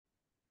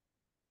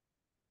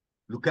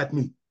Look at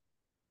me.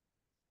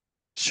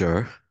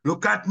 Sure.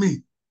 Look at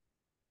me.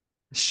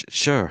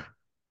 Sure.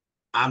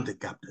 I'm the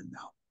captain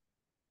now.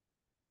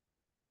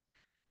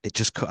 It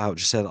just cut out.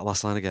 Just say that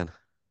last line again.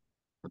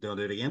 What do I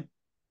do it again?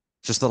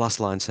 Just the last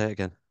line. Say it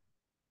again.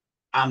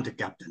 I'm the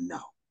captain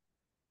now.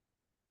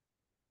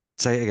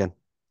 Say it again.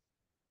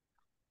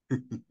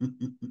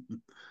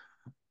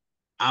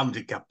 I'm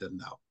the captain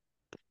now.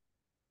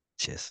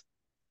 Cheers.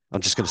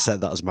 I'm just going to Wow.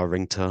 set that as my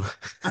ringtone.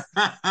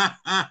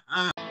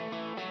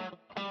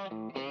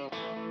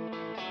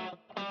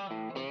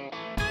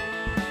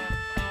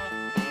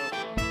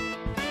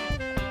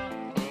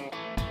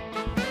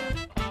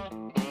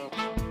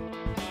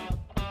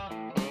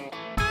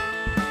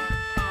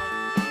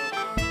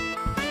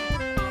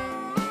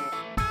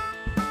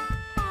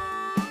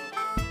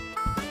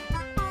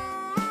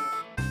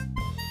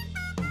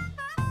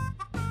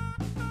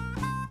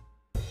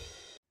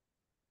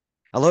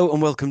 Hello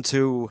and welcome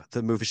to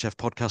the Movie Chef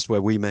podcast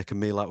where we make a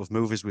meal out of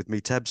movies with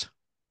me, Tebs.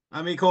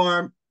 I'm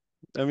Ecorm.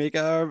 There we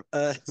go.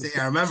 See,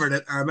 I remembered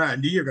it. I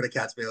knew you were going to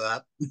catch me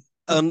with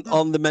And that.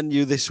 on the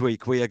menu this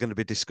week, we are going to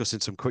be discussing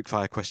some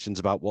quickfire questions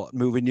about what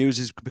movie news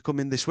is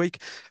becoming this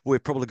week. We're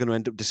probably going to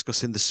end up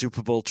discussing the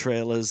Super Bowl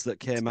trailers that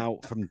came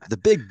out from the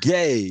big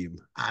game.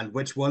 And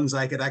which ones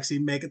I could actually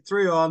make it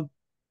through on.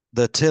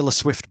 The Taylor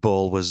Swift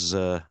Bowl was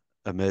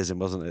amazing,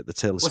 wasn't it? The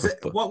Taylor Was it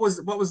Swift Bowl. what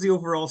was the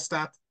overall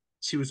stat?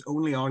 She was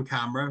only on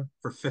camera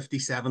for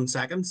 57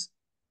 seconds.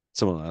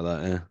 Something like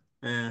that,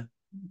 yeah. Uh,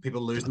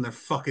 People losing their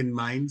fucking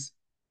minds.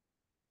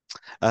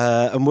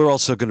 And we're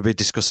also going to be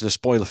discussing a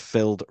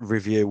spoiler-filled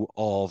review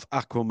of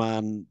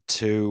Aquaman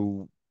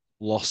to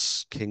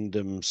Lost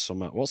Kingdom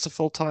Summer. What's the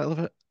full title of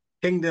it?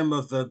 Kingdom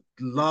of the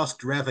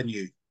Lost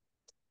Revenue.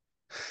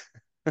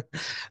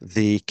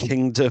 The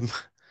Kingdom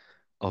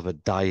of a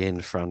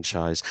Dying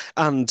Franchise.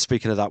 And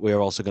speaking of that, we are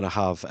also going to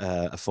have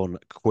a fun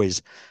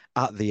quiz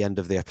at the end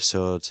of the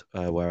episode,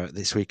 where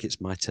this week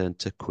it's my turn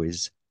to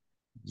quiz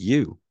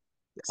you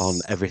on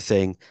Yes.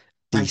 everything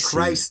Thank DC.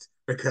 Christ,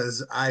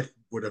 because I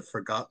would have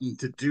forgotten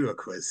to do a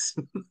quiz.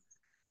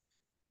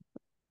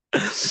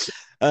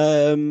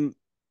 Um,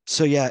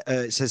 so yeah,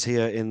 it says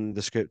here in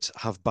the script,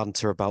 have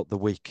banter about the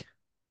week.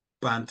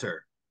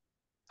 Banter.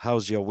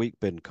 How's your week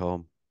been,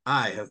 Com?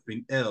 I have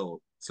been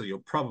ill, so you'll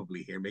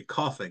probably hear me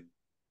coughing.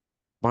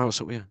 Wow,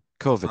 what's up with you?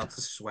 COVID. Lots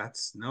of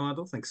sweats. No, I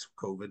don't think it's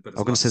COVID, but I'm it's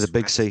going to lots of say the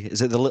big C. sweats.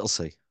 Is it the little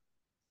C?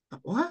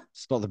 What?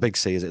 It's not the big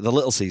C, is it? The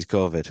little C is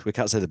COVID. We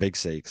can't say the big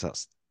C because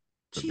that's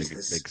the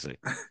Jesus. big C.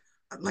 You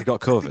Like,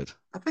 got I think COVID?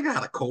 I think I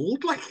had a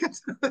cold. Like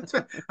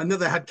I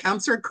never had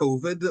cancer,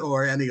 COVID,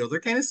 or any other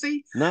kind of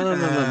C. No.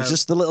 Uh,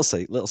 Just the little C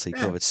yeah,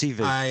 COVID.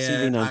 CV. I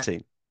uh, I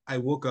 19. I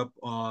woke up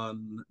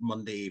on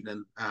Monday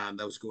evening and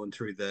I was going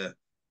through the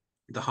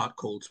hot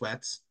cold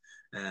sweats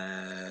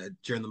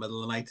during the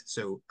middle of the night.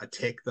 So I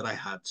take that I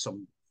had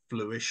some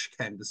fluish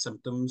kind of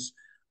symptoms,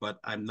 but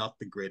I'm not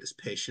the greatest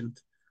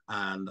patient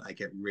and I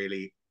get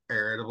really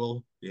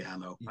irritable. Yeah, I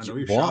know. I know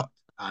you're What? shocked.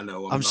 I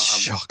know I'm I'm not.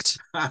 shocked.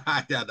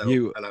 I know.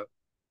 You. I know.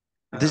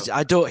 I This, know.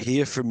 I don't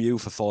hear from you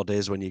for 4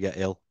 days when you get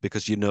ill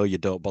because you know you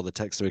don't bother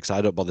texting me because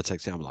I don't bother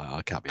texting. I'm like, oh,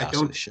 I can't be I asked with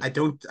don't. this shit. I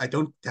don't. I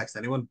don't text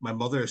anyone. My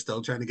mother is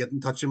still trying to get in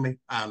touch with me,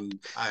 and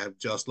I'm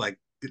just like,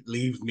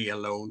 leave me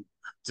alone.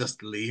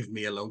 Just leave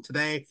me alone.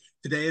 Today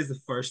is the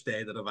first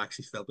day that I've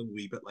actually felt a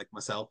wee bit like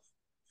myself.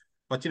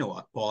 But you know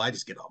what, Paul? I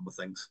just get on with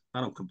things.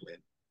 I don't complain.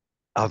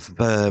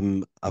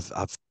 I'm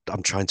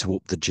trying to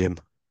up the gym.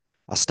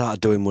 I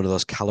started doing one of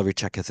those calorie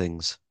checker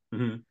things,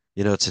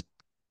 Mm-hmm. to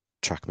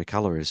track my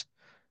calories.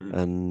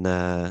 And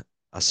I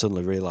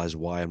suddenly realized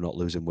why I'm not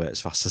losing weight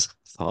as fast as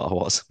I thought I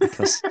was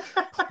because,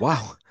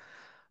 wow,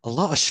 a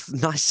lot of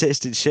nice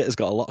tasting shit has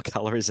got a lot of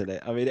calories in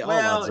it. I mean, it all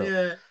adds Well, up.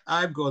 yeah,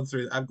 I'm going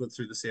through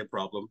the same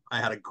problem.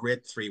 I had a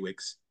great 3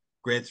 weeks.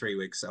 Great 3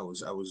 weeks. I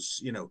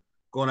was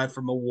going out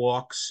for my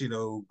walks,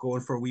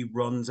 going for wee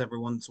runs every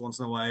once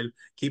in a while,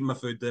 keeping my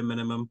food to a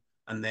minimum,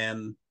 and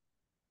then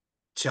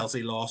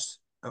Chelsea lost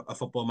a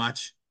football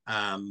match.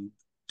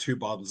 2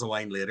 bottles of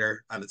wine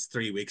later, and it's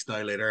 3 weeks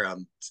now later,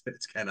 and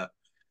it's kind of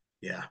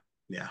yeah,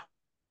 yeah.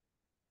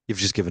 You've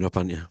just given up,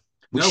 haven't you?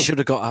 We No, should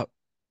have got out.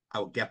 I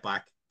will get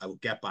back. I will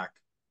get back.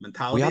 We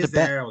Mentality had a is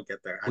bet. there. I will get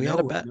there. I We had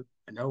a know. I bet. know.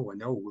 I know. I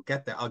know. We'll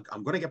get there.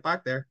 I'm going to get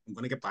back there. I'm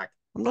going to get back.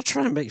 I'm not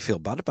trying to make you feel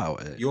bad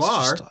about it. You It's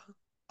just, are.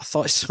 I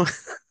thought it's.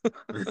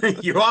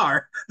 You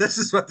are. This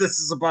is what this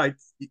is about.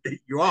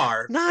 You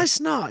are. No, it's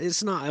not.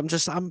 It's not.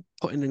 I'm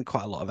putting in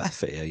quite a lot of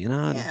effort here.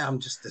 And Yeah, I'm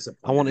just I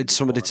disappointed in wanted you,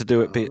 somebody Corm. to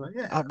do it.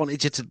 Yeah, I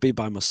wanted you to be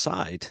by my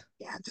side.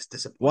 yeah, I'm just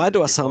Why disappointed do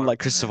in I you, sound Corm. like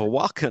Christopher Yeah.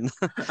 Walken?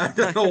 I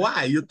don't know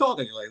why you're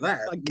talking like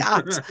My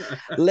God,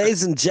 that.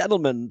 ladies and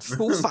gentlemen,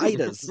 Foo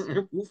Fighters.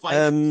 Who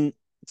fighters? Um,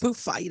 Foo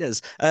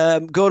Fighters.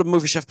 Go to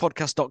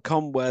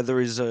moviechefpodcast.com where there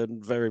is a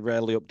very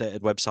rarely updated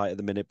website at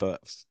the minute,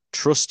 but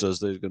trust us,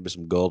 there's going to be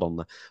some gold on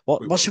there. We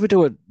What will. should we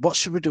do? What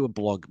should we do? A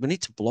blog? We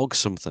need to blog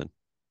something.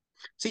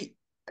 See,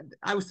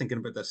 I was thinking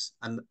about this,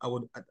 and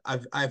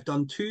I've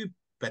done 2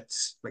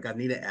 bits. Like I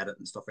need to edit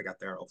and stuff like that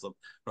there of them,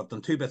 but I've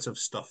done 2 bits of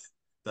stuff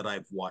that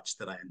I've watched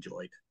that I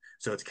enjoyed.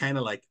 So it's kind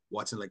of like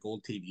watching like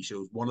old TV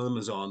shows. One of them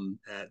is on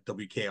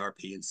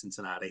WKRP in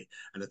Cincinnati,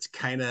 and it's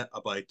kind of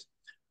about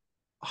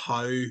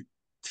how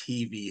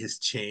TV has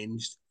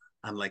changed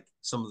and like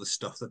some of the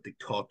stuff that they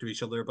talk to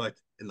each other about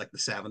in like the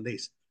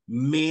 70s.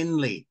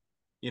 Mainly,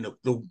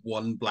 the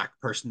one black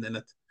person in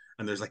it,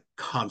 and there's like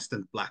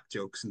constant black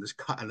jokes, and it's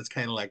kind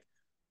of like,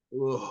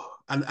 ugh.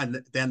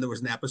 And then there was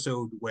an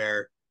episode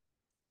where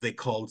they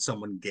called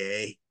someone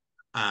gay,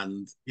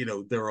 and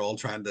they were all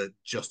trying to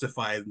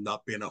justify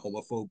not being a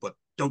homophobe, but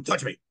don't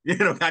touch me,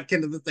 that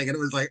kind of a thing.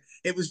 And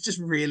it was just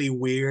really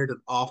weird and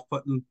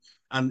off-putting.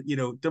 And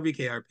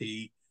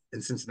WKRP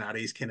in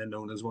Cincinnati is kind of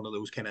known as one of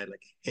those kind of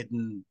like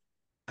hidden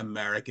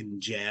American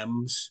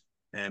gems,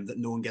 that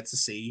no one gets to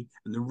see.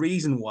 And the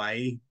reason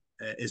why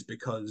is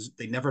because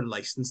they never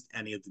licensed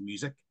any of the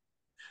music.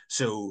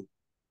 So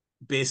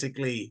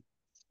basically,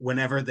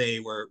 whenever they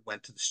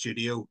went to the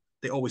studio,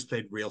 they always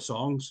played real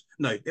songs.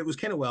 Now, it was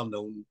kind of well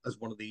known as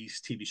one of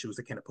these TV shows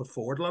that kind of put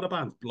forward a lot of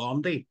bands.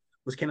 Blondie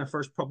was kind of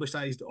first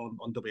publicized on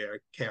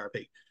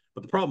WKRP,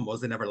 but the problem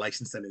was they never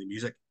licensed any of the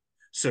music,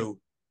 so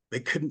they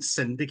couldn't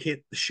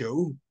syndicate the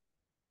show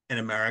in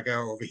America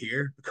or over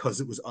here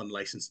because it was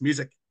unlicensed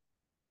music.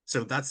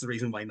 So that's the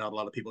reason why not a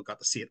lot of people got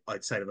to see it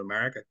outside of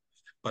America.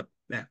 But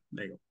yeah,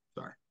 there you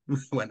go. Sorry,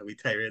 when are we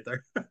tired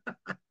there?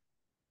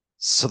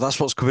 So that's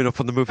what's coming up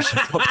on the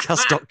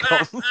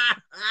movieshowpodcast.com.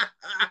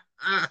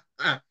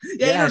 Yeah,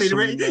 Yeah, you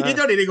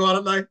don't need to go on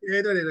it now.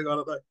 You don't need to go on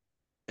it now.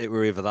 it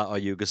were either that or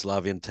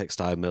Yugoslavian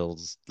textile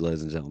mills,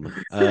 ladies and gentlemen.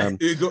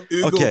 Ugo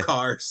Okay,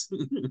 cars.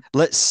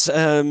 let's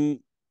um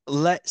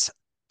let's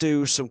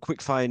do some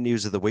quick fire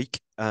news of the week,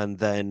 and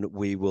then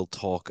we will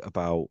talk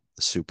about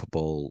the Super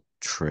Bowl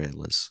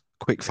trailers.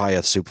 Quick Okay.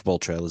 fire Super Bowl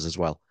trailers as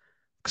well.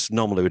 Because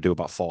normally we do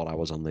about 4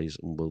 hours on these,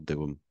 and we'll do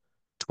them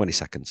 20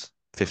 seconds,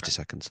 Okay. 50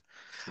 seconds.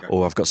 Okay.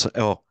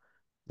 Oh,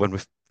 when we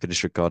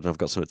finish recording, I've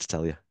got something to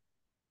tell you.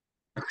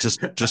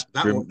 Just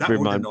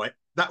remind.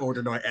 That won't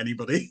annoy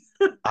anybody.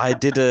 I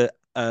did a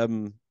I,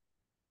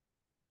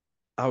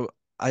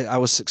 I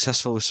was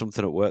successful with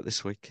something at work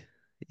this week.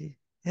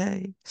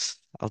 Yay.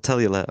 I'll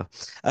tell you later.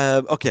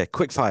 Okay,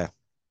 quick fire.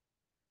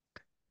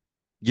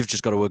 You've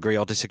just got to agree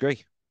or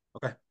disagree.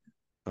 Okay.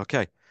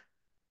 Okay.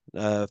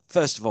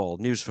 First of all,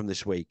 news from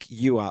this week.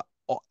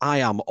 I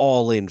am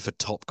all in for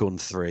Top Gun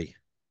 3.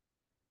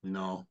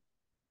 No,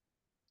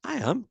 I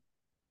am.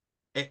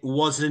 it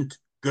wasn't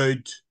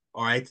good.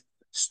 All right. It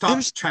Stop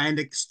was trying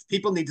to.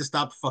 People need to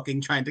stop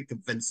fucking trying to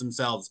convince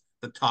themselves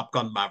that Top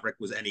Gun Maverick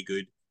was any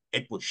good.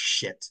 It was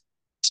shit.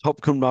 Top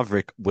Gun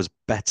Maverick was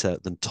better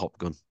than Top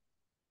Gun.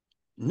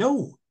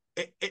 No,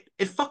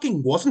 it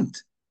fucking wasn't.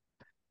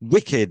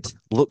 Wicked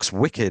looks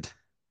wicked.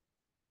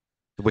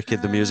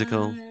 Wicked the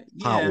musical,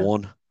 part Yeah,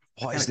 one. I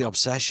What kind is of the got,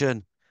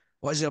 obsession?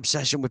 What is the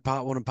obsession with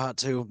part one and part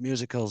two of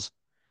musicals?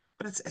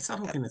 but it's that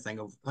whole Uh, kind of thing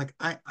of like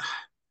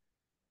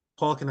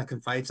Paul, can I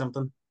confide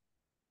something?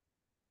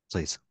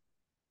 Please.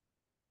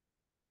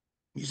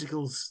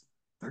 Musicals,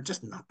 they're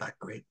just not that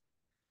great.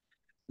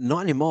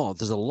 Not anymore.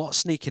 There's a lot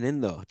sneaking in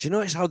though. Do you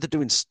notice how they're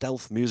doing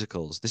stealth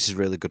musicals? This is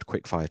really good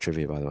quickfire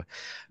trivia, by the way.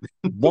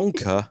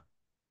 Wonka,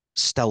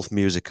 stealth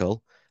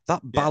musical.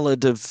 That Yeah.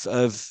 ballad of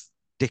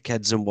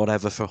dickheads and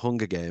whatever for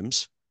Hunger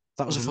Games.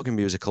 That was a Mm-hmm. fucking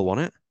musical,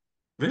 wasn't it?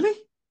 Really?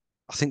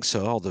 I think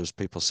so. Or there was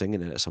people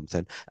singing it or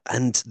something.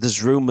 And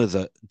there's rumor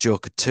that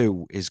Joker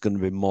 2 is going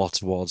to be more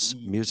towards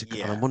music.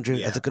 And I'm Yeah, wondering,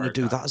 are yeah, they I've going to heard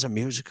do that. that as a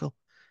musical?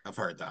 I've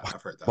heard that.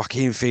 I've heard that.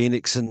 Joaquin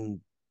Phoenix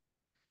and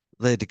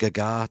Lady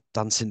Gaga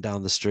dancing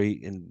down the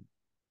street in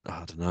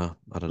I don't know.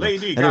 I don't know.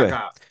 Lady Anyway,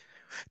 Gaga.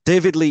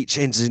 David Leitch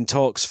is in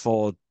talks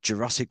for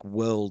Jurassic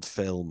World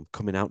film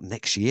coming out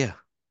next year.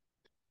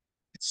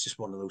 It's just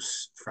one of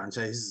those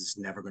franchises that's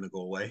never going to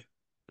go away.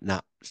 Nah,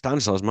 it's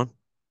dinosaurs, man.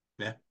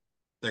 Yeah,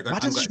 they're going. Why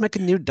I'm don't they going. just make a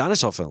new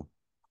dinosaur film?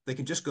 They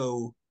can just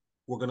go.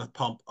 We're going to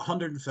pump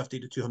 150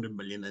 to 200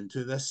 million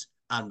into this,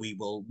 and we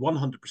will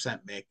 100%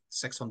 make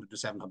 600 to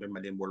 700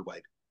 million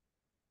worldwide.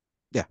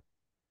 Yeah,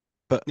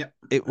 but Yeah,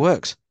 it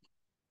works.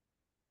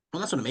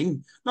 well, that's what I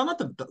mean. No, not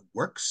that it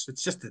works.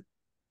 It's just it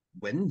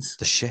wins.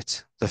 The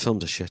shit. The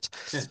films are shit.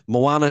 Yeah,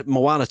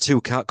 Moana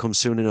 2 can't come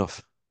soon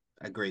enough.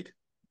 agreed.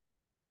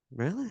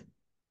 Really?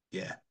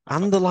 Yeah, I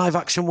And the fucking love live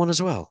that. action one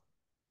as well.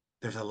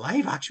 There's a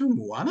live action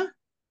Moana.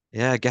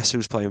 Yeah, guess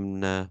who's playing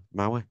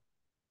Maui?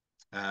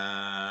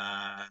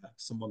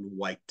 Someone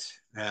white.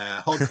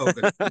 Hulk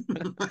Hogan.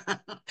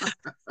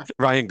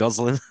 Ryan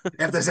Gosling.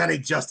 If there's any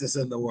justice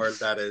in the world,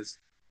 that is.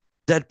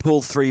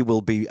 Deadpool 3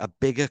 will be a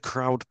bigger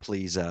crowd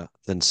pleaser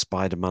than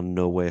Spider-Man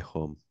No Way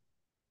Home.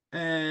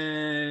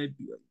 Uh,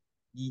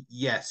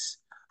 yes.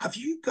 Have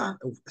you got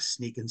a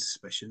sneaking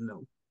suspicion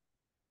though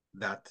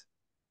that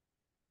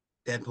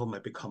Deadpool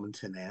might be coming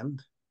to an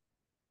end?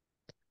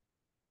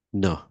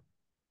 No,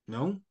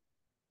 No.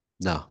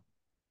 no,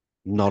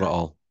 not at Okay.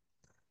 all.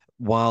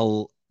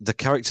 While the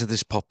character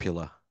this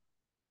popular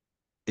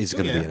is Oh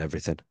going to be yeah. in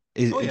everything.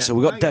 Oh yeah, So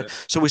we got I get Dead. it.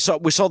 So we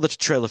saw the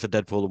trailer for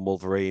Deadpool and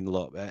Wolverine.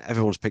 Look,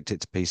 everyone's picked it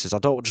to pieces. I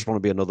don't just want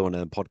to be another one of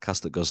them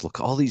podcasts that goes,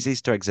 look, all these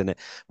Easter eggs in it.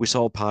 We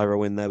saw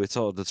Pyro in there. We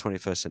saw the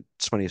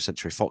 20th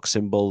century Fox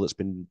symbol that's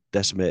been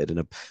decimated,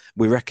 and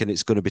we reckon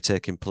it's going to be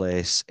taking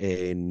place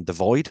in the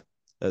Void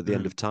at the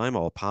end Mhm. of time,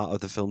 or part of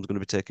the film's going to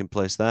be taking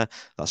place there.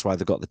 That's why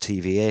they've got the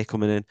TVA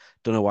coming in.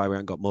 Don't know why we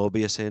haven't got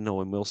Mobius in,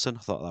 Owen Wilson. I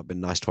thought that'd been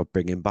nice to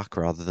bring him back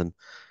rather than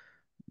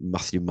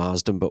Matthew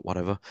Marsden, but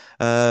whatever.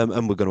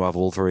 And we're going to have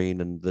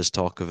Wolverine, and there's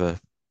talk of a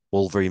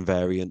Wolverine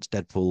variants,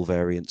 Deadpool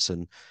variants,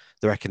 and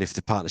they reckon if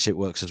the partnership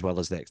works as well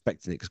as they're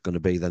expecting it's going to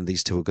be, then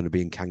these two are going to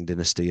be in Kang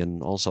Dynasty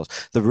and all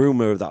sorts. The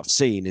rumor that I've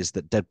seen is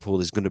that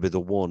Deadpool is going to be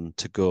the one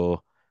to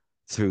go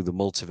through the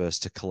multiverse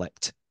to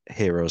collect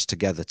heroes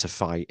together to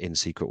fight in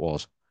Secret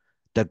Wars.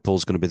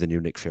 Deadpool's going to be the new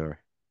Nick Fury.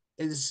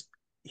 Is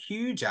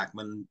Hugh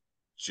Jackman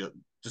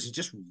does he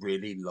just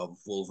really love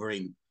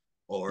Wolverine,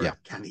 Yeah.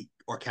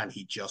 or can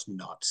he just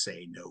not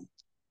say no?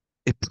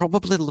 He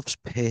probably loves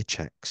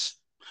paychecks.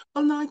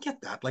 Well, no, I get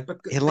that.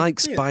 He Like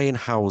likes yeah, buying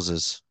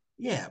houses.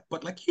 yeah,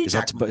 but like He's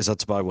had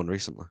to buy one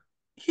recently.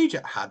 Hugh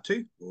Jack had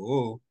to.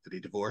 Oh, did he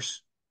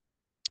divorce?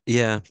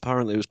 Yeah,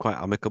 apparently it was quite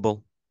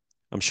amicable.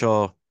 I'm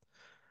sure.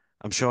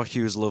 I'm sure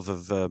Hugh's love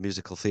of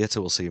musical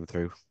theatre will see him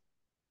through,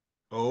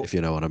 Oh, if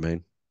you know what I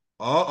mean.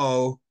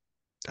 oh.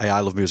 Hey, I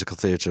love musical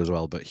theatre as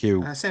well, but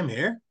Hugh Same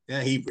here.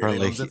 Yeah, he really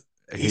apparently loves it.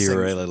 he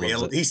really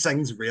loves it. He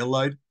sings real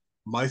loud,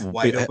 mouth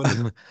wide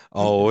open.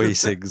 Oh, he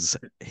sings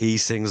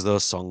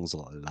those songs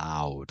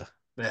loud.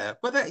 Yeah,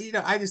 but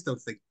I just don't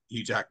think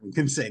Hugh Jackman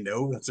can say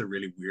no. That's a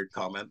really weird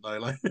comment now.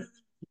 Like,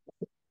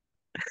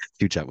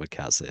 Hugh Jackman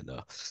can't say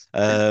no.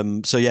 yeah.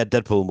 So yeah,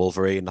 Deadpool and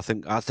Wolverine. I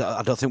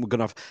don't think we're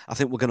gonna have. I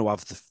think we're gonna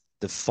have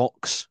the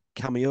Fox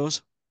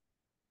cameos.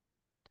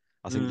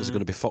 I think there's going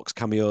Mm, to be Fox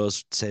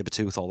cameos,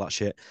 Sabretooth, all that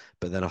shit.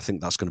 But then I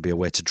think that's going to be a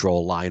way to draw a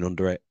line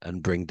under it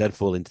and bring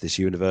Deadpool into this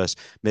universe.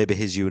 Maybe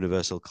his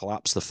universe will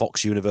collapse, the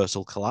Fox universe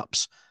will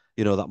collapse.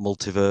 You know, that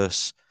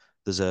multiverse.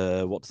 There's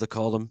what do they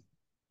call them?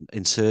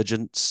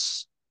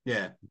 Insurgents,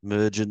 yeah.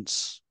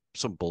 emergents,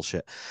 some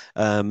bullshit.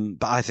 But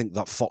I think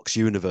that Fox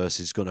universe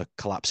is going to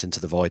collapse into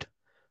the void.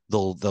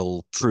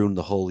 They'll prune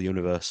the whole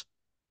universe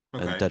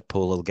and Okay.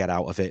 Deadpool will get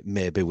out of it,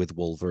 maybe with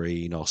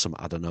Wolverine or some,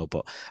 I don't know,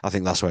 but I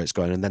think that's where it's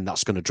going. And then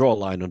that's going to draw a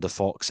line under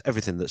Fox.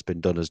 Everything that's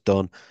been done is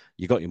done.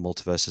 You got your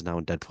multiverses now,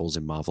 and Deadpool's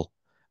in Marvel.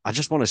 I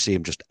just want to see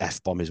him just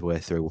F bomb his way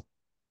through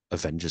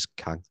Avengers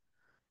Kang.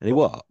 And he But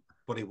won't.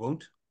 but he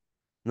won't.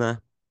 Nah.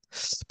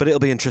 But it'll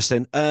be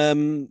interesting.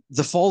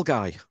 The Fall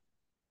Guy.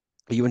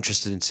 Are you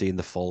interested in seeing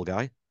The Fall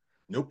Guy?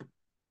 Nope.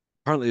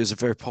 Apparently, it was a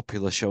very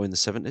popular show in the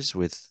 70s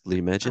with Lee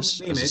Majors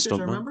The as a images, I stuntman.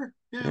 remember.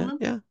 Yeah, I Yeah,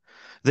 remember. yeah.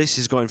 This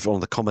is going from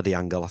the comedy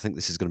angle. I think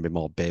this is going to be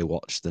more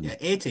Baywatch Yeah, than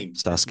 18,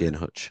 Starsky isn't and it?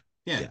 Hutch.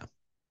 Yeah.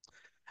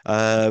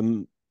 Yeah.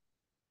 Um,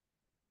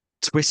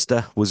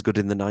 Twister was good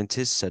in the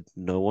 90s, said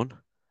no one.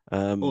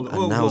 Hold on. And Whoa, whoa,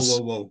 whoa, now's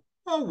whoa.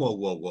 Oh, whoa,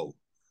 whoa, whoa.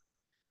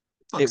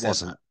 Fuck it said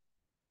wasn't.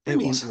 that. I It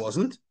mean, it wasn't.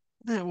 wasn't.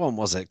 It one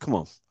was it? Come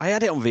on. I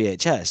had it on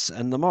VHS,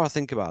 and the more I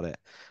think about it,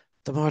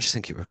 the more I just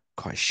think it was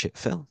quite a shit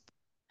film.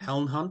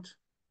 Helen Hunt,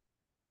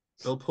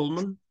 Bill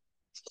Pullman,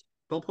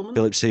 Bill Pullman,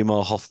 Philip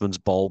Seymour Hoffman's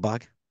ball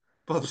bag.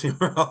 Bob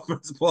Seymour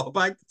Hoffman's ball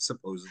bag, Do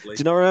supposedly.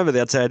 you not remember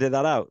the I did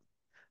that out?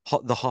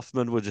 The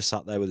Hoffman would just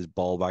sat there with his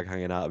ball bag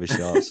hanging out of his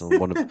shorts, and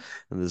one of and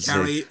there's a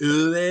Carrie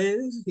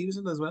Ules, he was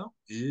in it as well.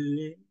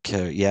 Ules.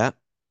 yeah.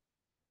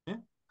 Yeah,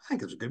 I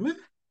think it was a good movie.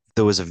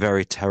 There was a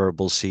very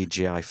terrible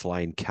CGI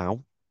flying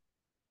cow.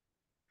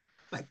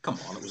 Like, come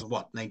on, it was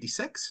what,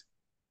 96?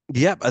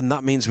 Yep, and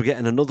that means we're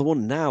getting another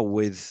one now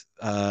with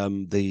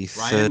Ryan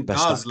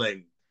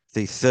Gosling.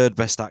 the third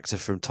best actor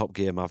from Top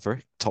Gun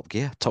Maverick,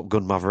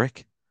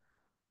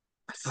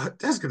 I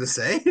thought I was going to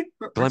say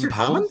Glenn Richard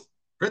Powell. Hammond.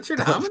 Richard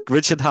Hammond.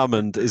 Richard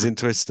Hammond is in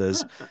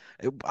Twisters.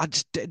 Do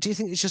you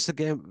think it's just a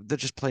game? They're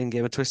just playing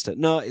Game of Twister?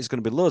 No, it's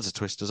going to be loads of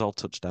Twisters, all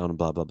touchdown and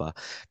blah blah blah.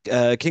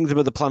 Kingdom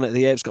of the Planet of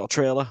the Apes got a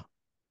trailer.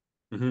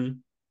 Mm-hmm.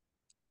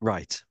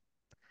 Right,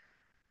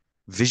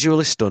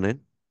 visually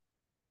stunning,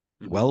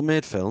 Mm-hmm.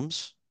 well-made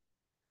films,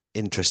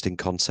 interesting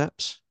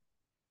concepts.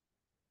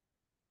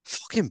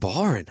 Fucking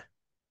boring.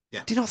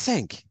 Yeah. Do you not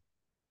think?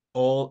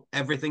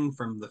 Everything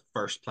from the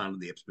first Planet of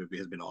the Apes movie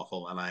has been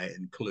awful, and I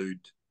include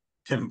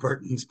Tim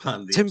Burton's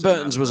Planet of the Tim Apes in that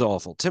Burton's as was well.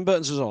 awful. Tim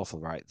Burton's was awful,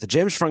 right? The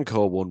James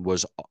Franco one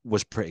was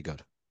pretty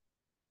good.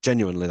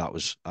 Genuinely, that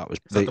was Is that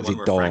the the one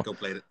where door.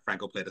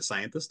 Franco played a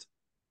scientist?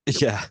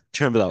 Yeah,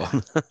 do you remember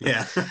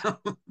Yeah. that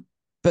one? Yeah.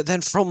 But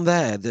then from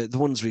there, the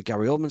ones with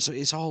Gary Oldman, so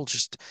it's all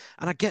just,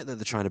 and I get that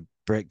they're trying to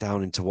break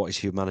down into what is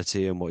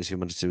humanity and what is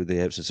humanity with the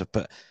apes and stuff.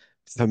 But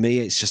for me,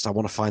 it's just I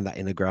want to find that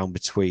inner ground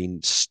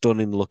between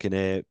stunning looking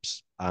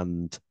apes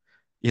and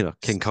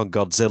King Kong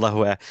Godzilla,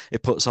 where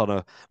it puts on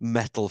a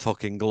metal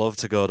fucking glove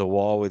to go to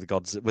war with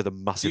Godzilla with a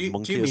massive Do you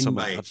monkey or mean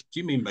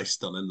something. by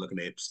stunning looking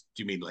apes?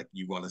 Do you mean like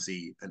you want to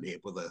see an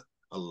ape with a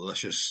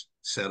luscious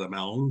set of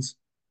melons?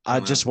 I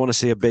Kind just want to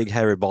see a big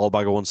hairy ball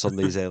bag of once on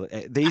these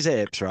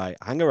apes, right?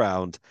 Hang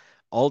around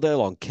all day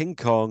long. King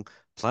Kong,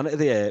 Planet of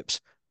the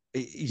Apes.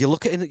 You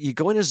look at it, you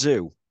go in a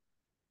zoo.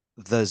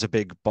 there's a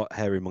big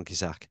hairy monkey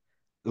sack.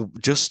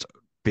 Just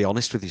be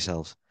honest with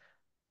yourselves.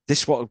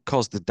 This what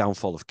caused the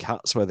downfall of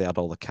cats, where they had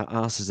all the cat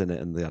asses in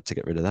it, and they had to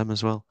get rid of them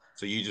as well.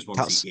 So you just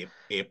want to see Cats.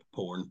 ape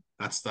porn.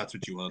 That's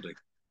what you want to do.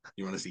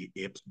 You want to see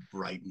apes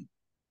Brighton.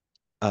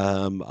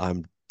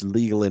 I'm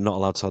legally not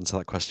allowed to answer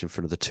that question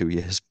for another 2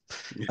 years.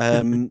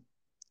 Um,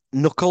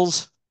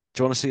 Knuckles.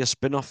 Do you want to see a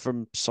spin-off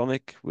from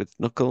Sonic with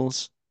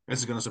Knuckles? This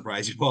is gonna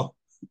surprise you, Paul.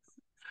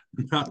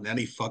 Not in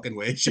any fucking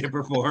way, shape,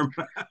 or form.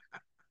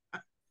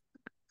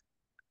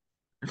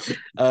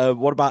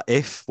 What about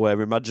If, where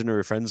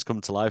imaginary friends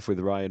come to life with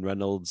Ryan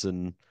Reynolds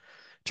and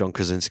John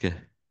Krasinski?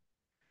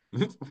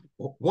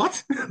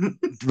 What?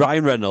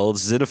 Ryan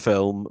Reynolds is in a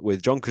film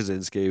with John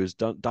Krasinski, who's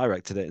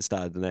directed it and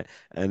starred in it,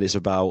 and it's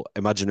about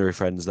imaginary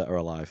friends that are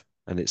alive,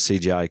 and it's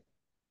CGI.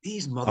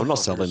 these I'm not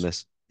selling motherfuckers,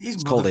 this. these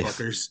It's called If.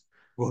 motherfuckers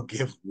will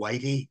give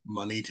Whitey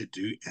money to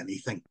do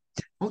anything.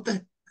 Won't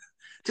they?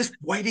 Just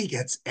Whitey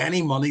gets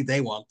any money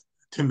they want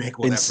to make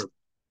In whatever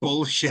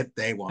bullshit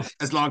they want.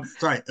 As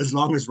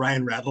long as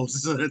Ryan Reynolds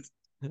is in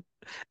it.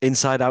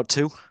 Inside Out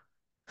 2.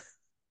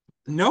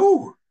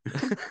 No,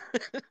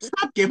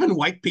 stop giving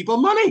white people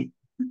money.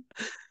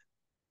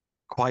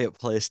 Quiet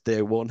Place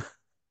Day One.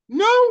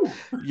 No.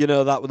 You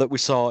know that we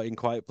saw in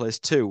Quiet Place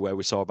 2, where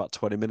we saw about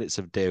 20 minutes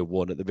of day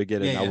one at the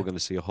beginning. Yeah, Now we're yeah. going to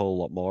see a whole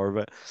lot more of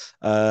it.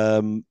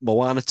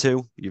 Moana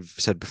 2, you've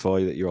said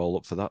before that you're all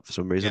up for that for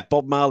some reason. Yeah.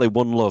 Bob Marley,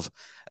 One Love.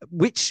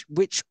 Which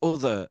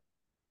other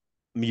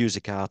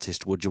music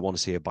artist would you want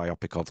to see a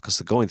biopic of? Because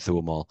they're going through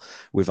them all.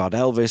 We've had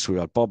Elvis, we've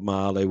had Bob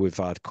Marley, we've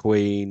had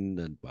Queen,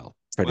 and well,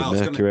 Freddie Well,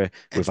 Mercury,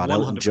 we've it's had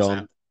Elton John,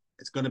 100%.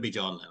 It's gonna be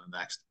John Lennon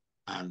next,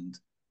 and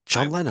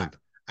John I, I, Lennon.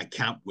 I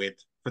can't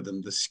wait for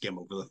them to skim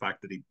over the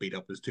fact that he beat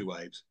up his two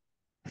wives.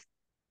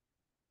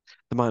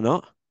 They might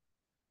not.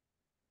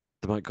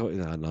 They might go.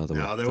 No, no, they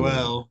will. No, they They will. They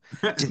will.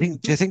 will.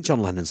 Do you think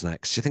John Lennon's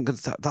next? Do you think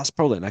that's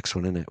probably the next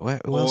one, isn't it?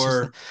 Who else is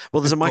there? Or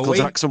Well, there's has a Michael Bowie?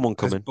 Jackson one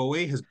coming.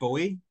 Has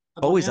Bowie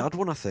had one Bowie's yet? had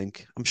one, I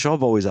think. I'm sure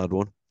Bowie's had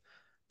one.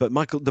 But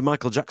the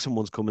Michael Jackson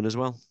one's coming as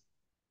well.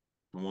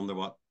 I wonder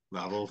what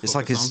that'll It's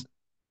like focus his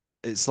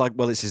on. it's like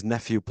well, it's his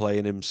nephew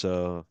playing him,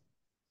 so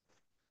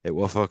it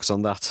will focus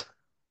on that.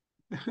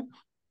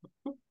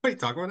 What are you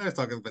talking about? I was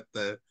talking about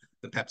the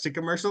Pepsi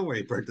commercial where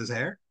he burnt his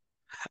hair.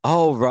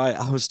 Oh right,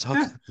 I was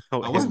talking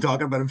about I wasn't him.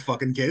 talking about him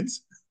fucking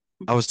kids.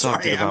 I was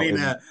talking Sorry, I about mean him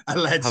having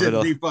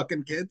allegedly a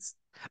fucking kids.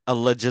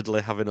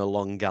 allegedly having a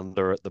long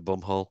gander at the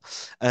bumhole.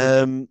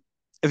 Uh, Um,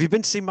 have you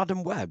been to see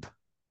Madam Web?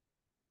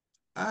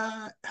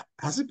 uh,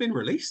 has it been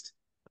released?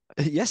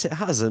 Yes, it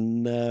has,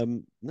 and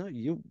no,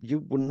 you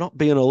were not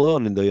being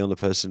alone in the only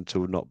person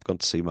to have not gone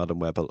to see Madam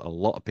Web. A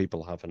lot of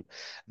people haven't.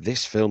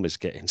 This film is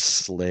getting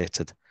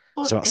slated.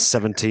 It's But about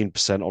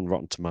 17% on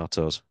Rotten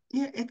Tomatoes.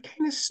 yeah, it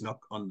kind of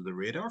snuck under the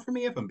radar for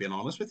me, if I'm being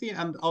honest with you.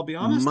 And I'll be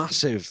honest,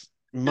 Massive,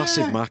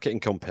 massive uh, marketing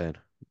campaign.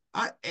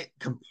 it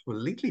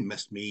completely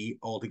missed me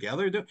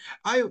altogether.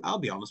 I'll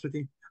be honest with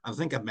you. I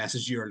think I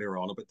messaged you earlier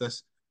on about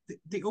this.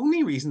 The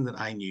only reason that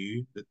I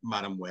knew that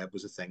Madam Web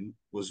was a thing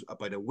was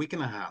about a week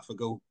and a half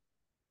ago.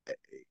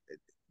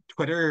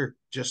 Twitter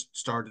just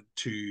started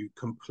to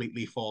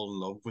completely fall in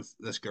love with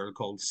this girl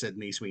called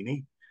Sydney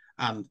Sweeney,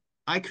 and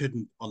I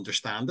couldn't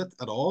understand it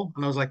at all.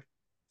 And I was like,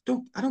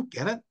 I don't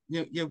get it.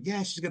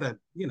 Yeah, she's got a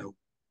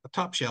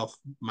top shelf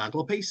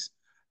mantelpiece,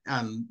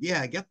 and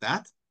yeah, I get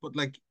that. But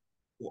like,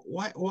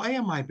 why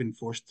am I being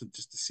forced to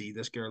just to see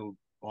this girl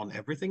on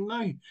everything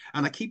now?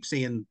 And I keep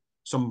seeing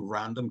some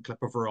random clip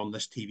of her on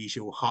this TV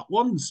show, Hot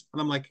Ones,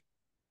 and I'm like,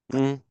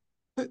 Mm.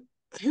 who,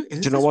 who Do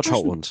is you not this watch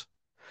Hot person? Ones?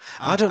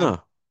 I Uh, don't I've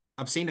know.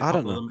 I've seen a I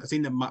don't couple of know. them. I've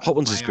seen the Hot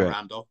Ones is great.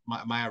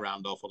 Maya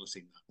Randolph one. I've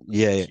seen that.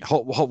 Yeah, yeah. She's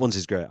Hot Ones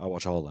is great. I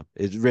watch all of them.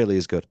 It really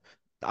is good.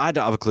 I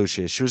don't have a clue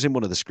she is. She was in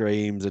one of the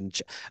screams, and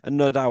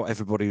no doubt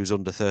everybody who's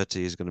under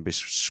 30 is going to be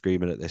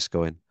screaming at this,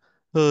 going,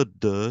 "Oh,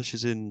 duh,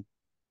 she's in."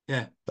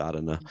 yeah. I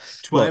don't know.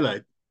 Look,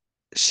 Twilight.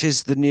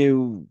 she's the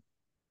new,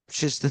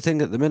 she's the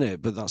thing at the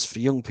minute, but that's for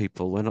young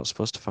people. We're not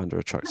supposed to find her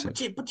No, attractive.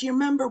 do you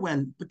remember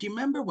when? But do you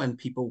remember when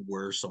people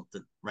were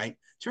something, right?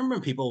 Do you remember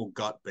when people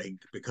got big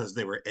because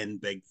they were in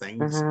big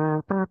things?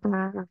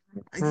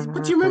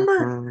 But do you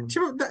remember?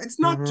 It's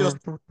not just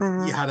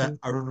you had a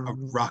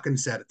rocking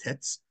set of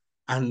tits,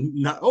 and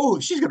not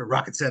she's got a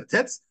rocking set of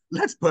tits.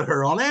 Let's put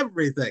her on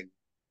everything.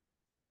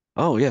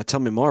 Oh yeah, tell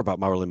me more about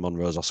Marilyn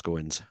Monroe's Oscar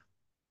wins.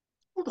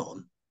 Hold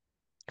on,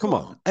 Come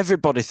hold on, on.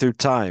 everybody through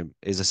time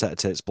is a set of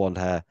tits, blonde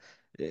hair.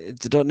 They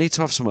don't need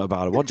to have something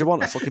about it. What do you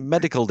want? A fucking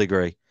medical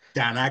degree?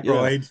 Dan You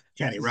know, Aykroyd,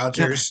 Kenny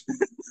can't Rogers.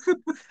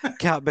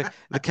 can't be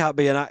there can't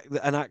be an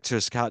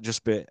actress can't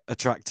just be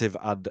attractive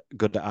and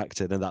good at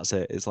acting and that's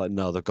it. It's like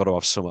no, they've got to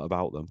have something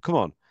about them. Come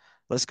on,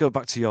 let's go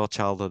back to your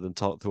childhood and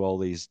talk through all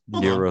these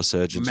Hold on,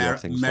 neurosurgeons you have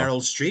things for.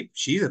 Meryl Streep.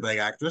 She's a big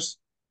actress.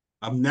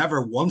 I've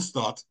never once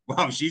thought,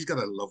 wow, she's got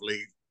a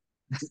lovely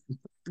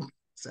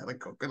set of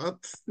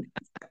coconuts.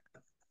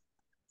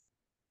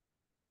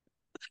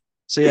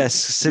 So yes,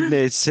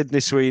 Sydney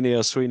Sweeney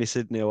or Sweeney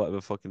Sydney or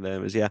whatever fucking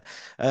name is. Yeah,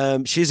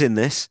 she's in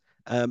this.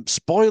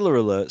 Spoiler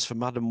alerts for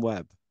Madam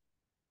Web.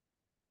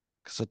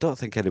 because I don't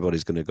think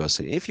anybody's going to go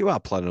see it. If you are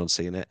planning on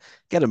seeing it,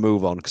 get a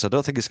move on because I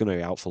don't think it's going to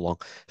be out for long.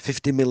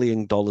 $50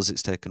 million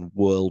it's taken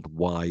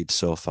worldwide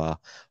so far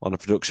on a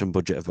production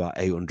budget of about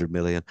 800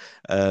 million.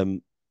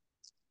 Um,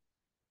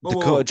 Whoa,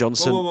 Dakota whoa, whoa, whoa,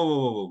 Johnson, whoa, whoa,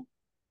 whoa, whoa.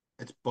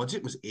 Its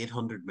budget was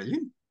 800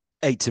 million.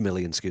 80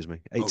 million, excuse me,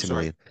 Oh, 80 sorry.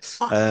 million.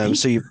 Fuck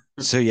me.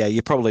 So yeah,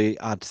 you probably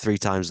add three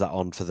times that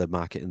on for the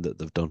marketing that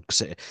they've done.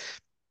 Because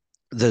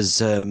there's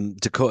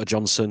Dakota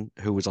Johnson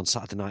who was on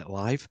Saturday Night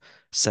Live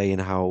saying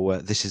how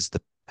this is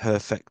the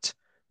perfect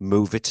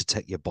movie to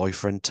take your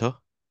boyfriend to.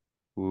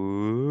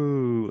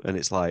 Ooh, and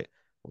it's like,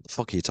 what the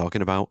fuck are you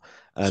talking about?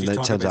 And She's then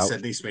it talking turns about out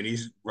Sydney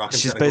Sweeney's rocking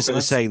she's set of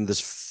basically coconuts. saying there's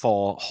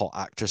four hot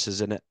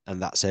actresses in it,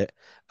 and that's it.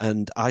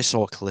 And I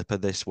saw a clip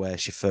of this where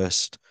she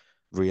first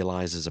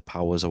realizes her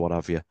powers or what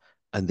have you,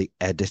 and the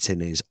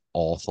editing is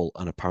awful.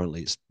 And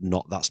apparently, it's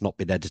not that's not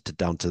been edited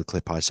down to the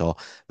clip I saw.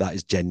 That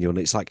is genuine.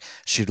 It's like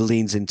she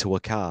leans into a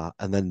car,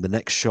 and then the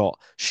next shot,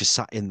 she's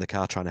sat in the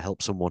car trying to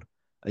help someone.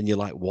 And you're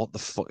like, what the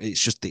fuck? It's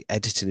just the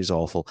editing is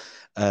awful.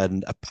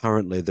 And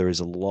apparently, there is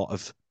a lot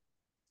of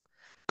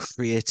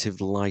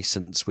creative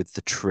license with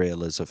the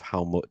trailers of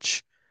how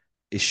much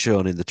is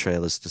shown in the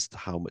trailers just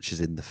how much is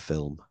in the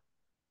film.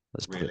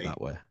 Let's put it Really? that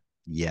way.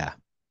 Yeah,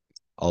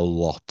 a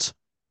lot.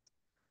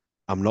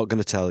 I'm not going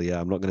to tell you.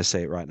 I'm not going to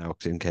say it right now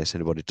in case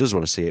anybody does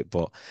want to see it.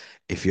 But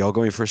if you're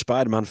going for a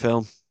Spider-Man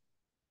film,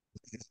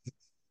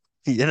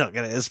 you're not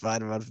getting a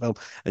Spider-Man film,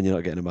 and you're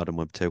not getting a Madam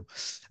Web 2.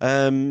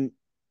 Um,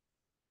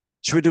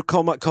 should we do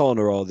Cormac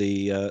Corner or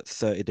the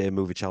 30-day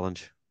movie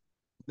challenge?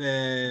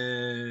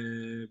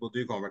 We'll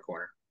do Corner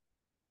Corner.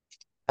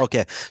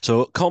 Okay,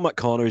 so Cormac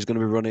Corner is going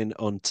to be running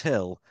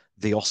until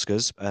the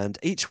Oscars, and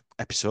each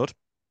episode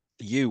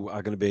you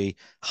are going to be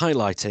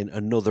highlighting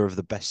another of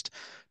the best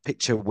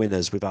picture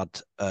winners. We've had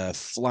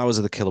Flowers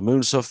of the Killer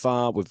Moon so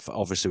far. We've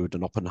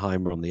done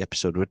Oppenheimer on the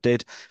episode we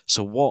did.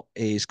 So what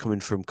is coming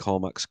from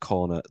Cormac's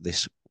Corner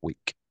this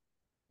week?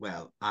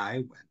 Well, I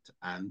went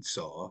and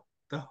saw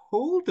The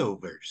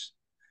Holdovers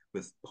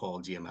with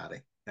Paul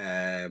Giamatti.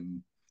 I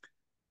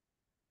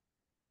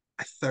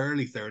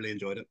thoroughly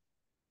enjoyed it.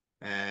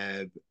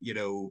 You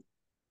know,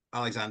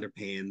 Alexander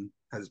Payne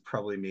has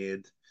probably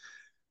made.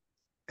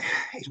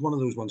 He's one of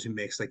those ones who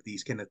makes like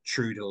these kind of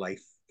true to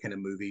life kind of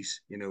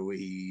movies. You know,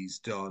 he's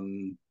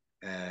done.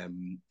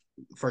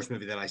 First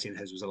movie that I seen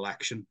his was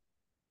Election.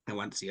 I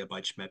went to see a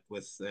Bite Schmidt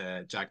with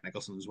Jack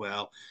Nicholson as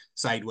well.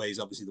 Sideways,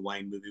 obviously the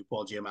wine movie with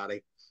Paul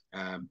Giamatti.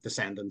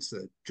 Descendants,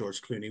 the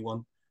George Clooney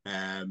one.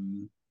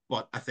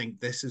 But I think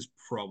this is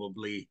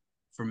probably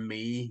for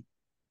me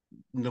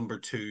number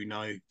two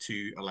now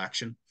to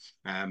Election.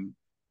 Um,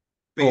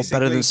 Oh, Basically,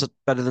 better than Sideways.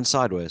 better than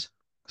Sideways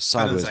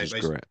was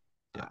Sideways. great.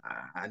 Yeah,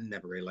 I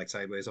never really liked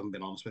Sideways. I'm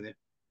being honest with you.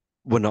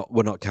 we're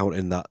not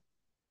counting that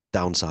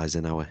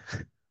downsizing, are we?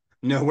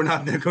 No, we're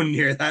not going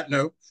near that.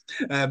 No.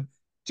 Um,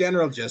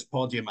 General just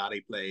Paul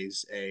Giamatti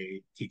plays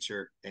a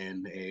teacher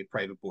in a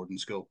private boarding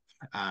school,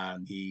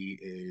 and he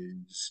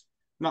is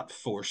not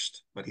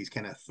forced, but he's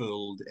kind of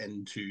fooled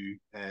into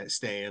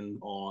staying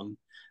on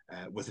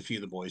with a few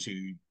of the boys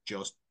who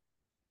just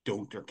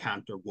don't or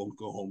can't or won't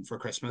go home for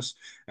Christmas,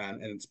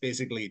 and it's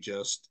basically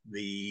just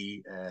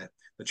the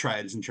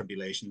trials and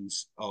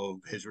tribulations of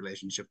his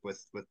relationship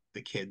with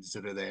the kids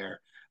that are there,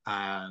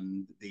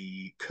 and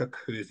the cook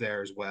who's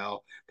there as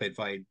well, played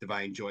by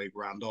Divine Joy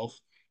Randolph,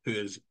 who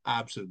is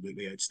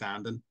absolutely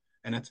outstanding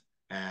in it.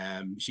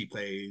 She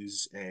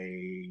plays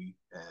a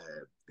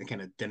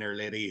kind of dinner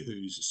lady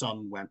whose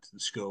son went to the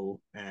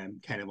school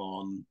and kind of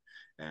on,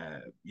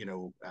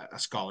 a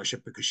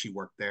scholarship because she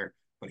worked there,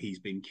 but he's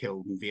been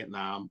killed in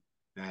Vietnam.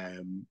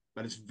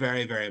 But it's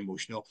very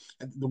emotional.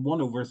 The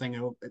one over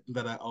thing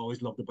that I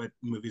always loved about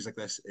movies like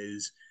this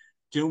is,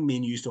 do you know, me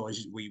and you used to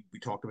always we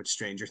talked about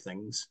Stranger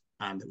Things,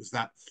 and it was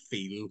that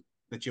feel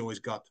that you always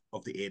got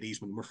of the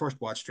 80s when we first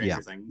watched Yeah,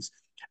 Stranger Things,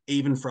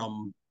 even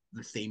from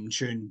the theme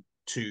tune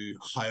to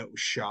how it was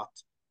shot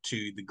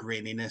to the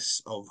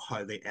graininess of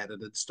how they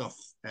edited stuff.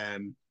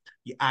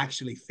 You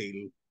actually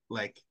feel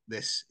like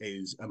this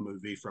is a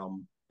movie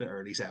from the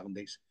early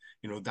 70s.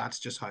 You know, that's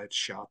just how it's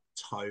shot.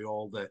 It's how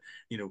all the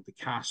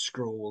cast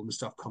scroll and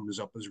stuff comes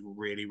up as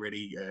really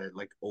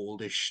like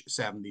oldish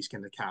 70s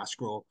kind of cast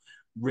scroll.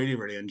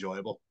 Really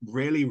enjoyable.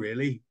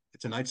 Really,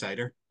 it's an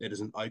outsider. It is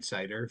an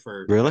outsider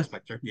for really? Best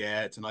Picture.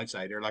 Yeah, it's an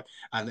outsider. Like,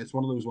 and it's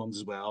one of those ones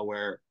as well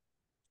where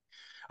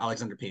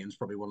Alexander Payne's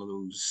probably one of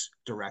those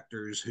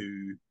directors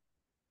who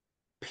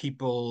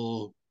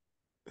people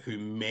who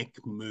make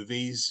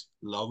movies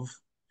love,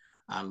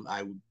 and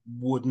I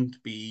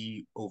wouldn't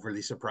be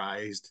overly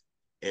surprised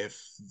if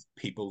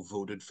people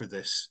voted for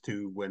this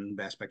to win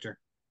Best Picture.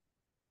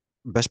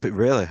 Best bit,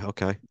 really?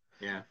 Okay.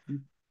 Yeah,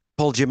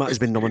 Paul Giamatti's which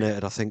been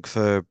nominated, I think,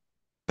 for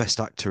Best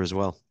Actor as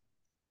well.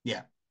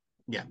 yeah,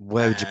 yeah.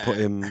 Where would you put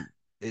him?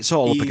 It's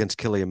all up He against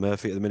Cillian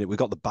Murphy at the minute. We've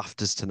got the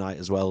BAFTAs tonight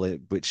as well,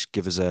 which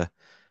give us a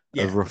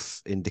yeah.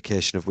 rough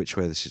indication of which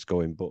way this is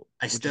going. But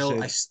would you say,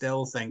 I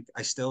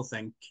still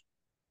think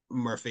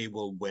Murphy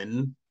will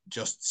win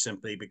just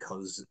simply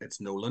because it's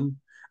Nolan.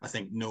 I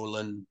think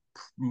Nolan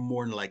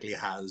more than likely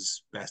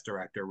has Best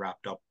Director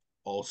wrapped up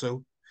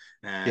also.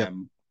 Yep.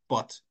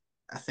 But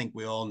I think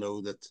we all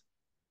know that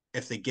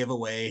if they give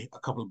away a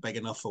couple of big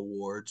enough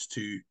awards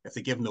to, if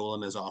they give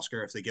Nolan his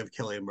Oscar, if they give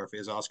Cillian Murphy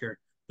his Oscar,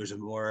 there's a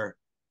more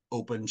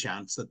open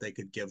chance that they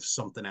could give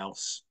something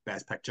else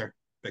Best Picture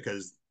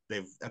because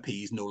they've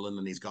appeased Nolan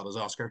and he's got his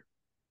Oscar.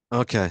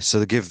 Okay, so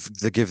they give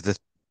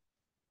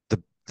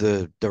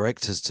the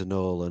directors to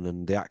Nolan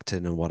and the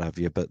acting and what have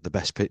you, but the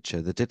best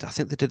picture they did. I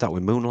think they did that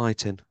with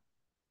Moonlighting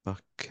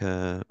back.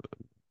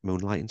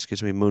 Moonlighting,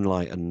 excuse me,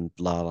 Moonlight and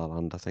La La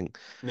Land. I think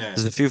Yeah,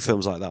 there's a few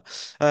films like that.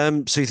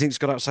 So you think it's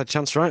got outside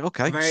chance, right?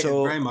 Okay, very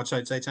so very much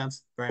I'd say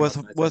chance. Very worth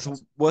much I'd say worth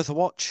chance. worth a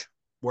watch.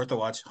 Worth a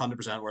watch.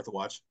 100% worth a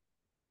watch.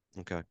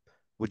 Okay,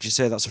 would you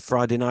say that's a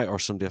Friday night or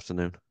Sunday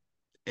afternoon?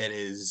 It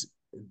is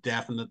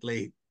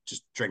definitely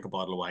just drink a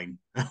bottle of wine,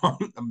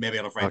 maybe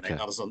on a Friday night,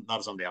 Okay. not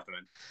a Sunday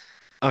afternoon.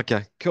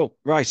 Okay, cool.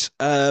 Right.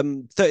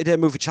 30-day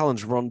movie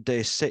challenge. We're on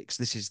day 6.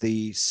 This is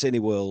the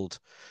Cineworld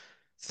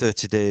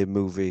 30-day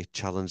movie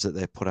challenge that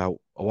they put out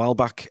a while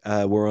back.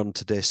 We're on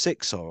to day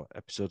 6 or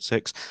episode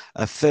 6.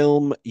 A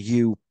film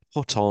you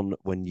put on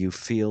when you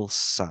feel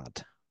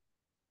sad.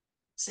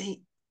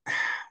 See,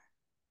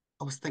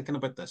 I was thinking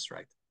about this,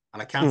 right?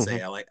 And I can't Hmm.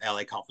 say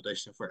LA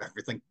competition for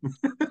everything.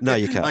 No,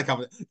 you can't. LA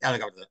competition, LA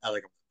competition, LA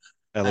competition.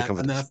 LA And then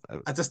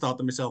competition. I just thought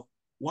to myself,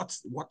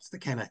 what's the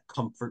kind of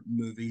comfort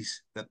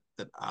movies that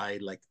I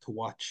like to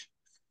watch?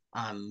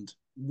 And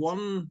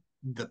one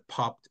that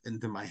popped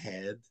into my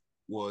head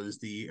was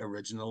the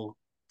original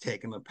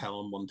Taking a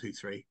Pelham 1, 2,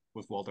 3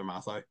 with Walter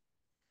Matthau.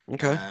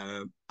 Okay.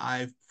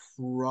 I've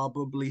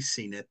probably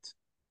seen it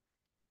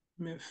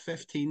maybe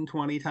 15,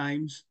 20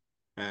 times.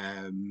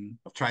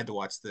 I've tried to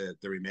watch the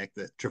remake,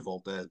 the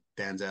Travolta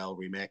Denzel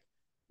remake,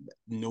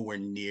 nowhere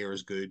near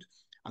as good.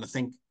 And I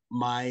think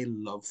my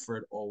love for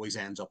it always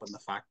ends up in the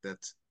fact that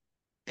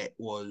it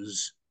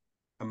was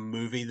a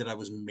movie that I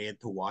was made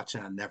to watch,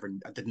 and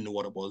I didn't know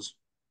what it was.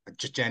 I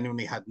just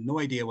genuinely had no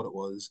idea what it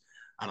was,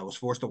 and I was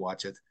forced to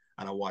watch it,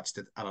 and I watched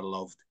it, and I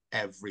loved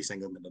every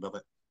single minute of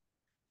it.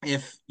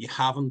 If you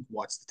haven't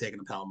watched the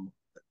Taking a Pelham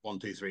 1,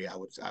 2, 3, I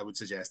would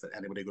suggest that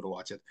anybody go to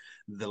watch it.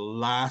 The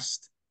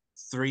last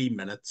 3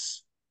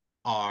 minutes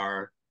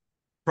are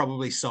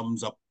probably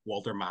sums up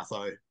Walter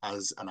Matthau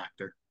as an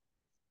actor.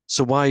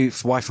 So why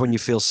when you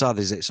feel sad,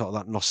 is it sort of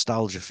that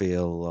nostalgia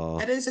feel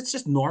or It is. It's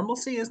just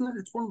normalcy, isn't it?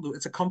 It's one of the.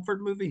 It's a comfort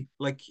movie.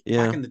 Like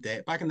yeah. back in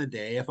the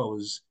day, if I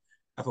was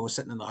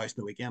sitting in the house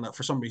in the weekend,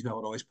 for some reason I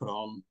would always put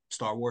on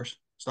Star Wars.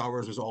 Star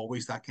Wars was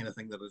always that kind of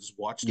thing that I just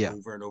watched Yeah.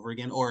 over and over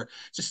again, or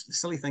just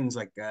silly things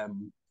like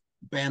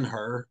Ben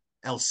Hur,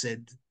 El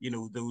Cid. You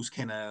know those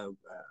kind of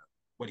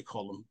what do you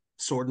call them?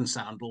 Sword and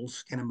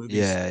sandals kind of movies.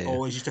 Yeah, yeah.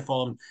 Always used to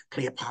follow them,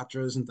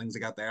 Cleopatra's and things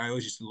like that. There, I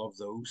always used to love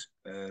those.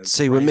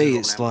 See, Rise of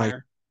the Roman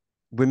Empire.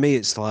 with me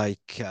it's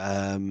like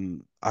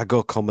I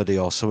go comedy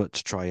or something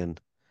to try and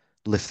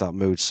lift that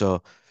mood.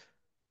 So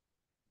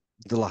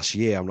the last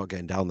year, I'm not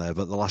getting down there,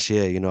 but the last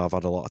year, I've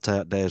had a lot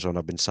of days when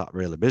I've been sat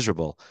really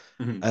miserable.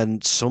 Mm-hmm.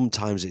 And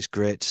sometimes it's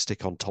great to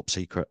stick on Top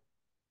Secret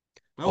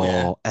Oh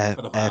yeah, or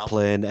bit of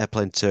Val.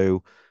 Airplane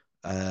 2,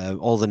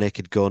 all the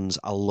Naked Guns.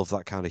 I love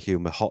that kind of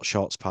humor. Hot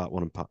Shots Part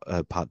 1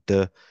 and Part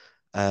 2.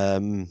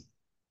 Um,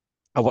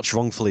 I watched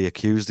Wrongfully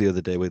Accused the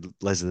other day with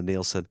Leslie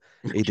Nielsen.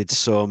 He did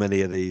so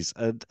many of these,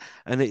 and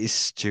it is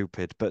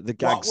stupid, but the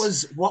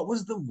gags. What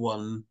was the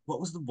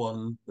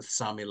one with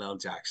Samuel L.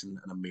 Jackson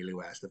and Emilio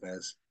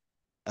Estevez?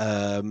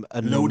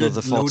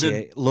 Another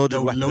 48 loaded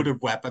No,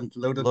 weapon.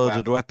 loaded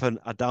Loaded weapon. Weapon.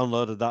 I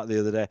downloaded that the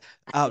other day.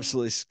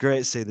 Absolutely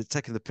great scene. They're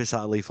taking the piss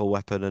out of Lethal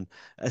Weapon, and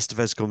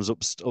Estevez comes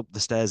up the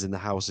stairs in the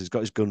house. He's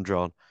got his gun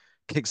drawn,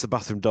 kicks the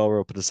bathroom door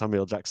open, and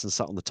Samuel Jackson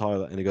sat on the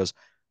toilet, and he goes,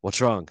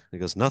 "What's wrong?" And he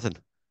goes, "Nothing.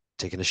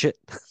 Taking a shit."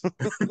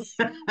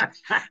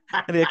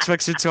 And he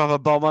expects him to have a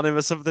bomb on him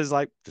or something. He's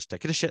like, "Just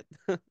taking a shit."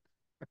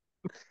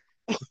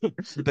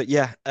 But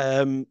yeah,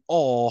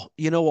 or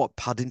you know what,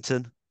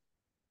 Paddington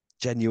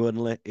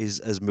genuinely is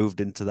has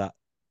moved into that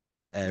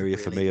area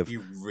for me of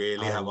You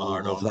really I have a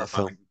hard love on for that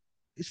film. Paddington.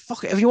 It's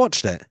fucking. Have you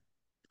watched it?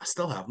 I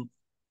still haven't.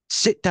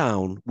 Sit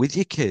down with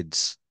your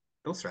kids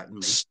Don't threaten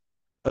me.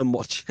 and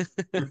watch.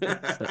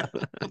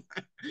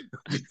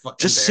 Be fucking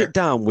Just sit there.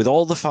 down with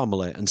all the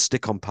family and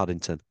stick on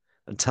Paddington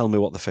and tell me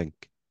what they think.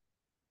 Okay.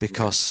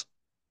 Because,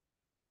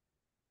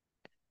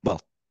 well,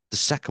 the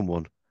second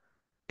one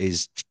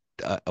is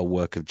a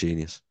work of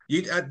genius.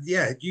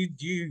 Yeah,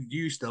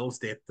 you still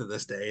state to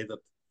this day that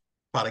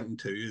Paddington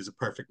 2 is a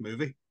perfect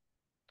movie.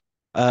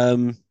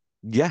 Um,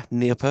 yeah,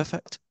 near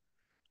perfect.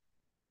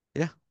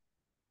 Yeah,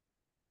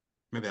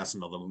 Maybe that's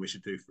another one we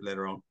should do for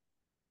later on.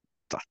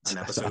 An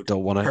I episode.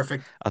 don't want to.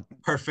 Perfect,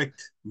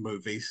 perfect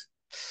movies.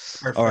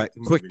 All right, Perfect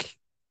movies.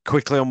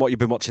 quickly on what you've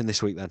been watching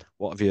this week. Then,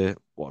 what have you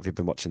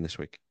been watching this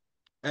week?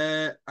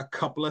 A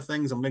couple of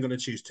things. I'm only going to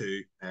choose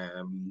two.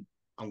 I'm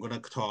going to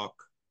talk.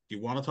 Do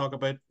you want to talk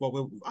about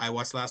I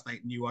watched last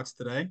night and you watched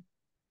today?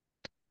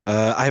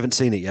 I haven't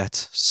seen it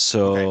yet,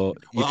 Okay. so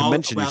you Well, can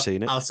mention you've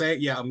seen it. I'll say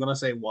yeah. I'm going to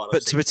say what I've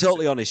But to be seen. So,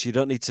 totally honest, you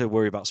don't need to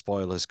worry about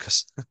spoilers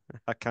because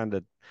I kind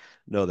of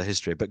know the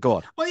history. But go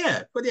on. Well,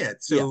 yeah, but yeah. Yeah.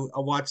 So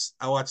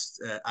I watched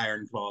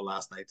Iron Claw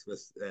last night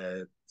with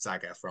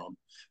Zac Efron.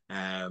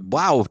 Um,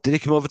 Wow. Did he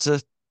come over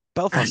to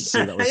Belfast to see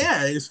that with you?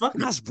 yeah, it was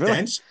fucking That's brilliant.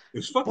 dense. It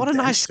was fucking What a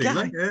dense nice too.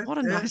 Like, guy. yeah, What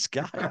a yeah. nice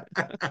guy.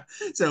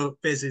 So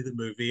basically, the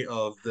movie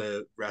of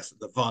the rest of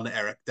the Von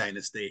Erich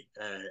dynasty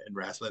in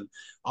wrestling.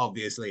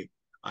 Obviously,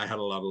 I had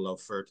a lot of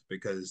love for it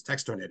because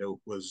Tex Tornado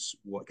was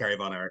what Gary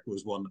Von Erich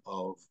was one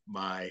of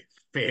my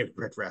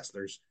favorite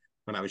wrestlers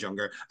when I was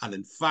younger, and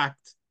in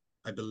fact,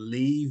 I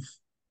believe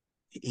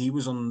he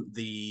was on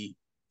the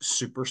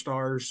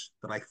Superstars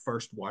that I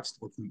first watched,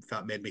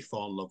 that made me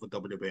fall in love with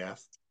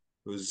WWF.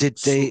 It was Did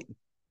they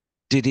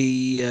did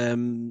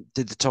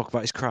they talk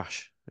about his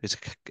crash?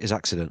 His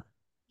accident?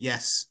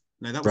 yes.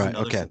 Now that was Right,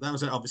 another okay. that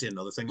was obviously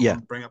another thing I Yeah,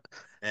 wanted to bring up,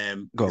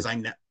 go because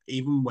on.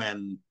 even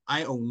when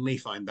I only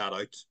found that out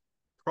Yeah,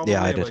 probably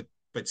I did.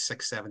 about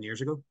 6 7 years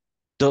ago.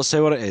 Don't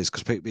say what it is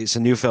because it's a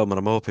new film, and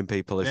I'm hoping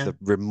people, if Yeah. they're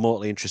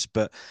remotely interested,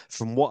 but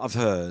from what I've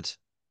heard,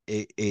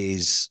 it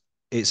is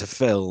it's a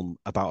film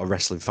about a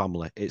wrestling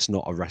family. It's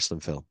not a wrestling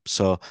film.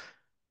 So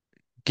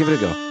give it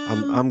a go.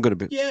 I'm gonna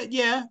be Yeah,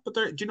 yeah, but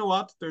do you know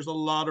what? There's a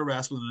lot of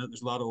wrestling in it.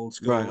 There's a lot of old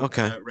right. school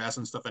Okay.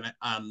 wrestling stuff in it,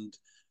 and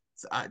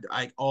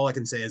I all I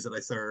can say is that I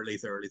thoroughly,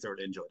 thoroughly,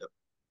 thoroughly enjoyed it.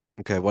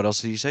 Okay. What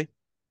else did you say?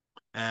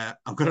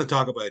 I'm going to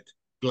talk about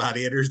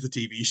Gladiators, the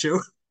TV show.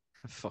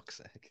 For fuck's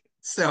sake.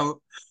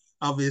 So,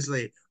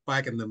 obviously,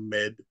 back in the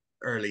mid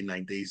early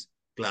 90s,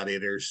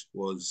 Gladiators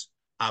was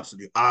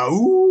absolutely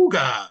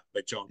auga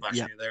by John Yeah.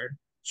 Faxon there.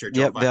 Sure,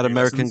 John Yep. They had Faxon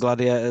American listens.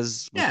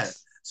 Gladiators Yeah.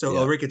 with So yeah.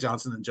 Ulrika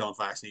Johnson and John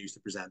Faxon used to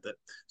present it.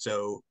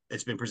 So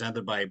it's been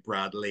presented by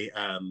Bradley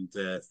and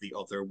the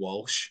other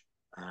Walsh.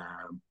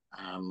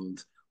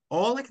 And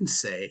all I can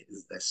say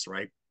is this,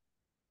 right?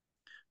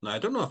 Now, I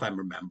don't know if I'm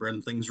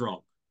remembering things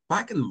wrong.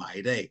 Back in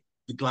my day,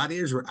 the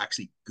Gladiators were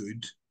actually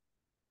good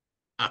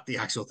at the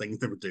actual things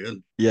they were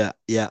doing. Yeah.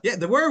 Yeah. Yeah,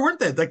 they were, weren't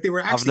they? Like they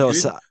were I've actually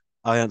noticed good. that.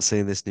 I haven't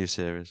seen this new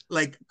series.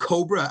 Like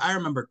Cobra, I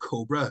remember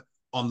Cobra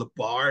on the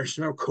bars.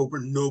 You know, Cobra,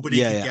 nobody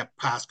Yeah. could Yeah. get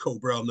past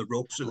Cobra on the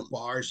ropes or the L-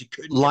 bars. You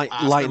couldn't get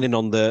past them. lightning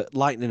on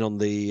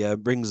the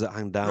rings that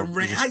hang The down.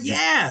 yeah,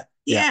 Yeah,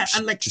 yeah,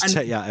 and like just and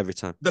take you out every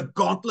time. the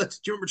gauntlet.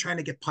 Do you remember trying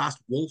to get past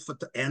Wolf at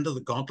the end of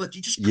the gauntlet?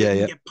 You just Yeah, couldn't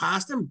yeah, get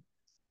past him.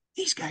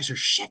 These guys are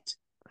shit.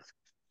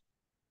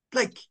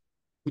 Like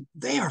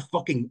they are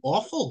fucking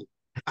awful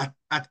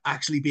at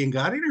actually being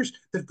gladiators.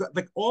 They've got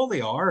like all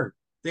they are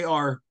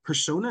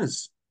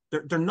personas.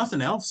 They're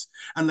nothing else.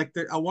 And like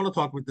I want to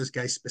talk about this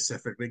guy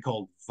specifically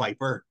called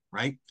Viper,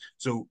 right?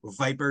 So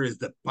Viper is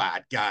the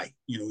bad guy.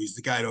 You know, he's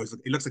the guy that always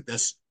he looks like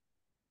this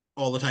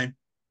all the time,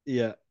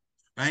 yeah.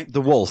 right?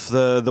 The wolf,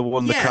 the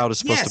one the Yeah, crowd is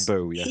supposed to yes.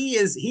 boo. Yeah, He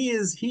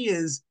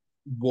is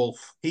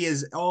Wolf. He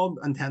is all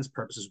intents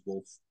purposes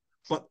Wolf.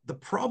 But the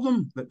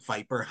problem that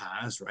Viper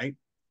has, right,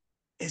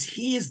 is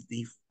he is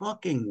the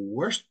fucking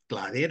worst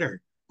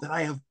gladiator that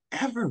I have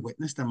ever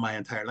witnessed in my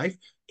entire life.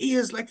 He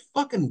is like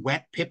fucking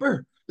wet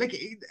paper. Like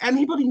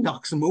anybody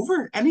knocks him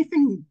over,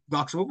 anything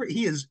knocks him over.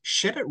 He is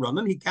shit at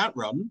running. He can't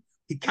run.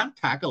 He can't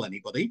tackle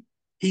anybody.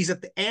 He's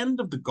at the end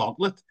of the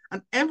gauntlet,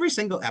 and every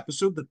single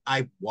episode that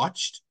I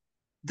watched,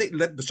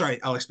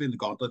 sorry, I'll explain the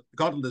gauntlet. The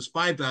gauntlet is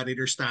five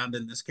gladiators stand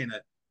in this kind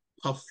of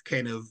puff,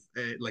 kind of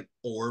like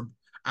orb,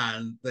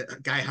 and the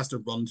guy has to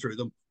run through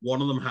them.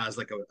 One of them has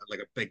like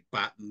a big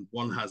bat, and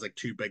one has like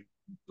two big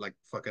like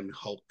fucking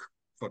Hulk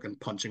fucking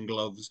punching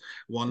gloves.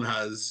 One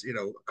has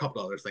a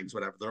couple other things,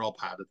 whatever. They're all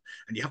padded,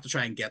 and you have to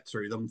try and get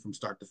through them from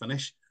start to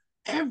finish.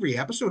 Every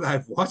episode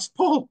I've watched,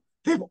 Paul,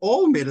 they've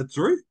all made it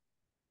through.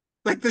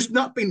 Like there's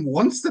not been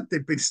once that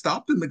they've been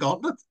stopped in the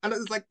gauntlet, and it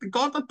was like the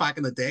gauntlet back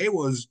in the day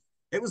was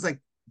it was like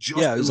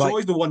yeah. It it was was like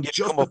always the one you'd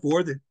just come up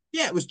before the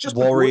yeah it was just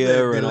before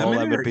warrior the and all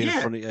them eliminator would be in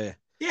yeah front of you.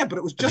 yeah but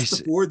it was Have you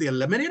just before the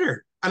eliminator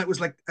and it was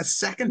like a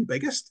second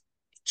biggest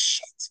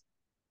shit.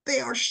 They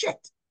are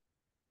shit.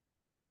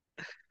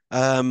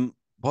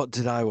 what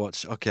did I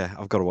watch? Okay,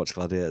 I've got to watch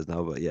Gladiators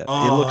now, but yeah, it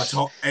Oh, looks.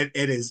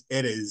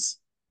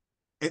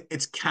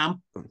 it's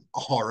camp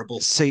horrible.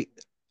 See,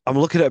 I'm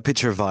looking at a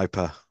picture of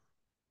Viper,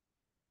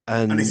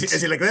 And and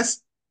is he like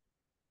this?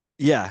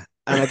 yeah,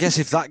 and I guess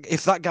if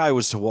that guy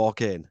was to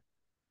walk in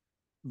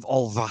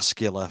all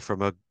vascular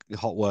from a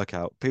hot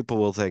workout, people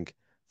will think,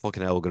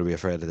 "Fucking hell, we're going to be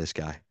afraid of this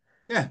guy."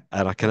 Yeah.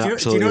 And I But can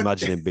absolutely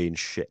imagine him being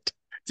shit.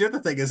 do you know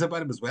the thing is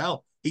about him as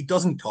well? He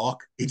doesn't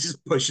talk. He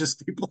just pushes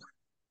people.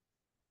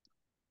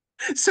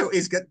 So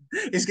he's got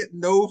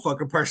no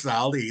fucking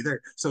personality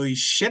either. So he's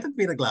shit at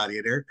being a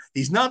gladiator.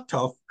 He's not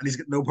tough, and he's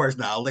got no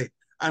personality.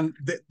 And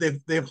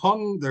they've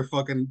hung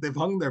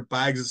their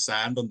bags of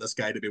sand on this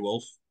guy to be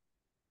Wolf.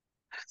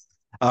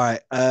 All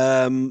right.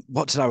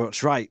 What did I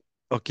watch? Right.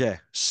 Okay.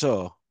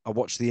 So I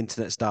watched the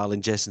internet's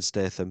darling Jason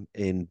Statham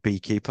in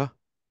Beekeeper.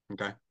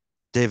 Okay.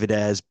 David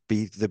Ayer's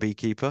the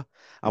Beekeeper.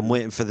 I'm Mm-hmm.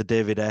 waiting for the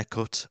David Ayer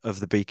cut of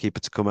the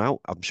Beekeeper to come out.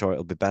 I'm sure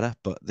it'll be better,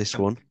 but this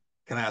Can one,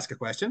 can I ask a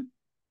question?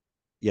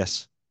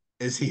 yes,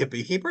 Is he a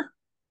beekeeper?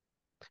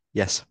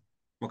 yes.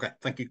 Okay,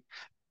 thank you.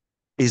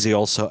 Is he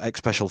also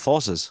ex-Special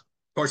Forces?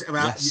 Of course,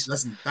 well, Yes.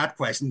 listen, that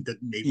question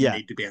didn't even Yeah.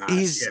 need to be asked.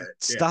 He's Yeah,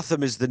 yeah,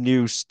 Statham is the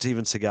new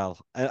Steven Seagal.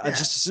 I yeah.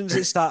 just as soon as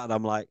it started,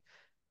 I'm like,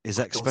 is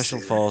Oh, ex don't Special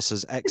say that.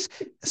 Forces, ex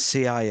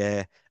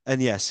CIA,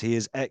 and yes, he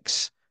is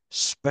ex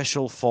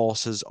Special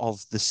Forces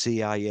of the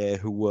CIA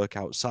who work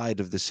outside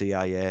of the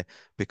CIA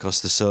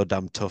because they're so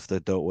damn tough they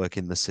don't work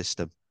in the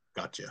system.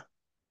 Gotcha.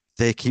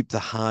 They keep the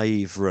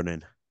hive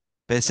running.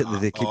 Basically,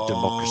 they keep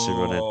democracy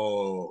running.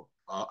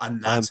 And Um,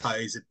 that's how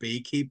he's a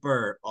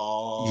beekeeper.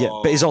 yeah,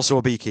 but he's Oh, also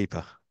a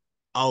beekeeper.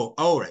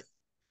 right.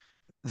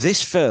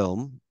 This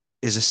film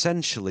is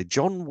essentially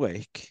John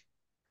Wick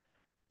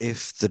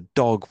if the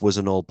dog was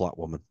an old black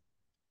woman.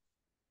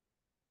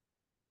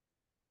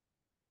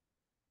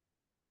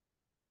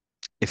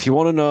 If you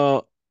want to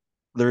know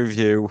the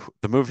review,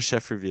 the movie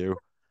chef review,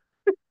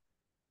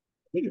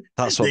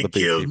 that's what They the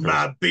killed beekeeper is.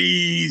 my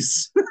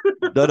bees.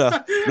 No, no,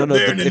 no, no.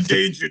 They're an If the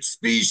endangered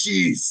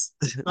species.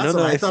 no, That's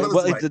what no, I if thought the, it was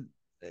well, if like. the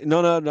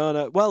no, no, no,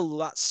 no. Well,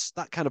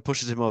 that kind of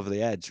pushes him over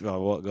the edge.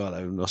 Well, what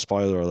God, no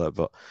spoiler alert,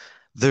 but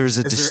there is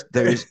a Is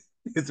there there is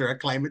is there a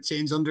climate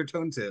change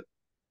undertone to it?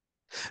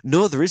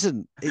 no, there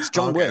isn't. It's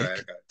John Okay, right, Wick.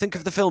 okay, Think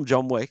of okay. the film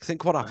John Wick.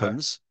 Think what Uh-huh.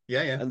 happens,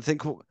 Yeah, yeah. and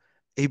think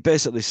he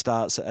basically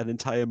starts an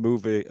entire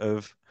movie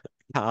of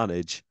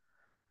carnage.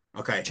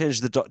 Okay.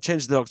 Change the dog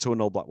to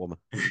an old black woman.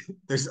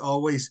 There's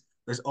always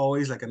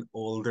like an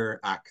older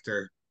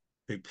actor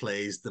who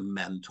plays the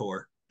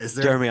mentor. Is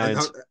there? Jeremy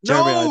Irons.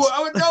 Jeremy No,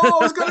 Irons. no. I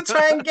was gonna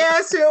try and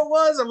guess who it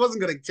was. I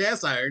wasn't gonna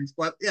guess Irons,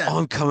 but yeah.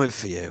 I'm coming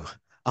for you.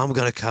 I'm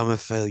gonna come and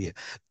fill you.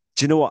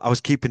 Do you know what? I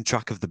was keeping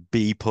track of the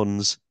bee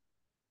puns.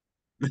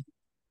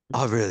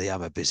 I really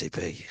am a busy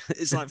bee.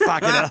 It's like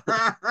fucking hell.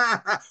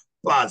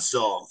 Buzz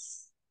off.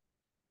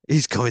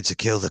 He's coming to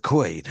kill the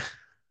queen.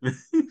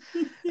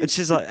 And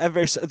she's like,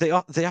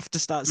 they have to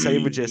start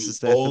saying with Jason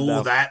Statham Oh,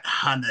 now. that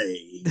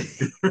honey.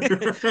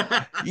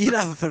 You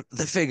know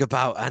the thing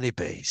about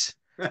honeybees,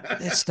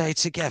 they stay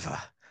together.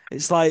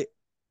 It's like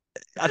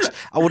I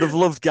would have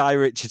loved Guy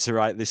Ritchie to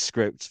write this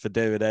script for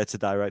David Ayer to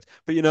direct,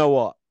 but you know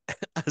what?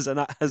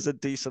 As a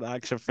decent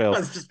action film, I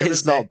was just gonna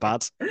it's say, not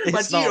bad. It's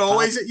but you not bad.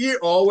 always you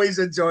always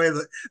enjoy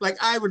the like.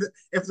 I would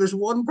if there's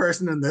one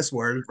person in this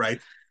world, right?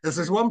 If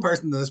there's one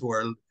person in this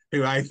world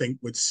who I think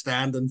would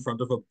stand in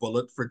front of a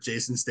bullet for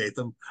Jason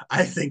Statham,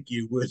 I think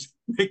you would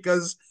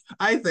because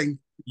I think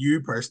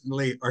you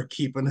personally are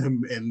keeping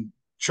him in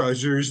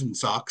trousers and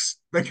socks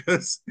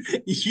because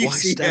you Why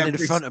see stand in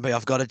every. front of me?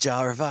 I've got a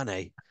jar of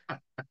honey.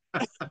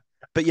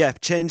 But yeah,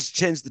 change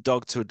the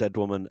dog to a dead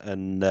woman,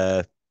 and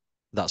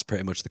that's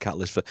pretty much the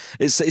catalyst for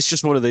it's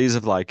just one of these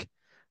of like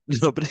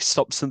nobody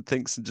stops and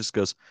thinks and just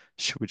goes,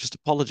 should we just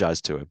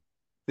apologize to him?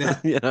 Yeah.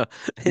 You know,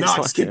 No, it's just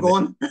like keep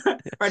going.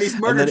 Right, he's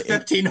and murdered then it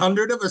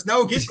 1,500 of us.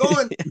 No, keep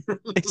going.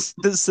 it's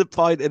there's a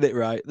point in it,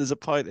 right? There's a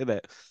point in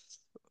it.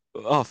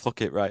 Oh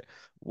fuck it, right?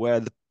 Where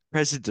the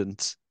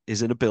president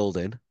is in a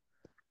building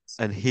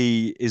and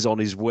he is on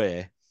his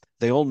way.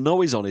 They all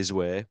know he's on his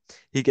way.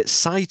 He gets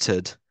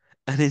sighted,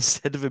 and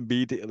instead of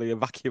immediately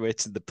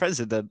evacuating the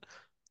president,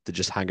 they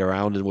just hang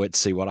around and wait to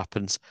see what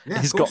happens. Yeah,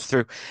 of course.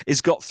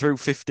 He's got through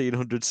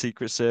 1,500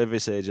 Secret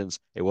Service agents.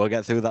 He won't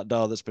get through that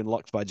door that's been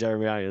locked by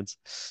Jeremy Irons.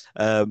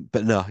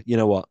 But no, you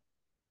know what?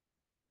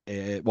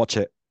 Watch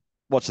it.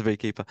 Watch The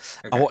Beekeeper.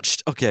 I Okay.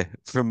 watched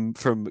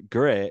from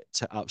great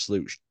to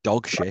absolute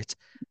dog shit.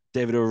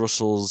 David O.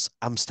 Russell's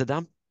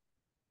Amsterdam.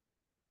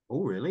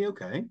 Oh, really?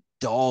 Okay.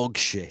 Dog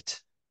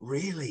shit.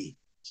 Really?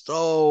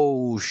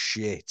 So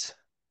shit.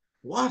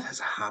 What has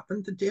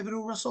happened to David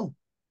O. Russell?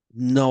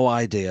 No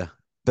idea.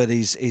 But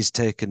he's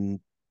taken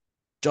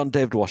John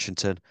David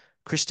Washington,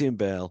 Christian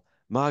Bale,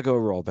 Margot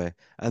Robbie,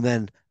 and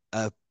then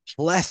a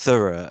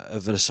plethora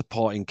of a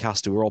supporting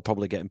cast who are all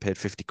probably getting paid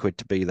 50 quid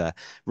to be there.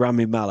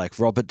 Rami Malek,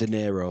 Robert De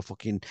Niro,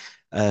 fucking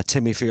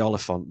Timothy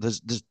Olyphant.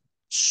 There's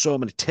so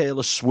many.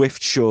 Taylor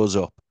Swift shows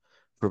up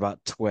for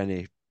about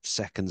 20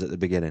 seconds at the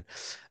beginning.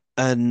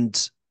 And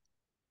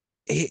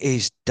it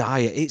is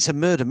dire. It's a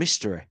murder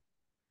mystery,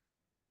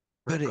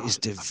 but it is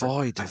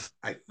devoid of.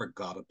 I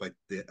forgot about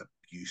the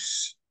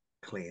abuse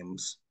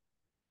claims.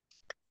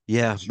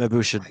 Yeah, That's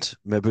right.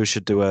 maybe we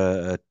should do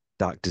a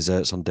Dark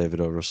Desserts on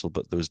David O. Russell,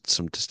 but there was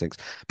some distincts.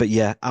 But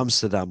yeah,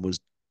 Amsterdam was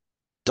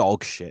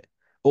dog shit.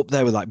 Up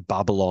there with like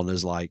Babylon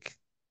as like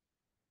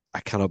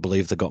I cannot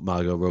believe they got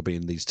Margot Robbie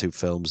in these two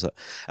films that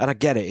and I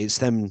get it, it's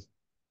them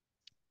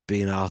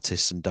being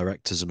artists and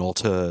directors and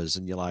auteurs,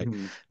 and you're like,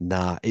 Hmm.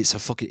 nah, it's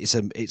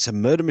a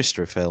murder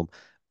mystery film,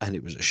 and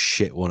it was a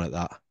shit one at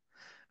that.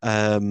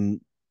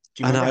 Um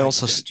Do you and remember I how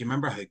also do you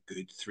remember how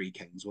good Three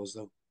Kings was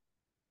though?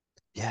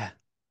 yeah,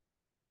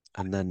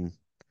 and then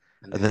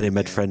And then and then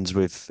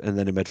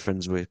he made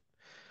friends with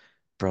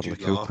Bradley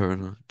Jude Law, Cooper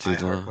and I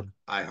Jude Heart Law.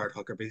 I Heart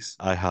Huckabees.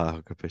 I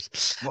have a bit.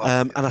 What a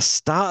And I film.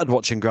 started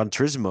watching Gran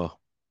Turismo,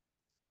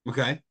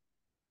 Okay.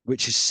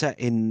 which is set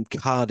in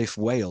Cardiff,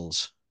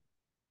 Wales.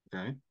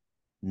 Okay.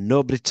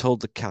 Nobody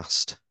told the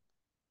cast.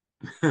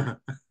 What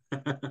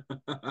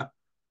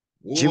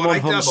Jimon I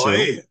do, Hunsu,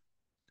 boy.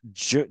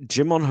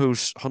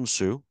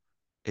 Hunsu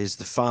is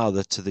the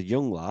father to the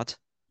young lad.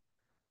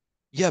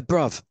 Yeah,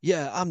 bruv.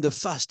 Yeah, I'm the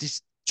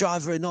fastest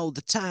driver in all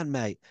the time,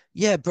 mate.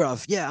 Yeah,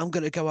 bruv. Yeah, I'm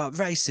gonna go out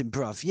racing,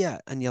 bruv. Yeah.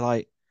 And you're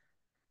like,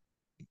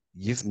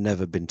 you've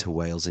never been to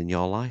Wales in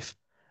your life.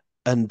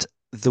 And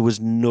there was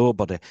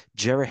nobody.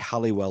 Jerry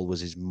Halliwell was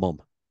his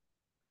mum.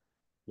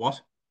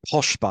 What?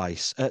 Posh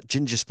Spice,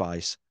 Ginger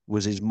Spice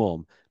was his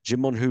mum.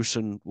 Jim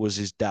Monhoosen was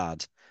his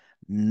dad.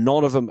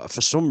 None of them,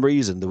 for some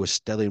reason, they were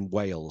still in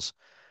Wales.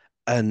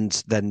 And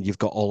then you've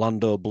got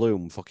Orlando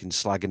Bloom fucking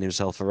slagging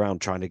himself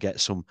around trying to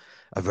get a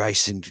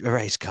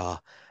race car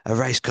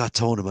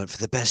tournament for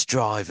the best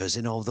drivers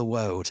in all the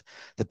world,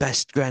 the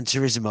best Gran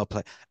Turismo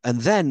play.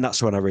 And then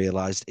that's when I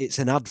realised it's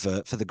an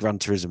advert for the Gran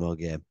Turismo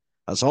game.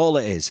 That's all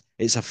it is.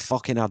 It's a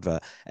fucking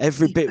advert.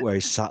 Every Yeah, bit where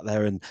he's sat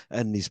there and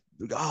he's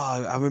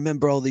I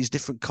remember all these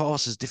different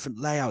courses, different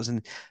layouts,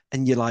 and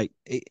you're like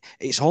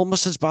it's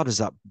almost as bad as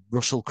that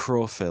Russell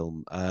Crowe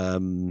film,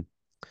 the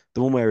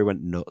one where he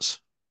went nuts.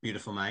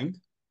 Beautiful Mind.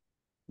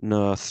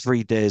 No,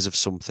 3 days of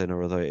something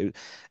or other.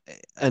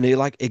 And he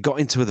got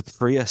into the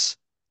Prius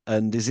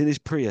and he's in his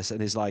Prius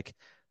and he's like,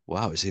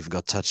 wow, it's even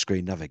got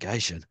touchscreen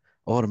navigation,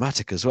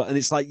 automatic as well. And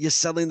it's like, you're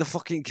selling the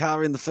fucking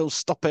car in the film,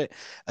 stop it.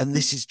 And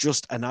this is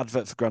just an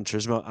advert for Gran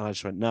Turismo. And I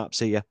just went, nah,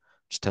 see ya.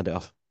 Just turned it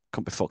off.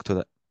 Can't be fucked with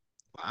it.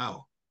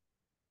 Wow.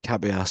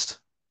 Can't be asked.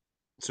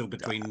 So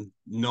between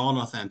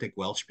non-authentic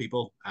Welsh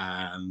people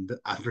and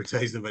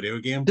advertising a video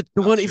game, They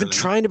weren't that's your even limit.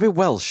 trying to be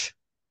Welsh.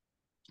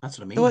 That's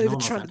what I They mean. weren't even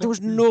trying. There Non-authentic. was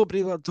Yeah.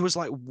 nobody. There was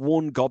like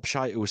one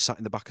gobshite who was sat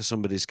in the back of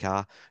somebody's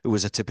car who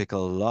was a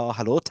typical, oh,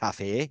 hello,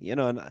 Taffy, you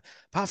know. And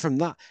apart from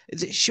that,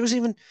 she was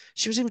even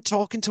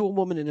talking to a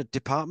woman in a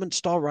department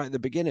store right at the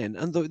beginning,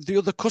 and the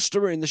other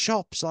customer in the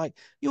shop's like,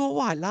 "You all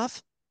right,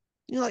 love?"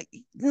 You're like,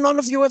 none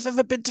of you have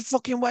ever been to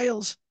fucking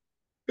Wales.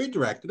 Who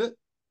directed it?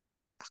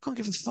 I can't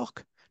give a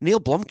fuck. Neil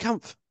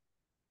Blomkamp.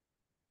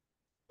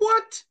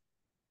 What?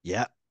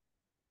 Yeah,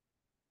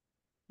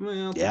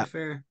 Well, to be yeah.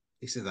 fair,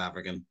 he's South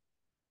African.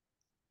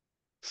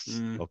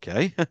 Mm.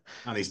 Okay.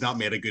 And he's not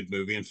made a good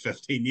movie in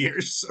 15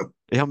 years. So,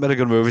 He hasn't made a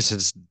good movie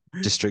since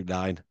District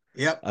 9.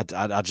 yep.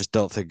 I just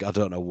don't think I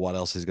don't know what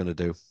else he's gonna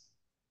do.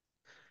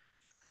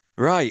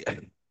 Right.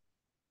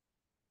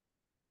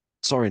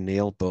 Sorry,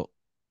 Neil, but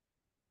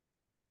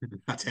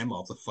That's him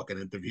off the fucking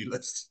interview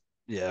list.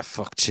 yeah,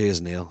 fuck.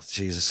 Cheers, Neil.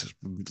 Jesus,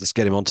 let's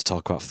get him on to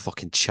talk about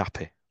fucking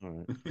Chappie.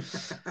 All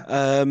right.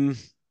 Um,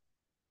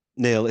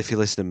 Neil, if you're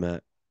listening,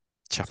 mate,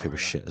 Chappie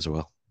was Sorry, shit as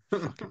well.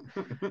 lad.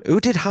 Fucking. Who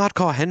did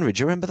Hardcore Henry? Do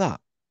you remember that? Have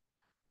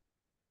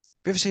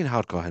you ever seen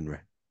Hardcore Henry?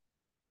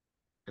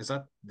 Is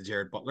that the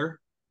Jared Butler?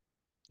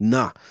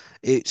 Nah,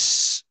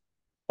 it's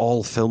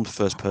all filmed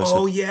first person.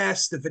 Oh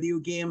yes, the video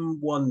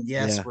game one.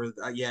 Yes, Yeah, where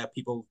yeah,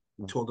 people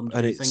told him to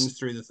and do it's things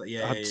through the yeah,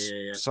 yeah, had yeah,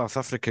 yeah. South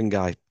African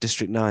guy,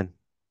 District 9,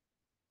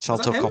 Was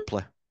that Shalto him?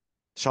 Copley.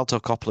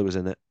 Shalto Copley was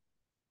in it.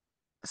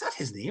 Is that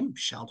his name?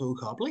 Shalto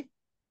Copley?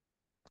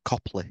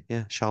 Copley,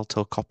 yeah,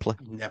 Shalto Copley.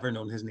 I've never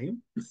known his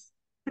name.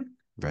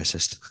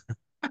 Racist.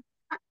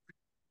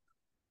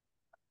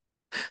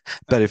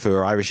 Bet if we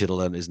were Irish, he'd have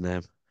learned his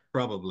name.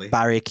 Probably.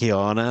 Barry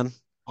Keoghan.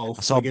 Oh,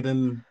 I saw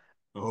Friggin'.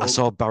 Oh, I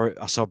saw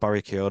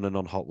Barry Keoghan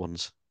on Hot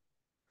Ones.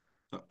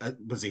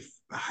 was he?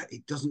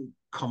 It doesn't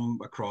come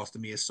across to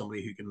me as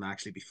somebody who can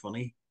actually be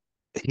funny.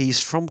 He's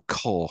from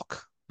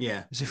Cork.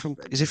 Yeah, Is he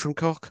from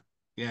Cork?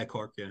 yeah,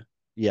 Cork. Yeah,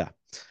 Yeah.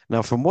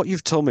 Now, from what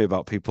you've told me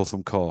about people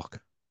from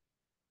Cork,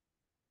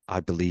 I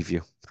believe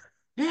you.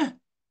 yeah.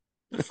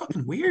 They're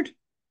fucking weird.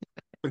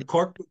 But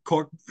Cork,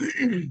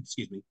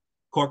 excuse me,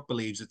 Cork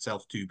believes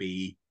itself to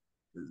be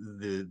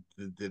the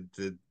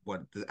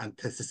what the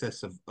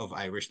antithesis of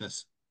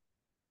Irishness.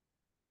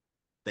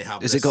 They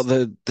have Is it got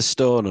this. the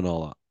stone and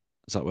all that?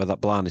 Is that where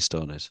that Blarney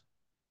Stone is?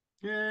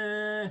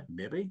 Yeah,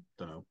 maybe.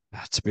 Don't know.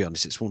 To be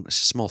honest, it's a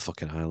small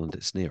fucking island.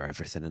 It's near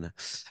everything, isn't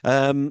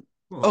it?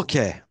 Well,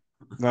 Okay.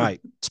 Right.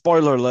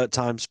 Spoiler alert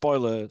time.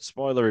 Spoiler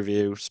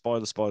review.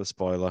 Spoiler.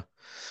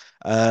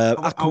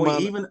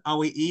 Aquaman. are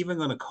we even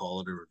going to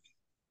call it a review?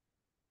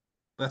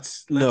 No,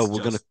 Let's we're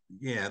gonna. just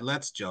yeah,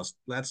 let's just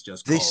call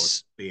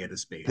This a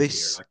spade here.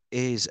 this Like,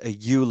 is a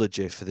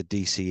eulogy for the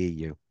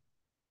DCEU.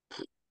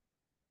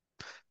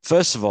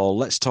 First of all,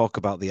 let's talk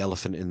about the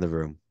elephant in the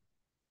room.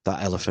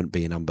 That elephant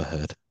being Amber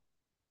Heard.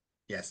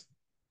 yes.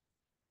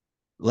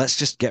 Let's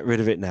just get rid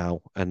of it now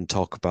and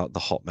talk about the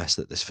hot mess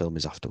that this film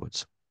is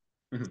afterwards.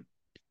 Mhm.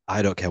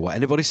 I don't care what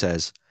anybody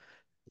says.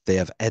 They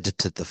have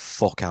edited the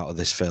fuck out of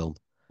this film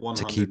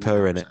to keep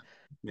her in it, 110%.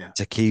 Yeah.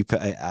 to keep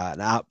it at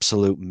an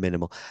absolute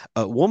minimal.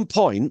 At one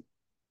point,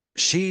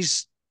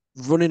 she's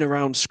running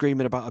around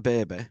screaming about a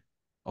baby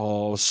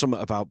or something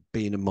about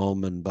being a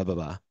mum and blah, blah,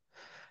 blah.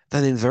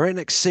 Then in the very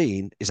next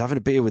scene, he's having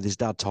a beer with his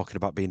dad talking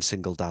about being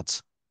single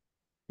dads.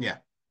 Yeah.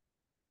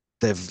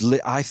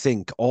 I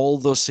think all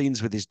those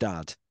scenes with his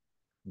dad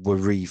were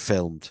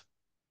refilmed to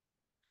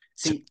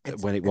See,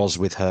 it's when it was it's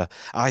with her.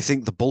 I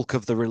think the bulk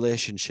of the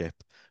relationship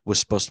was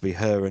supposed to be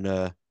her and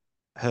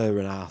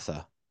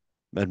Arthur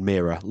and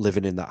Mira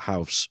living in that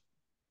house,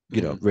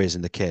 mhm.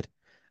 raising the kid.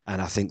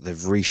 And I think they've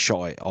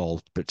reshot it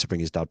all but to bring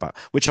his dad back,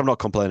 which I'm not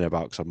complaining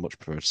about because I much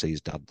prefer to see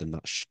his dad than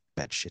that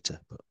bed shitter.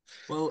 But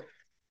Well,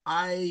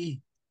 I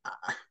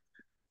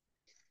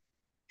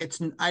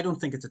I don't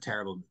think it's a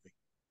terrible movie.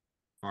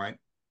 All right.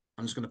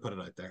 I'm just going to put it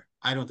out there.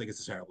 I don't think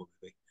it's a terrible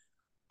movie.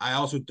 I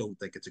also don't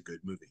think it's a good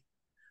movie.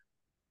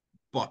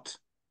 But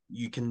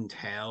you can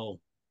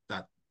tell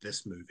that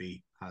this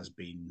movie has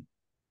been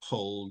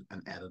pulled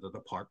and edited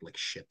apart like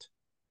shit.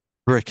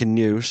 Breaking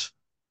news: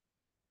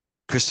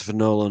 Christopher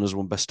Nolan has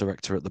won Best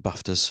Director at the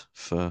BAFTAs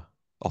for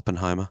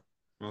Oppenheimer.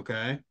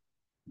 Okay.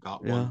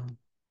 Got Yeah, one.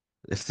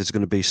 if there's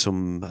going to be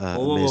some Whoa,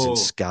 whoa, amazing whoa.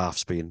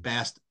 scarves being,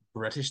 Best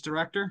British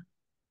director?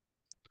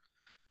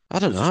 I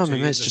don't Because there's know. My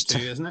two. mates There's just two,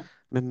 isn't it?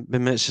 my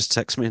mates just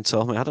text me and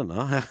told me. I don't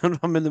know.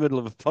 I'm in the middle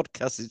of a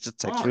podcast. He's just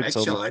texted All me and right,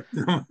 told me. chill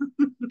out.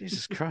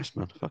 Jesus Christ,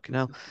 man, fucking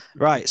hell.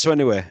 Right. So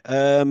anyway,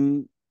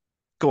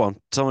 go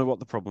on. Tell me what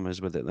the problem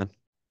is with it then.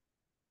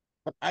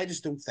 But I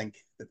just don't think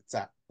that it's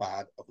that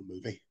bad of a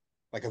movie.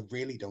 Like, I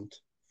really don't.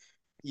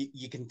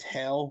 You can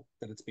tell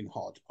that it's been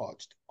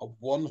hodgepodged. A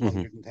Hmm.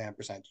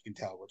 110% you can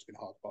tell where it's been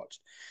hodgepodged.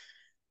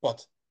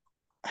 But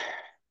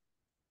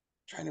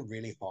trying to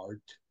really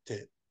hard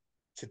to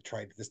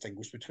try to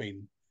distinguish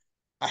between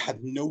I had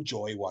no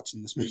joy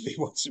watching this movie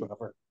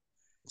whatsoever.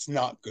 It's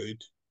not good,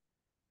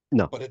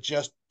 No, but I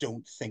just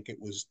don't think it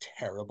was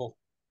terrible.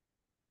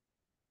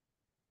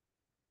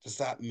 Does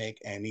that make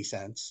any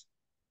sense?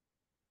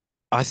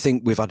 I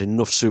think we've had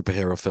enough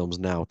superhero films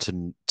now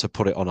to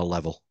put it on a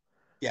level,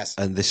 Yes.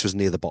 and this was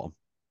near the bottom.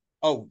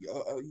 Oh,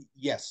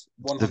 yes,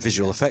 The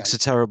visual effects 110%. are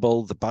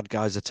terrible. The bad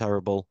guys are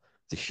terrible.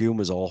 The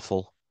humor's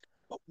awful.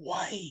 But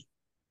why?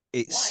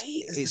 It's Why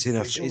is the it's in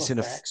a visual it's in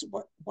a effects?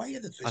 Why are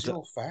the I don't,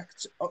 visual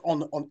effects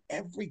on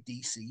every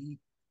DC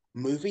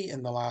movie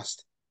in the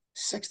last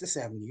 6 to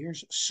 7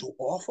 years so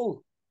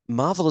awful?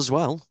 Marvel as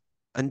well.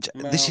 And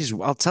this Well,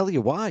 is I'll tell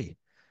you why.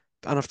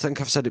 And I think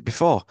I've said it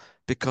before,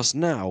 because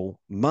now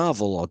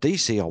Marvel or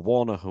DC or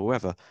Warner,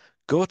 whoever,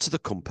 go to the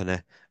company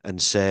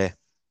and say,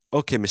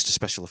 okay, Mr.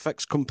 Special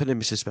Effects Company,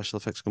 Mrs. Special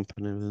Effects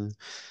Company,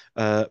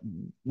 uh,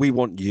 we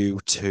want you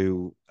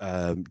to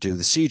do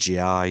the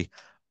CGI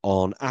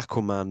on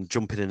Aquaman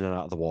jumping in and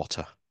out of the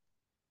water.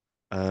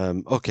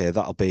 Okay,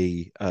 that'll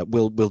be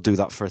we'll do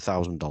that for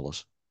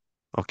 $1,000.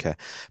 Okay.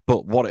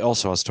 But what it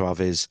also has to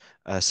have is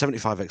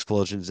 75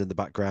 explosions in the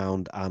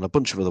background and a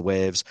bunch of other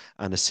waves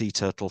and a sea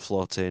turtle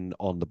floating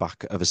on the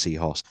back of a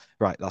seahorse.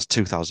 Right, that's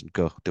 2,000.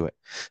 Go do it.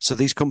 So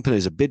these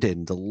companies are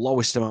bidding the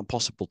lowest amount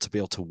possible to be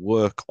able to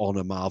work on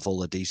a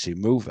Marvel or DC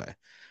movie.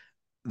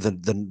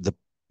 The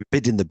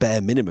bidding the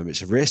bare minimum.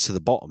 It's a race to the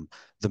bottom.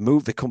 The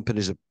movie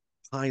companies are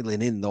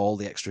piling in all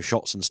the extra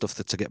shots and stuff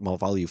to get more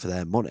value for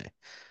their money,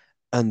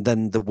 and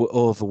then the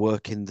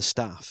overworking the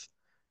staff.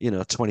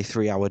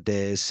 23-hour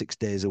days, 6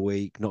 days a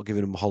week, not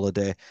giving them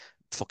holiday.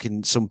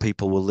 Fucking some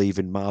people were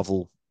leaving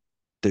Marvel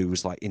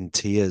dudes like in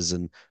tears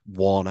and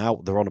worn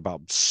out. They're on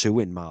about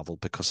suing Marvel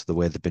because of the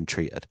way they've been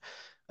treated.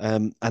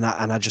 And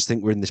I just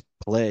think we're in this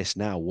place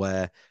now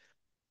where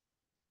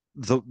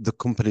the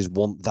companies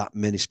want that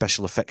many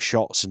special effect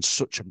shots and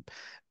such a.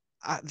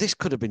 This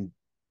could have been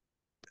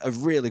a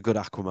really good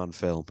Aquaman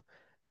film,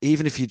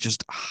 even if you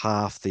just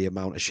half the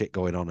amount of shit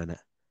going on in it.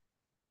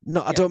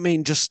 No, I yeah, don't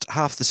mean just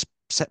half the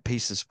set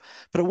pieces,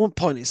 but at one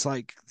point it's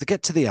like they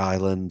get to the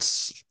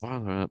islands,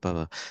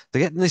 they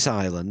get in this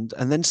island,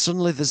 and then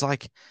suddenly there's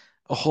like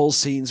a whole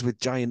scenes with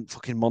giant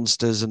fucking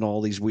monsters and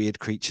all these weird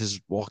creatures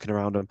walking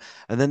around them,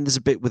 and then there's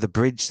a bit with a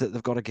bridge that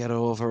they've got to get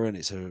over, and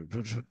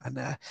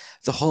the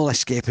whole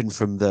escaping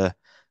from the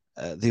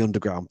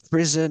underground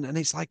prison, and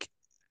it's like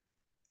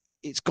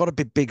it's got to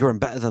be bigger and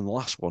better than the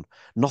last one.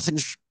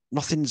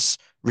 Nothing's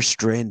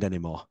restrained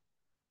anymore,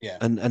 yeah.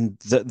 and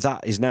that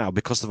is now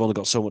because they've only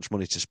got so much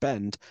money to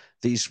spend.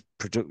 These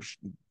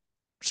production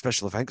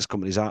special effects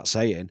companies aren't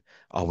saying,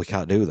 "Oh, we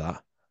can't do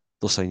that."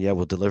 They're saying, "Yeah,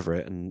 we'll deliver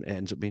it," and it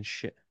ends up being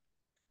shit.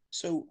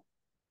 So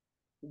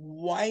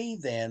why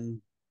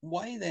then?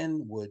 Why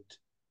then would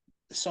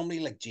somebody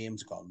like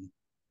James Gunn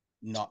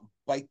not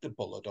bite the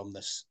bullet on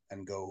this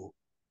and go,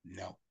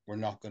 no, we're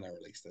not going to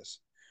release this.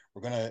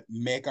 We're going to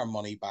make our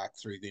money back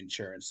through the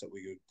insurance that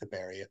we to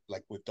bury it,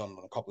 like we've done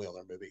on a couple of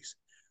other movies.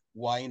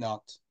 Why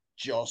not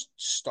just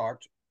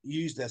start,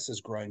 use this as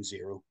ground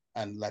zero,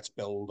 and let's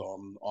build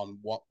on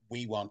what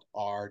we want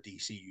our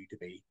DCU to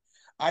be?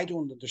 I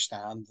don't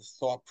understand the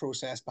thought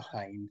process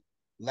behind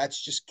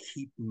let's just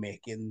keep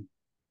making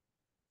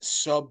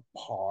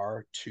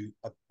subpar to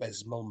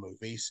abysmal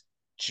movies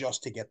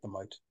just to get them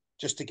out,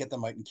 just to get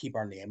them out and keep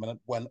our name in it.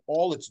 When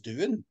all it's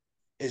doing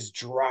is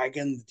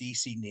dragging the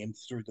DC name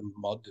through the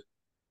mud.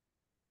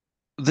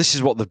 This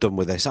is what they've done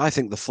with this. I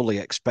think they fully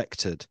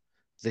expected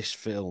this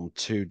film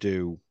to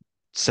do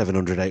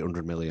 700,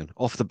 800 million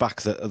off the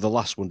back that the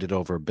last one did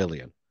over 1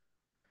 billion.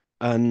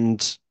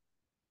 And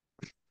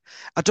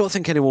I don't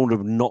think anyone would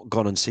have not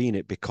gone and seen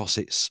it because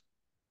it's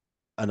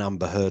an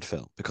Amber Heard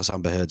film, because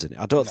Amber Heard's in it.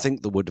 I don't No,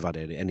 think they would have had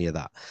any of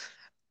that.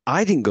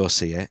 I didn't go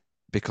see it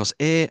because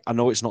A, I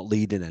know it's not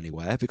leading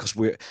anywhere because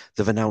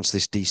they've announced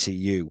this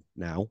DCU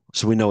now,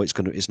 so we know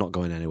it's not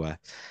going anywhere.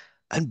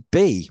 And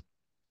B,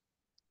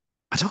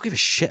 I don't give a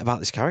shit about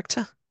this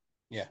character.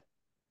 yeah,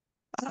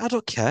 I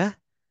don't care.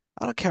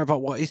 I don't care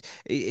about what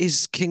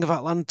he's King of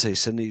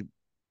Atlantis and he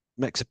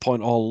makes a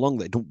point all along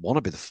that he don't want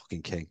to be the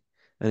fucking king,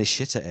 and he's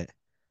shit at it,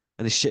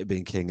 and he's shit at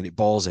being king, and it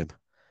bores him.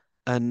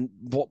 And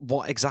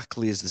what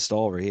exactly is the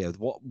story here?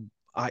 What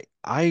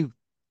I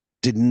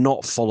did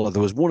not follow.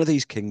 There was one of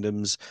these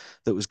kingdoms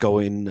that was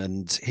going,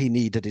 and he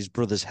needed his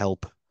brother's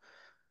help.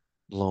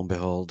 Lo and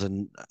behold,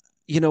 and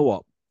you know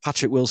what?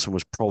 Patrick Wilson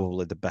was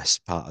probably the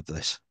best part of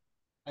this.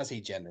 as he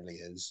generally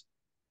is.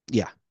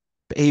 Yeah,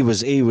 but he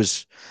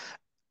was.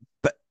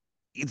 But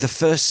the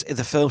first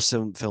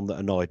film that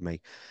annoyed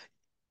me,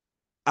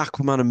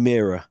 Aquaman and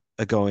Mira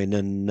are going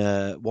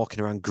and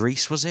walking around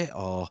Greece, was it,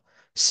 or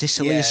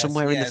Sicily or Yes,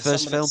 somewhere in the yeah,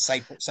 first something like film,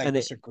 and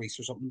Cyprus or Greece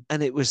or something.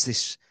 it was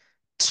this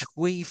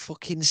twee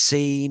fucking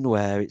scene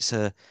where it's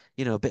a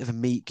bit of a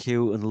meet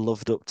cute and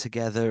loved up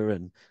together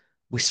and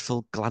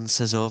wistful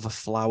glances over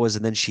flowers,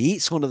 and then she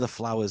eats one of the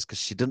flowers because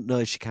she doesn't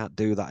know she can't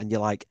do that, and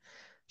you're like,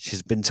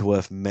 she's been to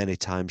Earth many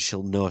times,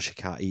 she'll know she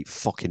can't eat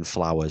fucking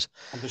flowers.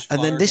 And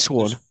And then this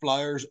there's one,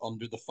 flowers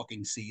under the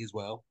fucking sea as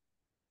well.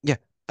 yeah,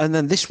 and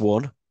then this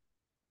one,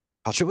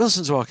 Patrick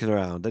Wilson's walking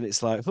around, and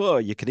it's like, oh,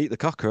 you can eat the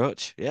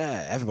cockroach.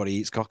 Yeah, everybody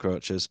eats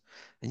cockroaches.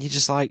 And you're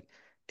just like,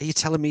 are you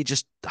telling me he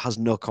just has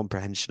no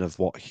comprehension of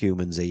what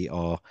humans eat?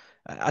 Or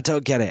I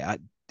don't get it.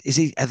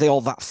 Are they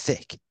all that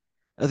thick?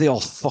 Are they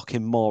all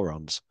fucking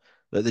morons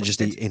that they But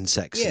just it's eat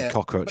insects and yeah,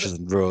 but cockroaches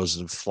and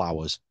roses and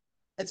flowers?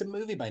 it's a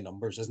movie by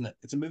numbers, isn't it?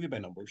 It's a movie by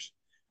numbers,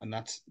 and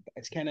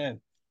it's kind of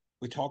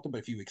we talked about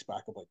a few weeks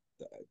back about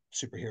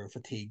superhero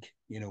fatigue.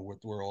 You know,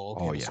 we're all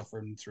Oh kind of yeah,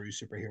 suffering through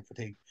superhero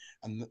fatigue,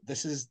 and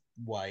this is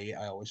why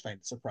I always find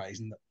it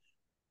surprising that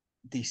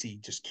DC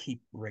just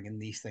keep bringing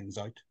these things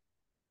out.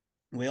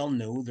 We all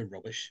know they're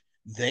rubbish.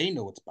 They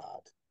know it's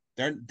bad.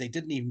 They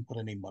didn't even put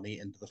any money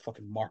into the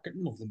fucking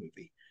marketing of the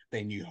movie.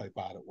 They knew how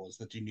bad it was.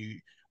 That you knew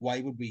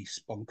why would we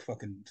spunk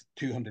fucking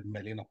 200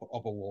 million up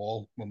a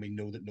wall when we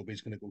know that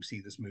nobody's going to go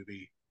see this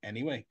movie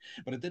anyway?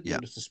 But I did yeah,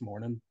 notice this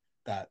morning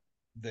that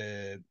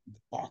the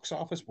box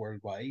office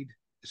worldwide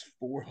is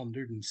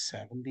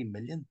 470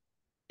 million.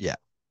 yeah.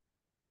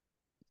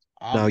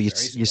 Now you're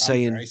I'm very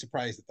saying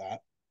surprised at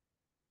that.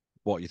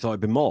 what you thought it'd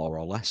be more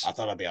or I less?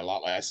 thought it'd be a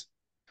lot less.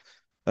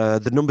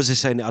 The numbers are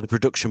saying it had a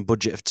production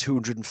budget of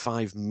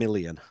 205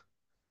 million.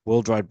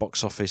 Worldwide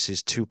box office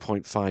is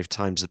 2.5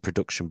 times the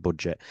production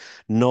budget.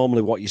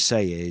 Normally, what you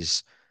say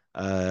is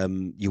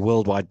your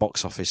worldwide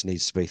box office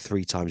needs to be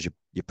three times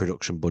your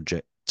production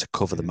budget to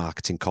cover the Mm-hmm.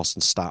 marketing costs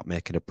and start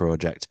making a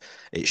project.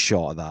 It's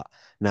short of that.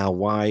 Now,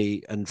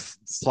 why and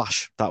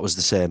Flash, that was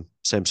the same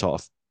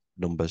sort of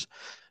numbers.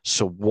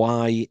 So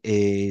why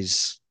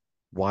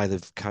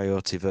the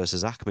Coyote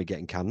versus Acme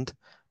getting canned?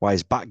 Why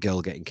is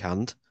Batgirl getting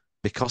canned?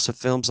 Because of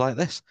films like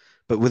this.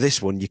 But with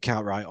this one, you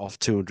can't write off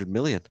 200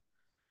 million,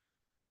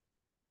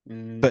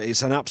 Mm, but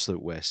it's an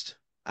absolute waste.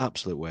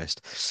 Absolute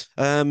waste.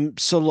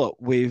 So look,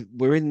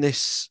 we're in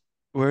this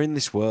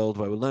world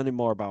where we're learning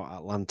more about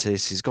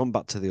Atlantis. He's gone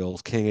back to the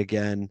old king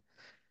again.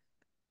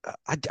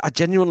 I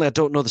genuinely I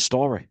don't know the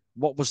story.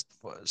 What was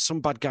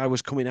some bad guy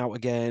was coming out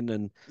again,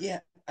 and yeah,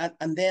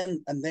 and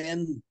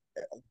then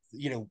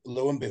you know,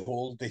 lo and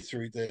behold, they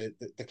threw the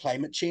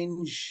climate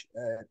change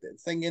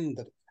thing in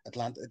that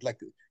Atlanta, like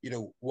you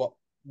know what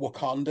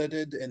Wakanda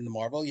did in the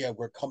Marvel. Yeah,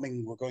 we're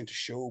going to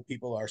show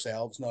people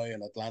ourselves now,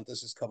 and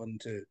Atlantis is coming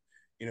to,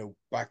 you know,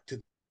 back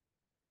to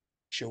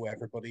show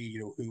everybody, you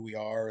know, who we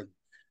are and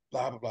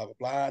blah blah blah blah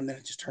blah. And then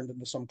it just turned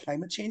into some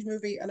climate change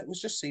movie, and it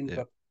was just seemed, yeah,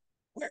 but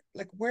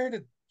where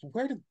did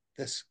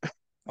this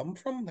come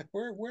from? Like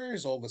where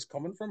is all this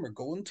coming from or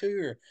going to?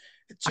 Or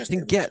I can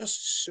it was get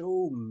just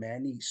so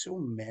many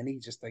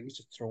just things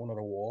just thrown at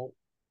a wall.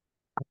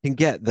 I can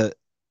get that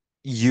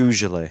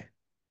usually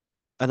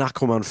an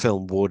Aquaman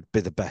film would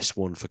be the best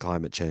one for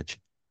climate change.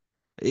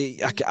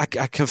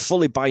 I can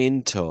fully buy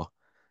into,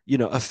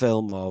 a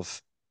film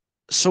of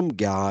some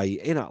guy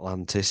in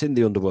Atlantis in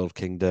the underworld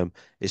kingdom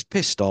is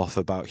pissed off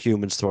about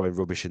humans throwing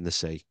rubbish in the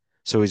sea.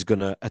 So he's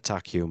going to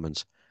attack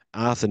humans.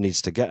 Arthur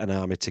needs to get an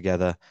army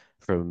together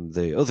from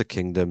the other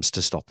kingdoms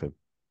to stop him.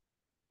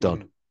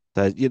 Done.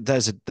 Mm-hmm.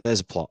 There's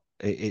a plot.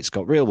 It's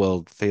got real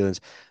world feelings.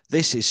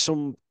 This is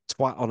some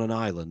twat on an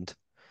island,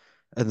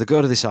 and they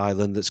go to this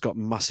island that's got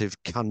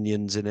massive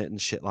canyons in it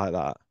and shit like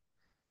that.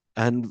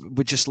 And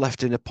we're just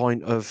left in a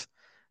point of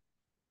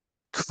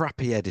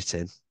crappy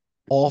editing,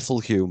 awful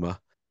humor.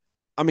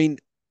 I mean,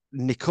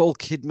 Nicole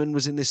Kidman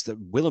was in this. That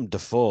Willem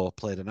Dafoe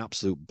played an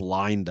absolute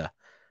blinder,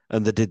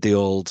 and they did the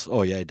old,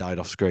 oh yeah, he died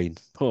off screen.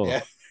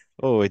 Yeah,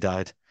 Oh, he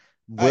died.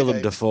 I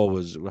Willem died. Dafoe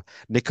was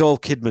Nicole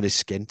Kidman is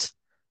skint,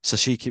 so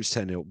she keeps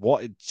turning up.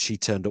 What she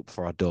turned up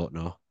for, I don't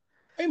know.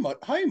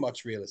 How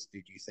much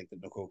realistically do you think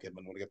that Nicole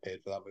Kidman would get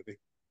paid for that movie?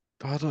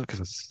 I don't give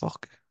a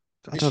fuck.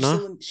 I Is don't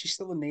know. she's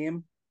still a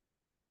name?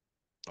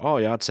 Oh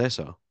yeah, I'd say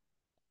so.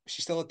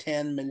 She's still a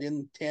 $10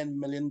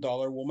 million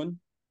woman?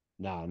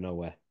 Nah, no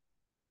way.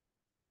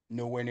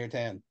 Nowhere near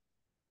 10.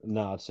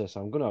 No, I'd say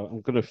so. I'm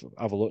gonna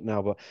have a look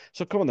now. But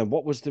so come on then.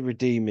 What was the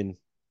redeeming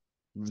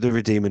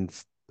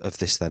of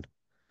this then?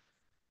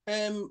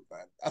 Um,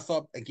 I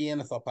thought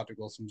Patrick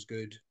Wilson was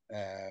good.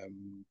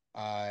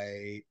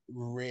 I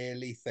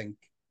really think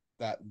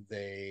that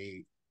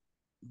they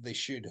they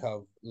should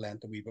have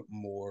lent a wee bit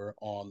more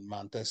on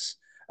Mantis.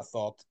 I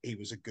thought he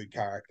was a good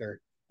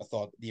character. I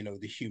thought,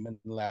 the human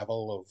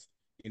level of,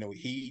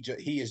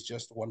 he is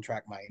just one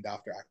track mind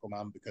after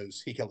Aquaman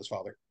because he killed his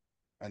father,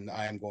 and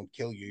I am going to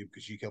kill you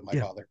because you killed my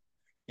Yeah. father.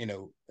 You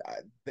know,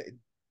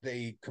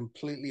 they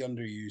completely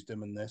underused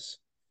him in this.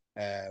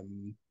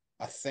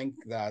 I think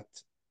that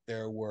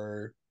there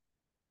were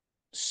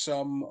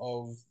some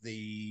of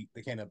the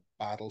kind of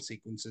battle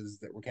sequences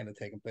that were kind of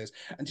taking place.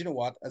 And you know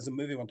what? As the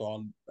movie went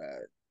on,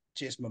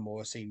 Jason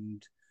Momoa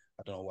seemed,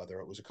 I don't know whether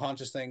it was a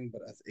conscious thing,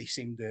 but he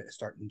seemed to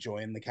start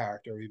enjoying the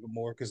character even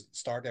more because at the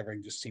start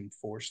everything just seemed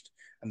forced,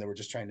 and they were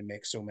just trying to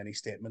make so many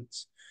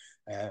statements.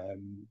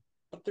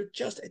 But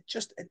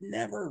it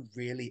never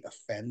really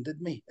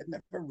offended me. It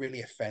never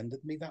really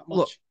offended me that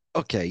Look, much.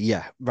 okay,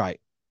 yeah, right.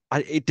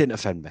 It didn't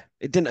offend me.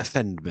 It didn't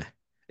offend me.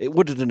 It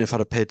would have done if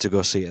I'd have paid to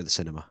go see it at the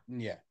cinema,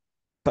 Yeah.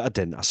 but I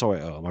didn't. I saw it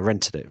at home. I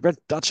rented it.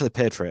 Actually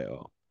paid for it at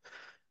home.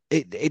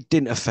 It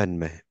didn't offend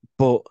me.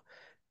 But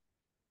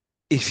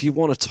if you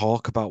want to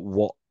talk about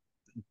what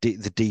the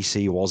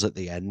DC was at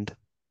the end,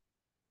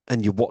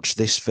 and you watch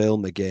this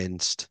film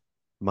against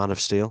Man of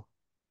Steel,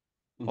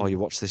 or Mm-hmm. you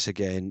watch this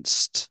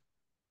against,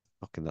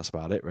 fucking, that's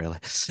about it, really.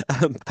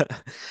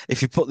 But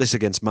if you put this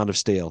against Man of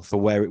Steel for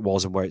where it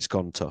was and where it's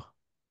gone to,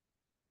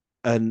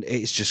 and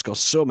it's just got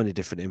so many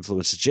different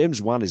influences.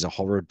 James Wan is a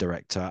horror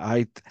director.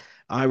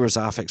 I was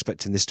half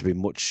expecting this to be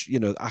much,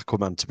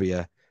 Aquaman to be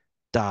a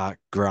dark,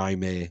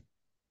 grimy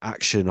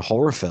action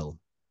horror film,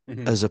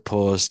 Mm-hmm. as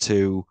opposed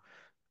to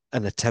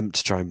an attempt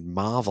to try and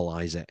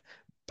marvelize it.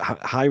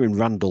 Hiring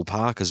Randall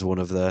Park as one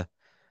of the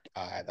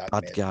That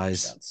bad made no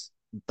guys, sense.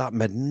 that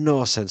made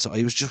no sense.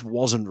 He was just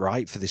wasn't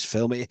right for this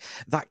film.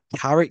 That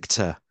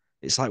character,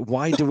 it's like,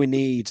 why do we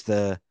need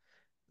the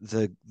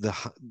the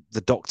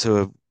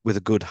doctor with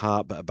a good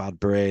heart but a bad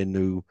brain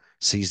who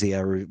sees the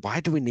error? Why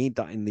do we need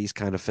that in these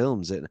kind of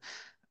films?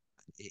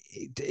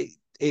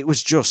 It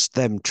was just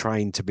them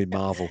trying to be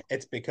Marvel.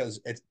 It's because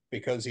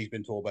he's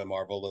been told by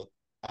Marvel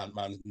that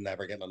Ant-Man's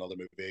never getting another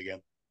movie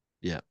again.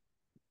 Yeah.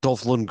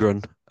 Dolph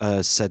Lundgren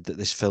said that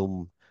this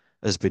film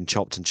has been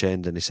chopped and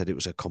changed, and he said it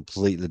was a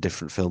completely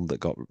different film that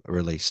got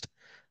released.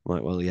 I'm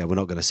like, well, yeah, we're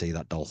not going to see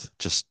that, Dolph.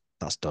 Just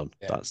that's done.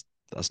 Yeah.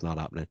 That's not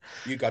happening.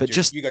 You got But your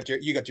just you got your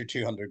you got your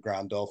 200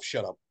 grand, Dolph.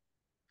 Shut up.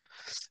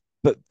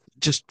 but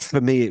just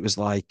for me, it was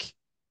like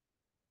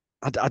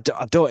I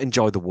don't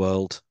enjoy the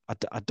world.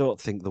 I don't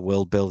think the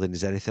world building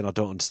is anything. I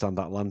don't understand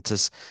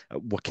Atlantis.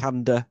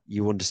 Wakanda,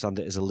 you understand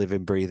it as a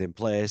living, breathing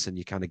place, and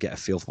you kind of get a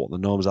feel for what the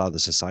norms are, the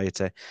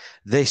society.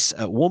 This,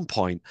 at one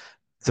point,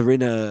 they're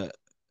in a.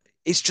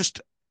 It's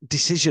just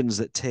decisions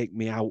that take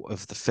me out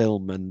of the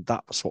film, and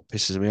that's what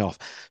pisses me off.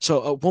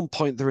 So at one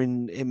point, they're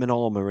in him and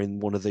Orma in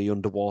one of the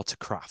underwater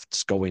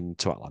crafts going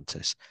to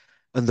Atlantis,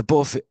 and the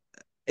both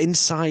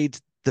inside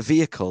the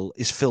vehicle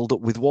is filled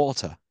up with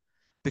water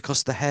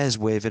because the hair's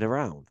waving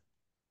around,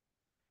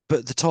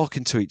 but they're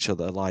talking to each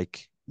other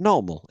like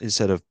normal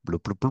instead of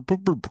blub, blub, blub,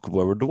 blub, blub,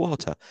 we're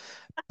underwater.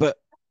 But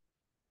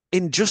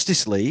in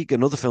Justice League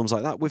and other films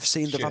like that, we've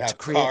seen they've Should had to have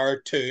create.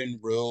 cartoon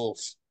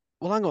rules.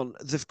 Well, hang on,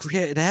 they've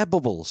created air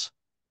bubbles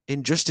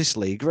in Justice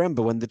League.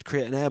 Remember when they'd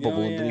create an air Oh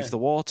bubble underneath yeah, the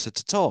water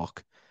to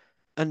talk?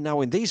 And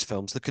now in these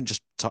films, they can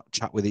just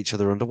chat with each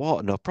other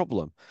underwater, no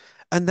problem.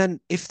 And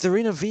then if they're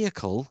in a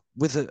vehicle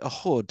with a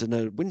hood and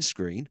a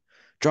windscreen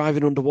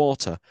driving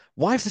underwater,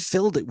 why have they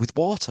filled it with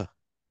water?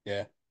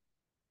 yeah.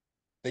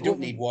 They don't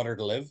need Well, water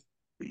to live.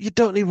 you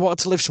don't need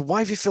water to live, so why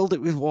have you filled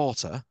it with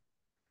water?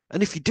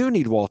 And if you do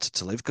need water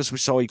to live, because we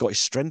saw he got his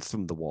strength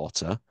from the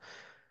water,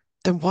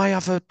 then why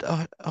have a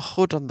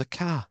hood on the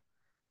car?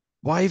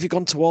 Why have you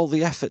gone to all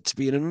the effort to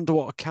be in an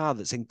underwater car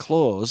that's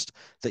enclosed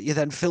that you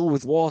then fill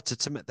with water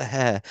to make the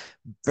hair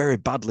very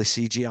badly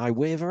CGI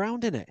wave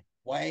around in it?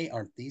 Why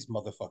aren't these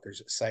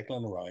motherfuckers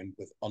cycling around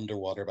with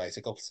underwater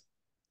bicycles?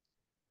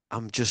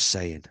 I'm just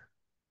saying.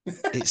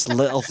 It's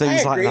little I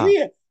things like agree with that.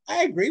 you.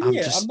 I agree with I'm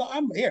you. just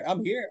I'm here.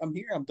 I'm here. I'm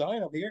here. I'm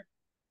down. I'm here.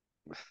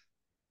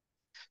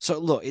 so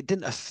look, it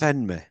didn't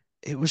offend me.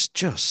 It was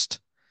just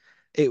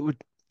it would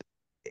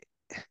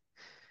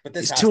But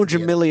this it's has two to hundred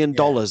be it. million Yeah.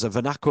 dollars of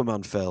an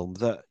Aquaman film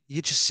that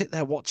you just sit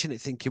there watching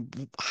it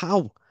thinking,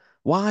 how?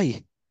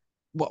 Why?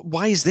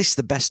 Why is this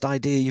the best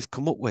idea you've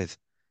come up with?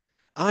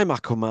 I'm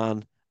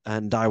Aquaman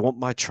and I want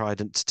my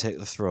trident to take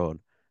the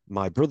throne.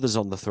 My brother's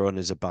on the throne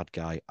is a bad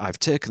guy. I've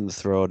taken the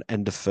throne.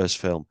 End of first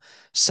film.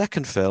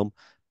 Second film,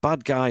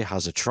 bad guy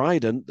has a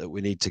trident that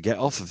we need to get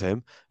off of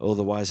him,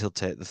 otherwise he'll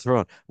take the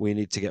throne. We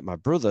need to get my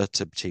brother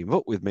to team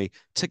up with me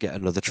to get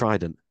another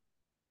trident.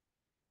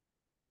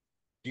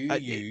 Do I,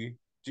 it, you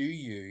do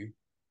you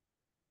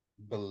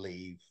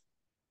believe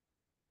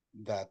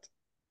that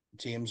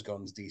James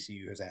Gunn's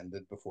DCU has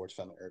ended before it's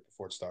fin- or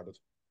before it started?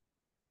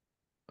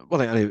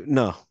 well, anyway,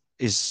 no,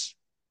 is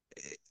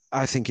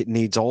I think it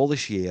needs all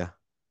this year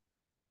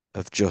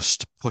of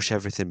just push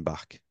everything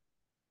back,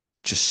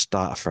 just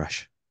start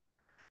afresh,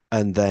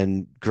 and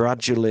then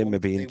But they gradually won't.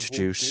 maybe They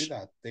won't do introduce.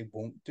 that. They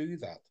won't do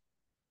that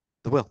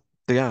They will.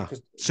 They are.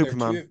 because they're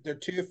Superman. too. They're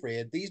too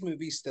afraid. These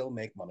movies still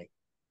make money.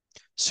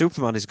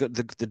 Superman is good.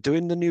 They're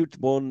doing the new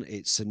one.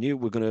 It's a new.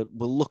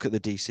 We'll look at the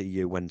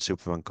DCU when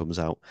Superman comes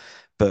out,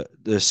 but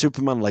the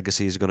Superman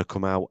Legacy is going to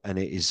come out, and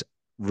it is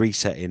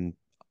resetting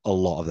a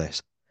lot of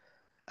this.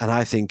 And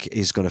I think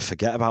he's going to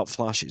forget about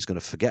Flash. He's going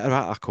to forget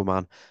about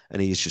Aquaman,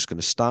 and he's just going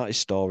to start his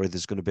story.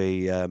 There's going to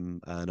be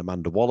an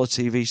Amanda Waller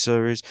TV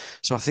series,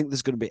 so I think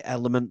there's going to be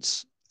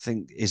elements. I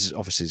think is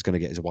obviously he's going to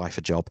get his wife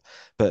a job,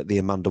 but the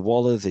Amanda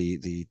Waller,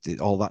 the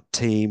all that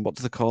team, what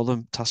do they call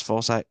them? Task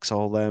Force X,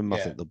 all them. I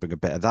Yeah, think they'll bring a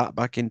bit of that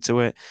back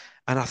into it,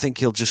 and I think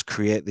he'll just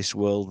create this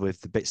world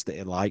with the bits that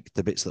he liked,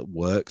 the bits that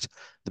worked,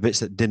 the bits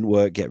that didn't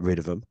work, get rid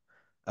of them,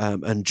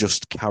 and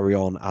just carry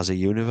on as a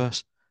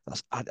universe.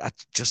 I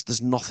just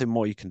there's nothing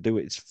more you can do.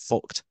 It's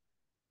fucked.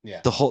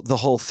 yeah, The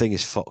whole thing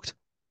is fucked.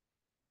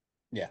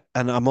 yeah,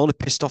 And I'm only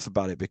pissed off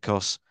about it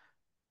because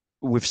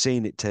we've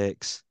seen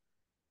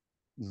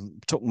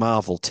took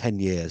Marvel 10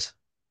 years.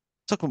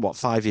 It took them what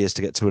 5 years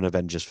to get to an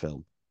Avengers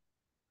film.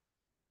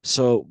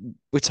 So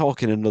we're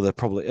talking another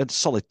probably a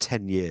solid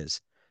 10 years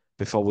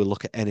before we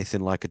look at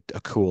anything like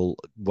a cool,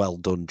 well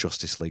done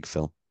Justice League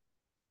film.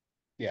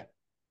 yeah,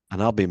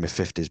 And I'll be in my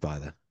 50s by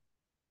then.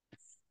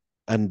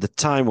 And the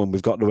time when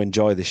we've got to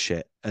enjoy this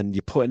shit and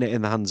you're putting it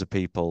in the hands of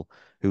people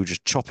who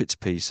just chop it to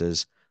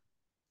pieces,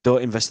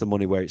 don't invest the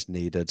money where it's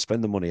needed,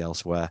 spend the money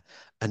elsewhere,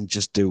 and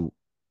just do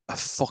a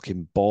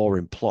fucking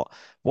boring plot.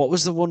 What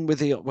was the one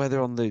with where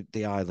they're on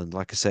the island,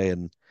 like I say,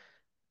 and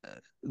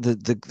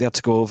they had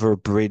to go over a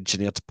bridge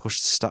and he had to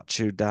push the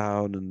statue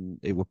down and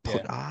it would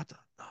put yeah,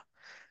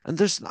 and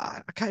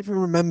I can't even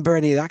remember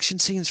any action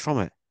scenes from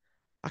it.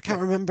 I yeah.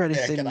 can't remember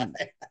Yeah, can anything.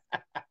 I?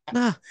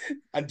 Nah,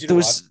 And do you know there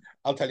what? was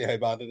I'll tell you how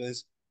bad it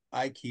is.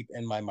 I keep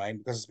in my mind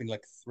because it's been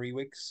like 3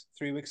 weeks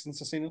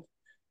since I've seen it.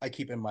 I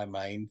keep in my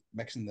mind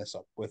mixing this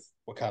up with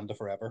Wakanda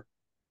Forever.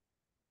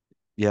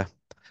 yeah.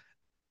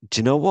 Do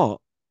you know what?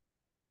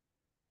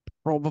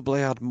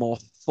 Probably had more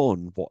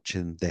fun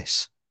watching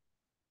this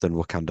than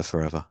Wakanda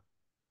Forever.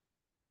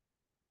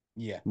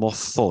 Yeah, More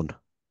fun.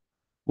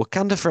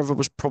 Wakanda Forever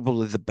was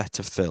probably the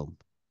better film.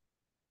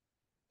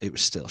 It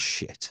was still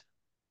shit.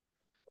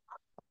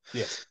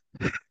 yeah.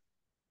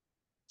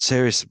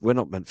 Serious, we're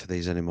not meant for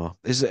these anymore.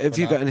 Have They're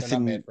you got not. They're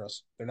not made anything? for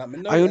us. They're not. I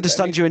No, I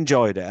understand mean, you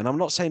enjoyed it, and I'm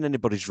not saying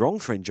anybody's wrong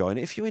for enjoying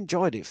it. If you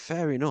enjoyed it,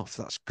 fair enough.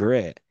 That's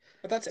great.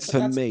 but For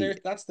that's me, there.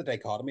 That's the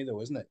dichotomy,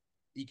 though, isn't it?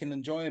 You can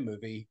enjoy a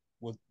movie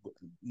with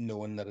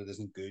knowing that it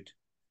isn't good,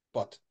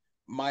 but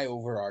my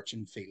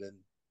overarching feeling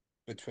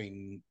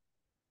between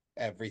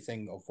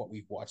everything of what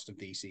we've watched of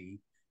DC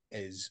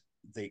is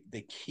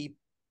they keep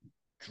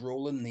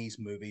drooling these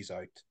movies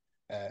out,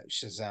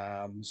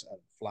 Shazams and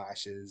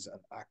Flashes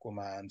and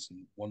Aquamans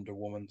and Wonder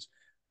Womans,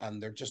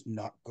 and they're just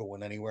not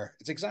going anywhere.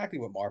 It's exactly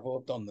what Marvel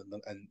have done,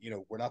 and you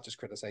know we're not just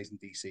criticizing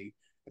DC.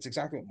 It's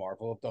exactly what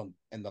Marvel have done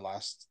in the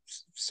last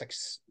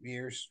 6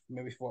 years,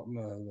 maybe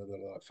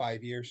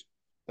 5 years.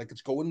 Like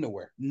it's going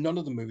nowhere. None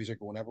of the movies are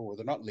going everywhere.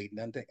 They're not leading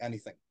into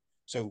anything.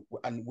 So,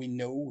 and we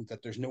know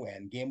that there's no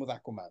end game with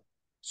Aquaman.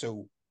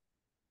 So,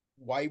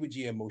 why would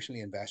you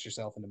emotionally invest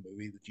yourself in a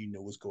movie that you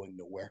know is going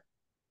nowhere?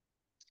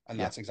 And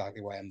yeah, that's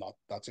exactly why I'm not.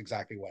 That's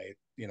exactly why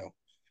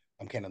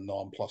I'm kind of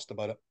nonplussed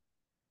about it.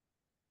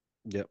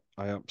 yeah,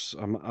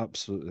 I'm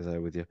absolutely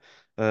there with you.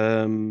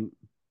 Um,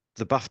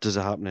 the BAFTAs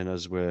are happening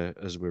as we're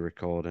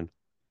recording.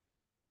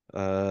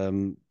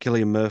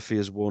 Cillian Murphy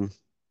has won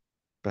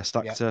Best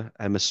Yeah, Actor.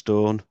 Emma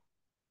Stone,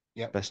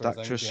 yeah, for Best Pretty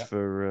Things. Actress Yeah.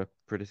 for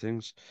Pretty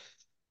Things.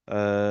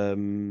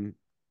 Um,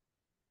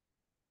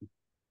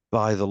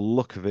 by the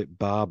look of it,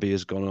 Barbie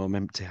has gone home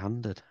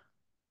empty-handed.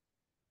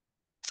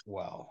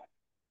 Wow.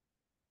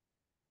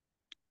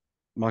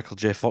 Michael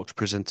J. Fox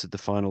presented the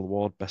final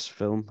award, Best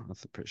Film.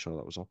 Pretty sure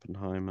that was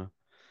Oppenheimer.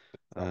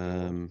 Probably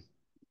was. Um,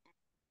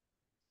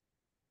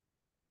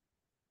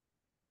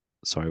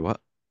 sorry,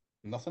 what?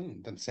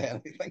 Nothing. Didn't say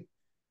anything.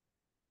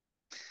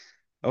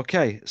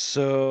 Okay,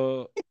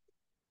 so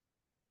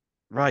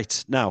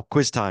right now,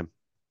 quiz time.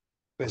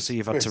 I see Quiz,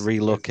 you've had to quiz,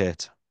 quiz.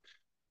 relocate.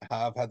 I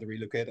have had to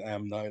relocate. I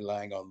am now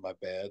lying on my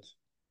bed.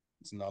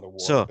 It's not a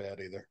water So, bed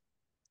either.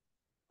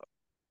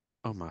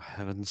 oh my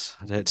heavens,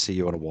 I didn't see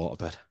you on a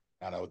waterbed.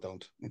 I know,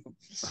 don't.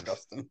 It's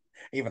disgusting.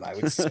 Even I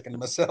would sicken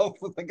myself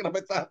thinking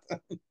about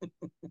that.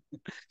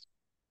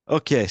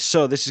 Okay,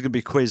 so this is going to be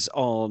a quiz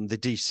on the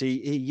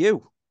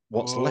DCEU.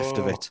 What's left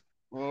of Oh, it?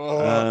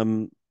 oh.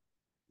 Um,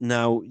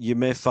 Now, you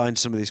may find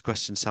some of these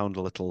questions sound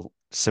a little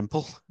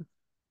simple.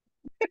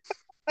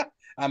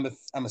 I'm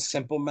a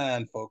simple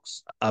man,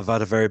 folks. I've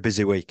had a very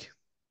busy week.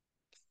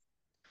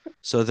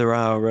 So there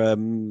are a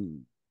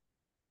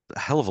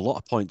hell of a lot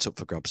of points up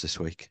for grabs this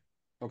week.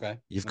 Okay.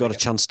 You've Let me got a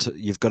get chance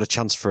you've got a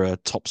chance for a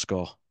top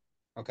score.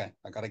 okay.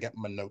 I gotta get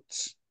my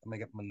notes. Let me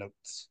get my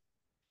notes.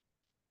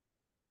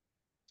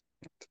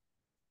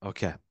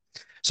 Okay.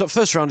 So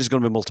first round is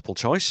going to be multiple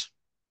choice.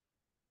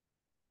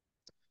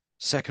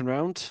 Second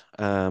round,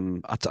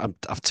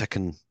 I've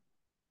taken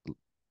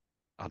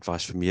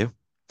advice from you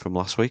from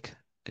last week.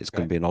 It's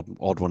going to Okay. be an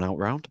odd one out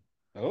round.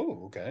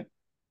 Oh, okay.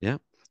 Yeah.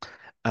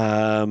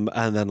 And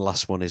then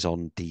last one is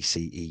on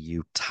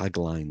DCEU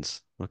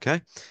taglines.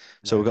 Okay.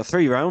 So we've Right. got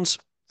 3 rounds,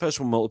 First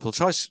one, multiple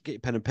choice. Get your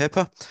pen and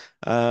paper.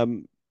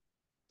 Um,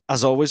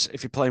 as always,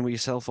 if you're playing with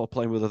yourself or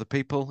playing with other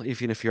people,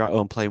 even if you're at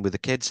home playing with the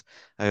kids,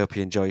 I hope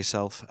you enjoy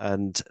yourself.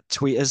 And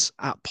tweet us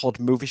at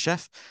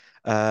PodMovieChef.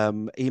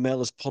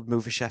 Email us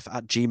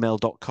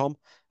podmoviechef@gmail.com.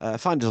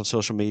 Find us on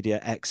social media,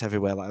 X,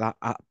 everywhere like that,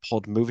 at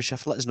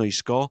PodMovieChef. Let us know your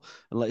score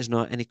and let us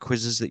know any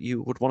quizzes that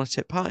you would want to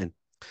take part in.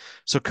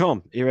 So, come,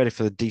 are you ready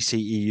for the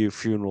DCEU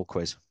funeral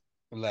quiz?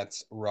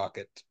 Let's rock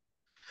it.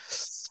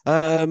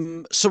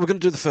 So we're going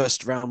to do the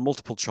first round,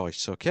 multiple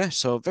choice. Okay,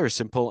 so very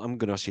simple. I'm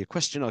going to ask you a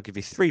question. I'll give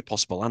you three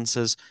possible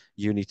answers.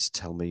 You need to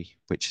tell me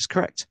which is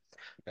correct.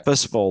 Okay.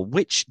 First of all,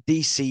 which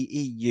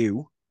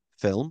DCEU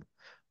film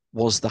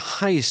was the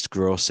highest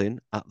grossing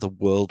at the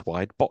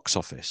worldwide box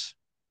office?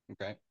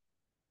 Okay.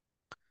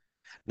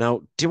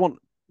 Now, do you want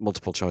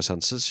multiple choice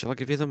answers? Shall I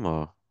give you them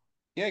or?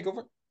 Yeah, go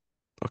for it.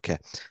 Okay.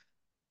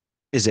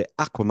 Is it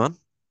Aquaman,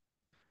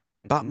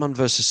 Hmm. Batman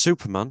versus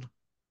Superman,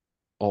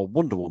 or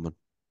Wonder Woman?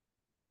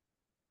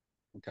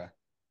 Okay.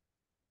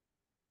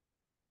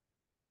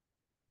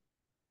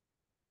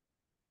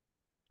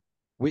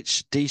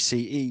 Which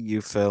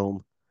DCEU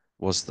film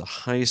was the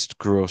highest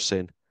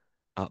grossing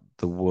at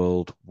the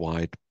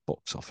worldwide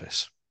box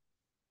office?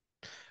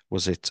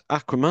 Was it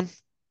Aquaman?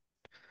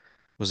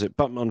 Was it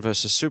Batman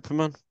versus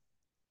Superman?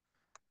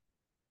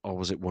 Or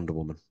was it Wonder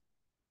Woman?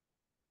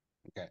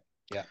 Okay.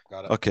 Yeah,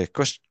 got it. Okay,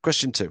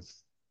 question two.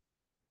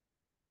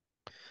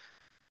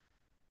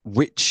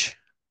 Which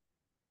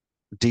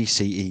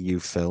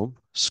DCEU film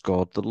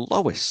scored the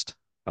lowest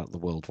at the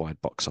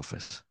worldwide box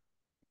office?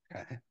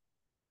 Okay.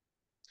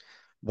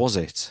 Was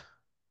it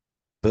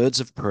Birds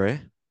of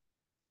Prey,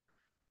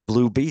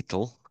 Blue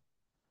Beetle,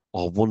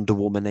 or Wonder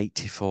Woman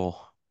 84?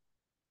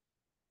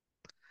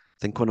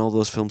 Think when all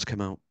those films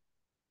came out.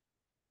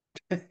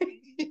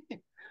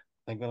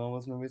 Think when all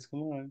those movies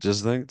come on.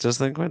 Just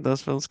think when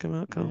those films came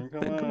out. Come,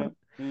 Come think about on.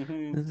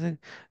 Hmm.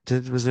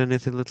 it. Was there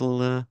anything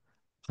little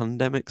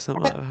pandemic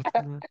something that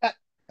happened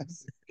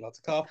Lots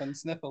of coughing,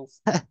 sniffles.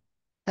 there?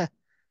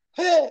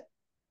 The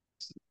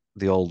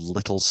The old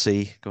little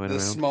C going around.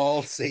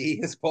 small C,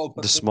 as Paul The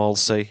puts it. small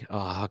C. Oh,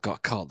 I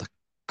got caught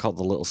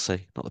the little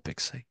C, not the big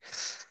C.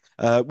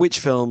 Which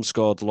film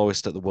scored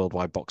lowest at the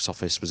worldwide box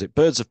office? Was it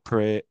Birds of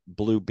Prey,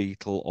 Blue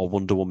Beetle, or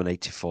Wonder Woman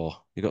 84?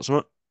 You got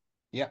something?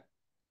 Yeah.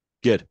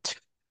 Good.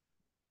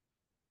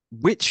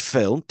 Which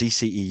film,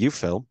 DCEU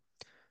film,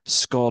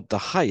 scored the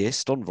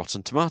highest on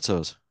Rotten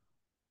Tomatoes?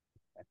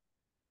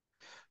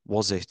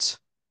 Was it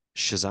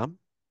Shazam,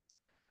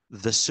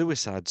 The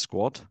Suicide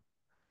Squad,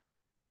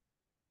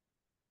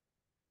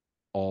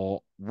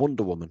 or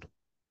Wonder Woman?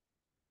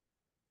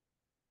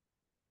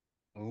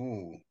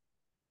 Ooh.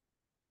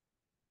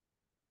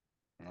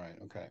 All right.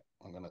 Okay.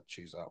 I'm gonna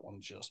choose that one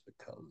just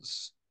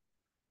because,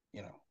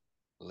 you know,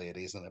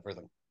 ladies and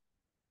everything.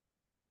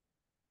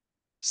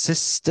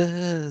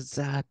 Sisters,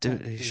 are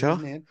I'm you sure?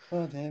 doing it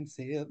for them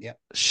still. Yeah,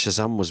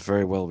 Shazam was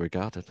very well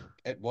regarded.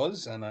 it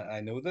was, and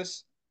I know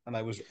this. And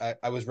I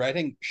was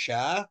writing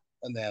Sha,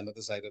 and then I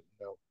decided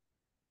no.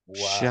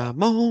 Wow.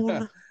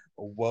 Shamon.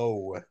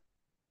 Whoa.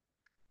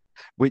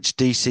 Which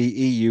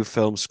DCEU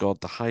film scored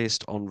the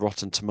highest on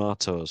Rotten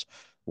Tomatoes?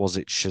 Was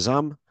it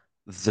Shazam,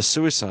 The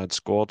Suicide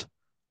Squad,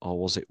 or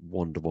was it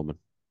Wonder Woman?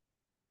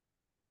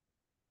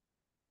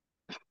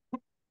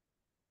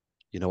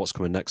 You know what's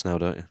coming next now,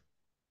 don't you?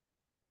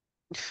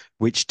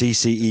 Which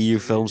DCEU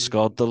film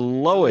scored the The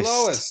lowest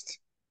lowest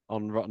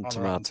on Rotten on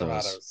Rotten Tomatoes?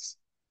 Tomatoes.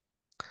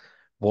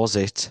 Was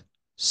it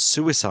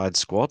Suicide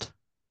Squad,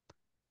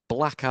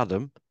 Black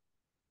Adam,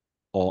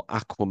 or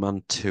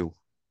Aquaman 2?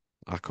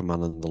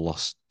 Aquaman and the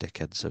Lost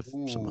Dickheads of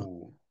Summer.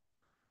 Ooh.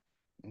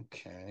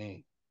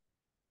 Okay.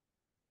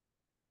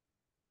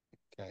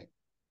 Okay.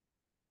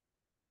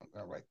 I'm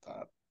gonna write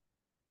that.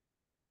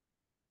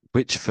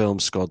 Which film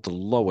scored the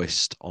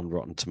lowest on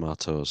Rotten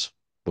Tomatoes?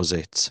 Was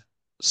it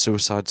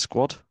Suicide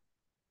Squad?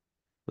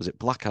 Was it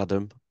Black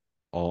Adam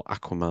or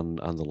Aquaman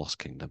and the Lost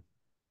Kingdom?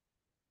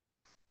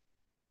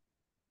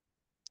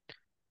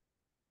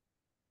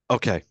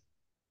 Okay.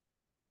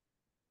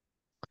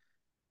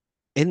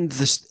 In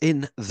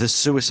the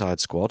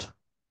Suicide Squad,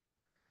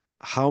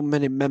 how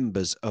many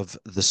members of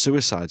the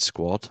Suicide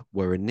Squad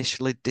were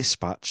initially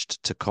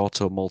dispatched to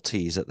Corto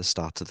Maltese at the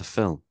start of the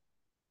film?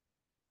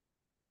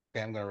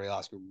 Okay, I'm gonna really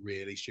ask a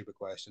really stupid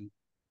question.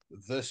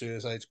 The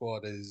Suicide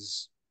Squad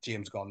is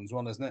James Gunn's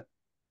one, isn't it?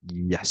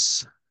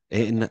 Yes.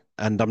 Okay. And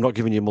I'm not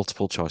giving you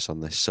multiple choice on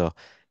this. So,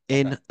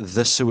 Okay. in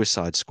the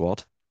Suicide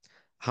Squad,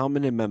 how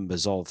many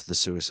members of the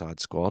Suicide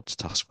Squad,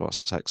 Task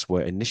Force X,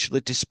 were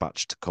initially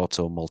dispatched to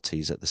Corto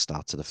Maltese at the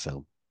start of the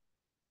film?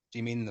 Do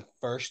you mean the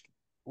first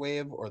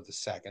wave or the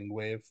second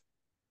wave?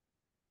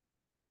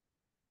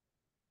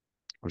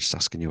 I'm just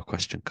asking you a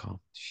question,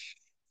 Carl.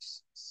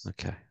 Jesus.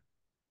 Okay.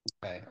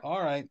 Okay.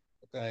 All right.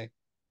 Okay.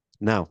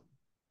 Now,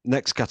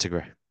 next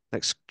category.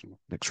 Next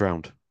next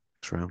round.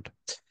 Next round.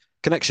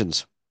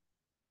 Connections.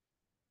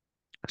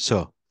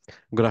 So,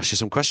 I'm going to ask you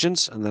some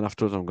questions, and then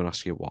afterwards, I'm going to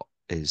ask you what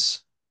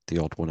is the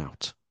odd one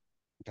out.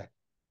 Okay.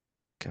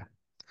 Okay.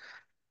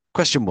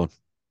 Question one.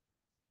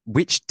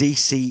 Which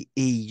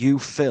DCEU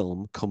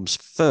film comes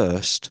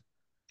first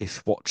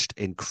if watched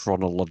in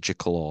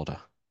chronological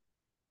order?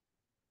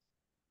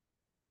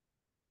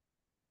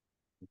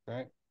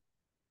 Okay.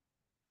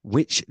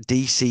 Which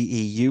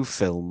DCEU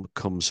film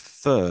comes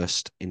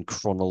first in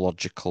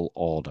chronological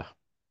order?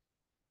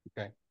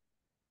 Okay.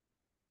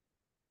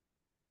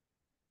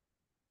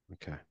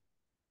 Okay.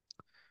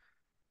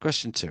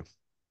 Question two.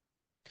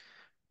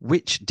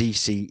 Which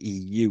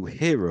DCEU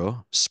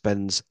hero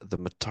spends the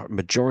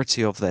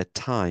majority of their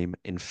time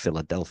in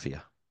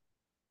Philadelphia?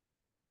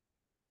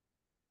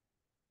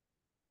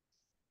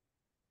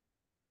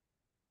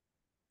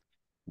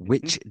 Hmm.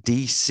 Which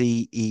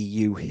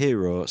DCEU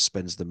hero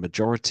spends the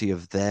majority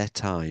of their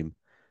time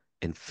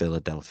in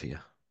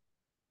Philadelphia?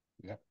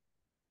 Yeah.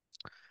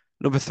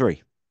 Number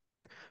three.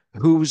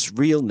 Whose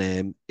real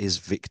name is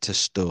Victor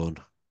Stone?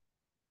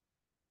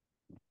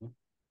 Mhm.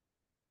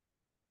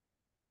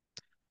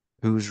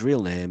 Whose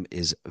real name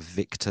is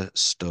Victor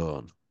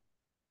Stone?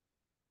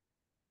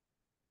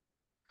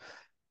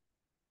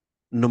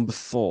 Number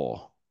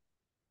four.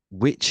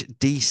 Which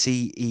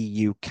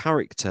DCEU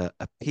character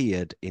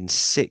appeared in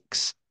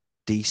six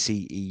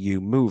DCEU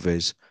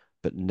movies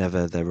but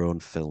never their own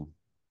film?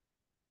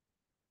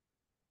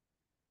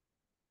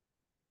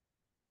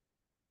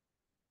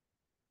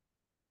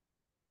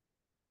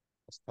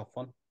 That's a tough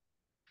one.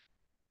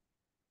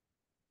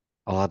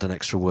 I'll add an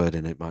extra word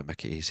in, it might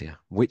make it easier.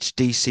 Which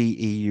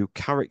DCEU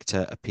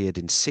character appeared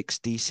in six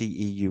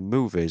DCEU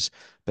movies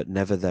but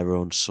never their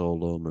own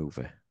solo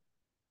movie?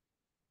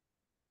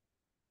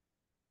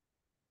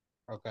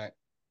 Okay.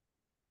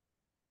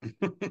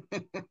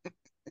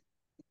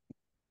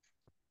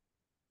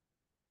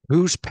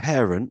 Whose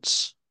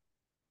parents,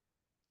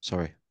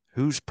 sorry,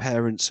 whose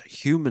parents'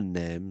 human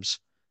names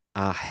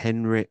are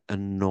Henry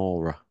and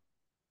Nora?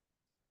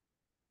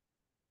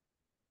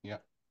 Yeah.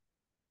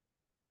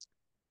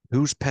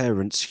 Whose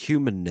parents'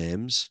 human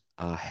names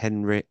are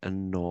Henry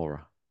and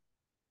Nora?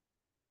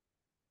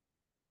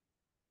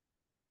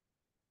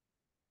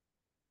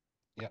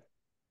 Yeah.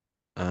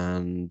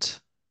 And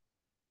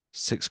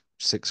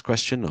sixth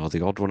question, or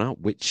the odd one out.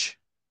 Which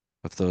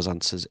of those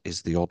answers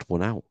is the odd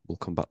one out? We'll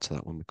come back to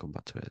that when we come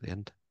back to it at the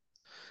end.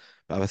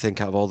 But I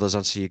think out of all those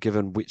answers you're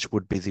given, which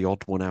would be the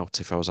odd one out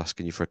if I was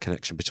asking you for a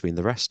connection between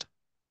the rest?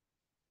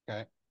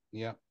 Okay.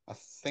 Yeah.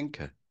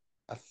 Okay.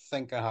 I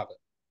think I have it.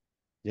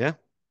 Yeah,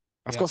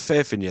 I've Yeah. got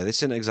faith in you. This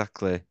isn't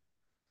exactly.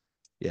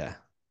 Yeah,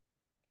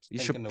 you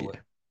Think I should know be.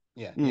 it.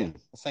 Yeah. Yeah. Hmm.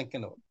 I think I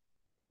know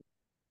it.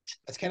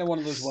 It's kind of one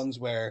of those ones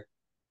where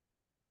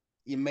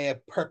you may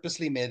have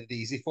purposely made it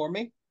easy for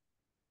me,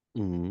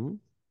 Hmm.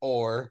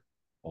 or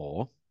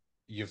Or.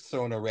 you've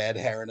thrown a red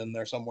herring in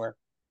there somewhere.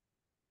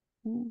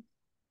 Hmm.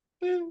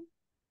 Ooh,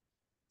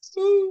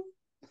 ooh,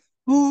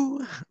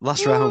 Ooh,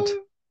 last round.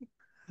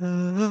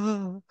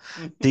 ooh.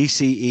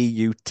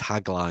 DCEU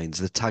taglines,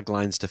 the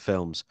taglines to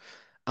films.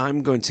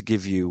 I'm going to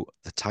give you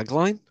the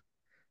tagline.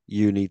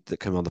 You need to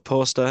come on the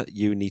poster.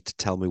 You need to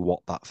tell me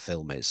what that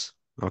film is.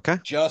 Okay?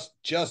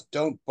 Just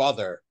don't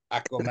bother.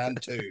 Aquaman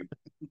 2.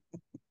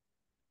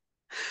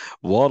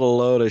 What a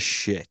load of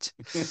shit.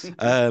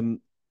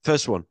 Um,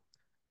 First one.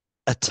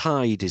 A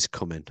tide is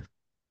coming.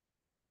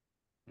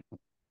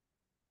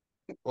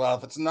 Well,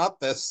 if it's not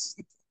this,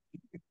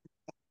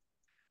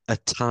 A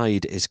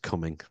tide is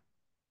coming.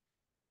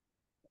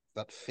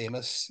 that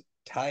famous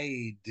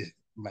Tide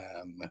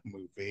Man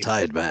movie.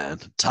 Tide man.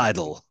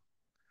 Tidal.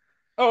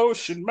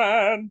 Ocean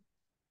Man.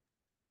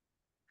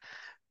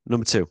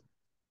 Number two.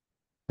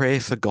 Pray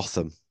for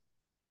Gotham.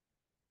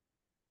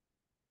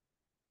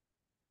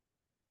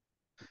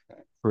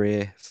 Okay,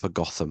 Pray for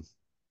Gotham.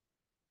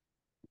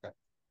 okay,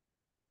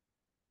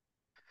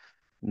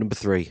 Number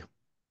three.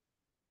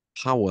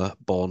 Power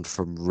born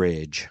from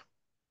rage.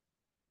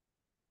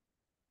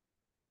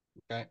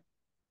 okay.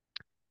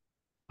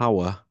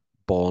 Power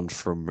born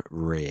from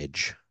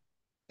rage.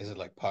 Is it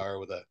like power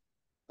with a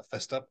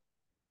fist up?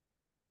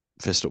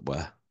 Fist up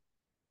where?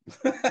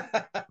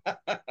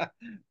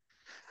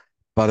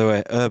 By the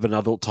way,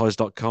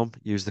 urbanadulttoys.com.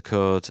 Use the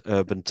code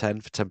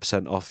urban10 for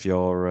 10% off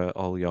your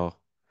all your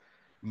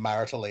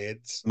Marital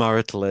aids.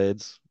 marital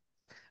aids.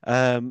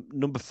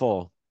 Number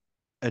four.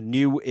 A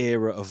new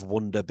era of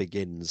wonder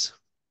begins.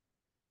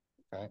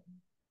 Okay,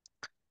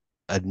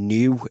 A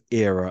new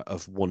era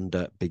of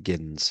wonder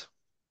begins.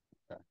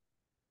 okay.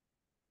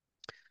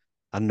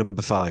 And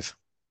number five.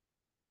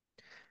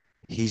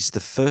 He's the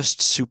first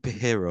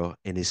superhero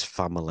in his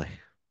family.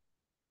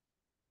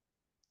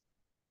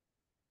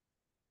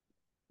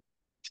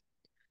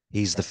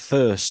 He's the Okay.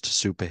 first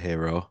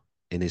superhero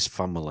in his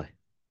family.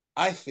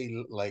 I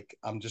feel like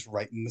I'm just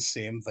writing the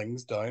same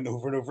things down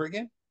over and over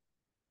again.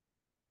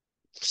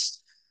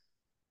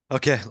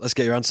 Okay, let's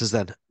get your answers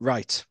then.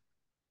 Right.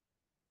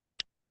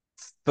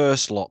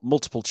 First lot,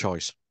 multiple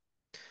choice.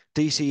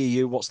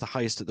 DCEU, what's the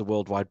highest at the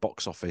worldwide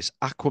box office?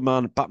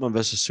 Aquaman, Batman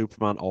vs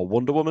Superman, or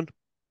Wonder Woman?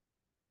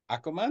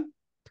 Aquaman?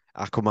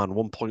 Aquaman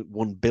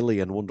 1.1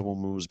 billion. Wonder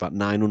Woman was about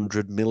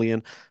 900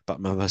 million.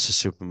 Batman versus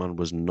Superman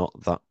was not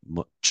that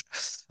much.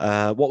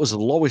 What was the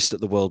lowest at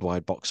the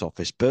worldwide box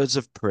office? Birds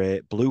of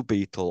Prey, Blue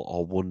Beetle,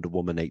 or Wonder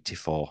Woman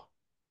 84?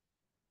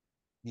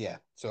 Yeah,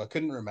 so I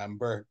couldn't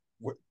remember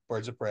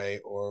Birds of Prey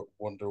or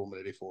Wonder Woman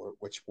 84,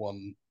 which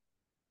one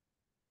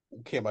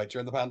came out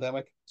during the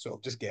pandemic. So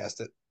I've just guessed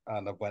it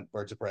and I went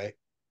Birds of Prey.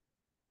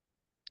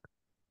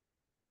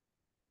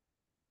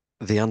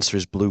 The answer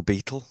is Blue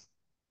Beetle,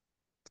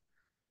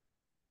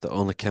 that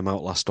only came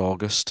out last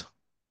August.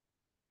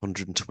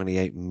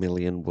 128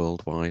 million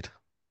worldwide.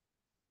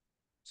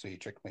 So you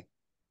tricked me.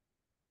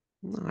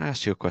 I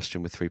asked you a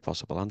question with three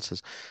possible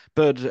answers.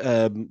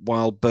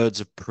 While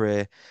Birds of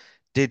Prey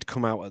did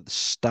come out at the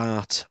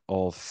start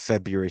of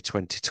February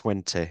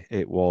 2020,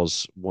 it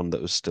was one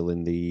that was still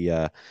in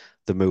the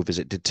movies.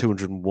 It did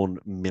 201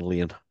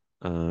 million.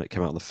 It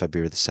came out on the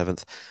February the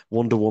 7th.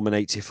 Wonder Woman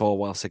 84,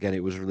 whilst again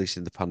it was released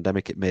in the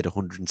pandemic, it made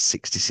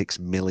 166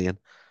 million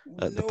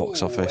at the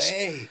box No office.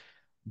 way.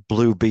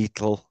 Blue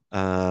Beetle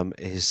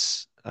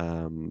is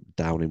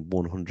down in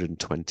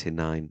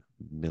 129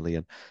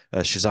 million.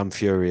 Shazam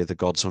Fury of the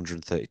Gods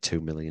 132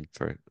 million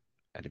for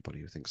anybody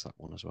who thinks that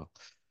one as well.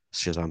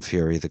 Shazam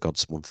Fury of the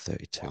Gods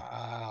 132.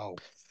 Wow.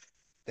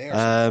 They are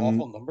some Um,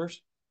 awful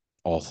numbers.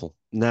 Awful.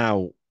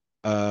 Now,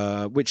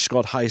 which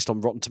scored highest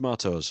on Rotten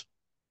Tomatoes?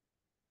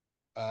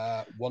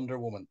 Wonder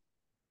Woman.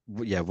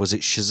 Yeah, was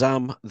it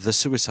Shazam, The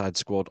Suicide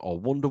Squad, or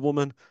Wonder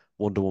Woman?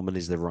 Wonder Woman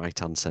is the right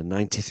answer. Yay.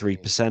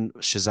 93%.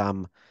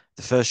 Shazam,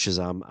 the first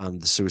Shazam,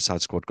 and The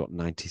Suicide Squad got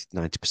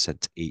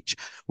 90% each.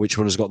 Which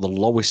one has got the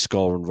lowest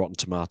score on Rotten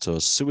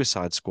Tomatoes?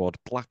 Suicide Squad,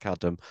 Black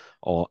Adam,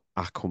 or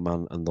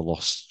Aquaman and the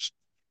Lost?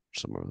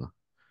 Somewhere there.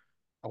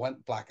 I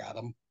went Black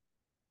Adam.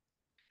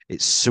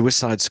 It's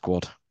Suicide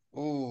Squad.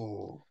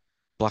 Ooh.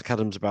 Black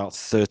Adam's about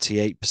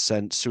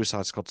 38%.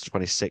 Suicide Squad's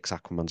 26.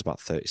 Aquaman's about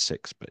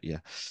 36. But yeah,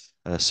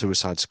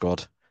 Suicide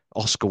Squad,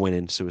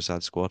 Oscar-winning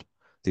Suicide Squad,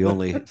 the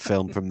only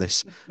film from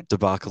this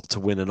debacle to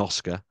win an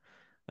Oscar,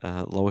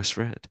 lowest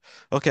rated.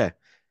 Okay,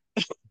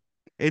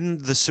 in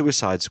the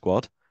Suicide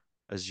Squad,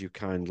 as you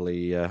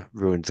kindly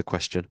ruined the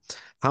question,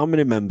 how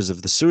many members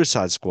of the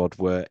Suicide Squad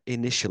were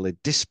initially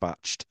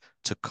dispatched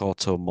to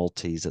Corto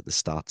Maltese at the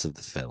start of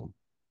the film?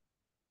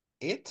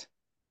 It?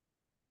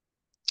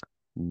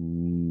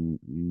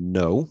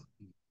 No,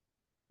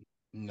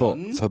 but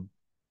None?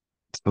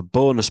 for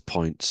bonus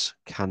points,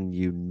 can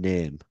you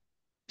name?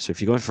 So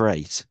if you're going for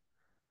eight,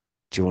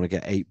 do you want to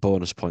get 8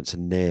 bonus points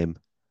and name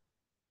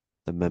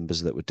the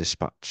members that were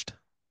dispatched?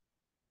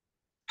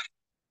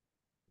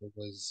 There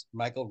was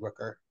Michael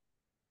Rooker.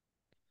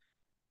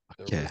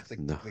 There Okay, was the,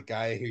 no. the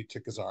guy who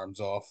took his arms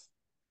off.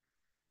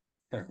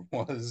 There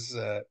was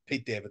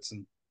Pete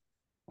Davidson.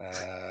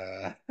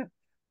 There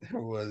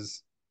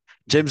was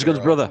the James Gunn's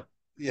brother. girl.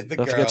 Yeah, the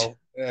Don't forget.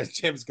 girl.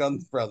 James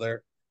Gunn's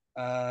brother.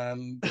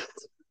 And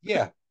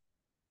yeah.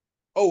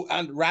 Oh,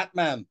 and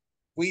Ratman.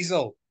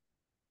 Weasel.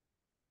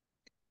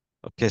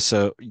 Okay,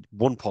 so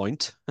 1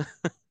 point.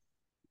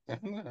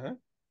 The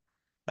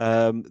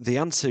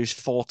answer is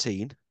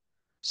 14.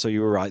 So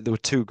you were right. There were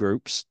two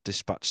groups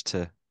dispatched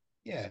to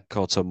Yeah.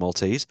 Corto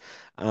Maltese.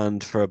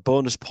 And for a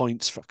bonus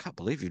points, I can't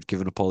believe you've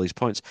given up all these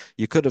points.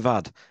 You could have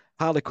had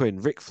Harley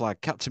Quinn, Rick Flag,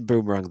 Captain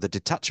Boomerang, the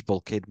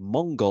Detachable Kid,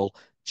 Mongol,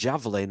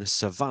 Javelin,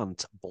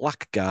 Savant,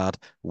 Blackguard,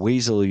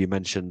 Weasel, you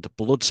mentioned,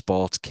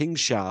 Bloodsport, King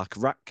Shark,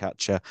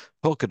 Ratcatcher,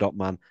 Polka Dot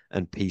Man,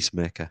 and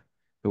Peacemaker,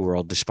 who were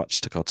all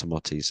dispatched to Corto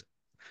Maltese.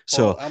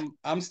 Paul, So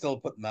I'm still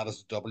putting that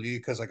as a W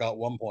because I got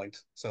 1 point.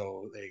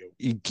 So there you go.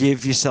 you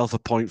give yourself a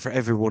point for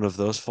every one of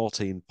those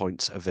 14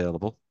 points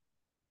available.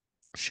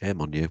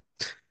 Shame on you.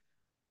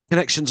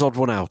 Connections odd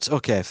one out.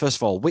 Okay, first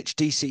of all, which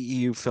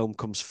DCEU film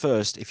comes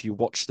first if you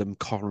watch them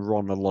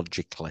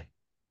chronologically?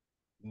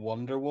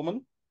 Wonder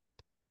Woman.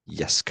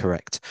 Yes,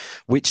 correct.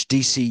 Which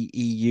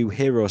DCEU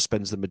hero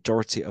spends the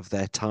majority of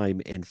their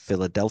time in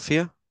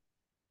Philadelphia?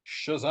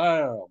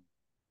 Shazam.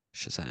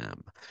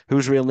 Shazam.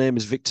 Whose real name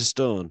is Victor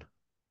Stone?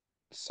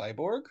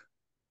 Cyborg.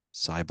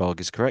 Cyborg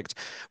is correct.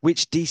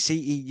 Which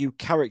DCEU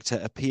character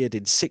appeared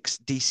in 6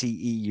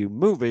 DCEU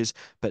movies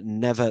but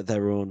never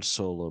their own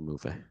solo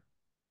movie?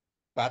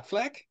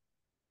 Batfleck.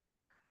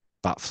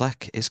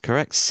 Batfleck is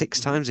correct. Six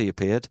Mm-hmm. times he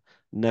appeared,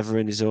 never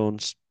in his own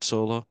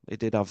solo. He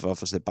did have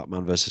obviously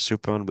Batman versus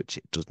Superman, which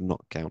it does not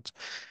count.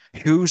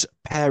 Whose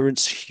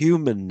parents'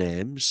 human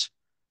names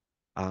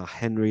are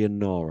Henry and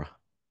Nora?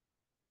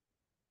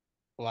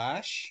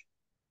 Flash.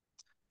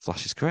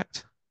 Flash is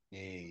correct.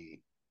 Yay.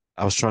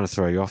 I was trying to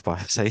throw you off by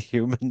saying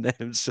human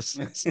names. Just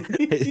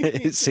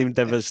it seemed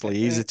devilishly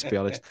easy to be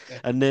honest.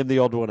 And name the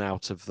odd one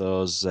out of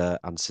those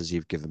answers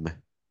you've given me.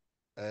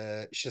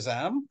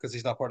 Shazam, because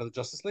he's not part of the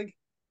Justice League.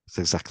 That's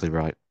exactly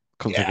right.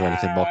 Couldn't think of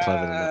anything more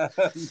clever than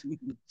that.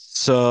 Yeah.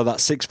 So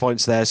that's 6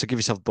 points there. So give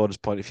yourself a bonus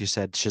point if you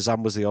said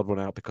Shazam was the odd one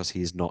out because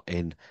he is not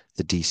in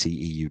the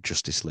DCEU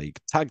Justice League.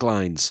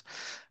 Taglines.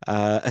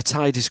 A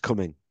tide is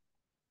coming.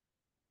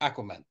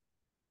 Aquaman.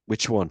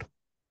 Which one?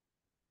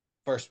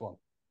 First one.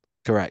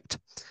 Correct.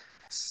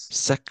 Yes.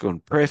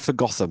 Second, pray for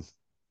Gotham.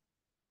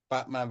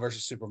 Batman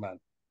versus Superman.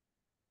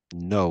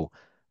 No.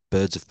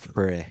 Birds of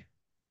Prey.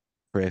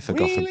 Prey for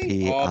Gotham.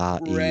 Really? Oh,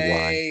 Prey.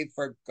 pray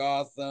for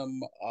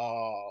Gotham.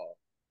 Oh,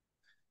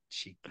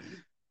 cheeky.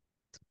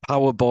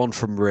 Power born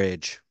from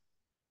rage.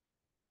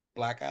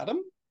 Black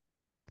Adam?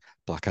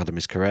 Black Adam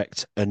is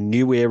correct. A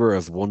new era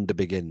of wonder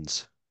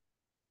begins.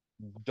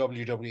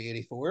 WW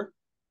 84?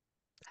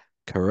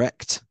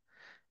 Correct.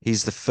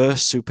 He's the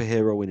first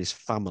superhero in his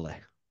family.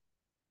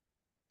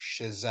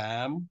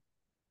 Shazam?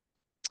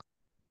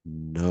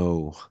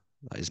 No,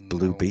 that is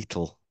Blue No.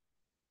 Beetle.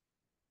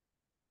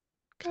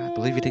 Can't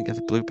believe you didn't get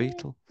the Blue Mm,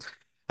 Beetle.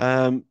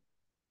 Um,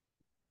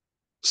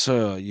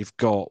 so you've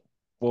got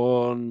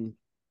one.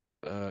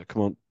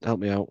 Come on, help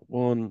me out.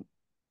 One,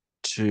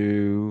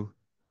 two,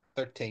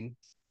 13.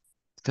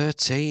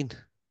 13.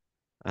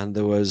 And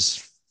there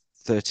was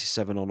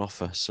 37 on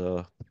offer.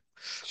 So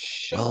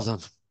Shut well up. done.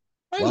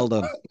 I Well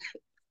don't, done.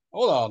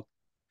 hold on.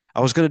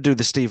 I was going to do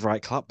the Steve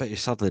Wright clap, but he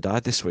sadly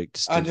died this week to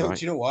I Steve know. Wright.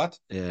 Do you know what?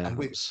 Yeah, And that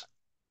we, was.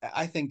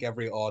 I think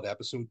every odd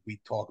episode we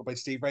talk about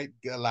Steve Wright,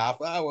 get a laugh.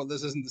 Oh, well,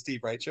 this isn't the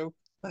Steve Wright show.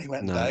 And he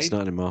went and No, it's died.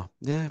 not anymore.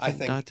 Yeah, I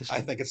everyone died think this I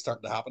week. think it's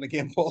starting to happen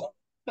again, Paul.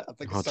 I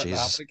think it's Oh, starting to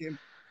happen Jesus. again.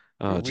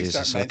 Where Oh, we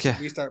start Jesus.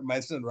 Okay.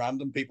 mentioning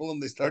random people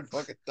and they start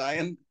fucking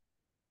dying.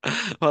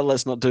 Well,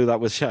 let's not do that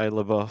with Shia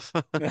LaBeouf.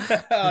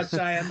 Oh,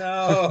 Shia,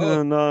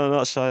 no, No,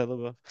 not Shia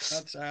LaBeouf.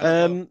 not Shia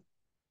LaBeouf. Um,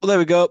 well, there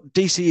we go.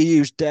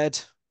 DCEU's dead.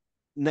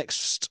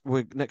 Next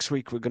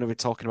week we're going to be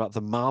talking about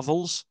the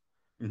Marvels.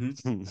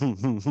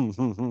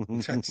 Mm-hmm.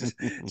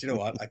 Do you know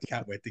what? I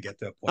can't wait to get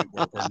to a point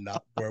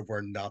where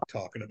we're not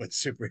talking about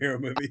superhero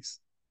movies.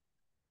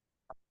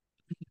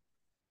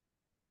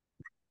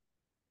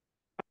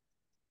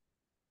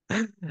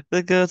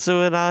 They go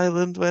to an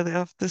island where they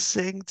have to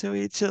sing to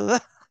each other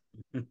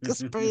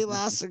because Brie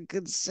Larson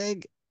can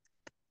sing,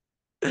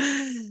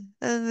 and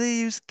they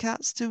use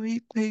cats to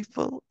eat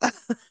people.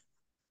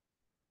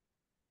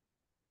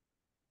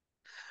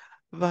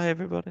 Bye,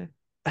 everybody.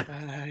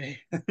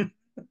 Bye.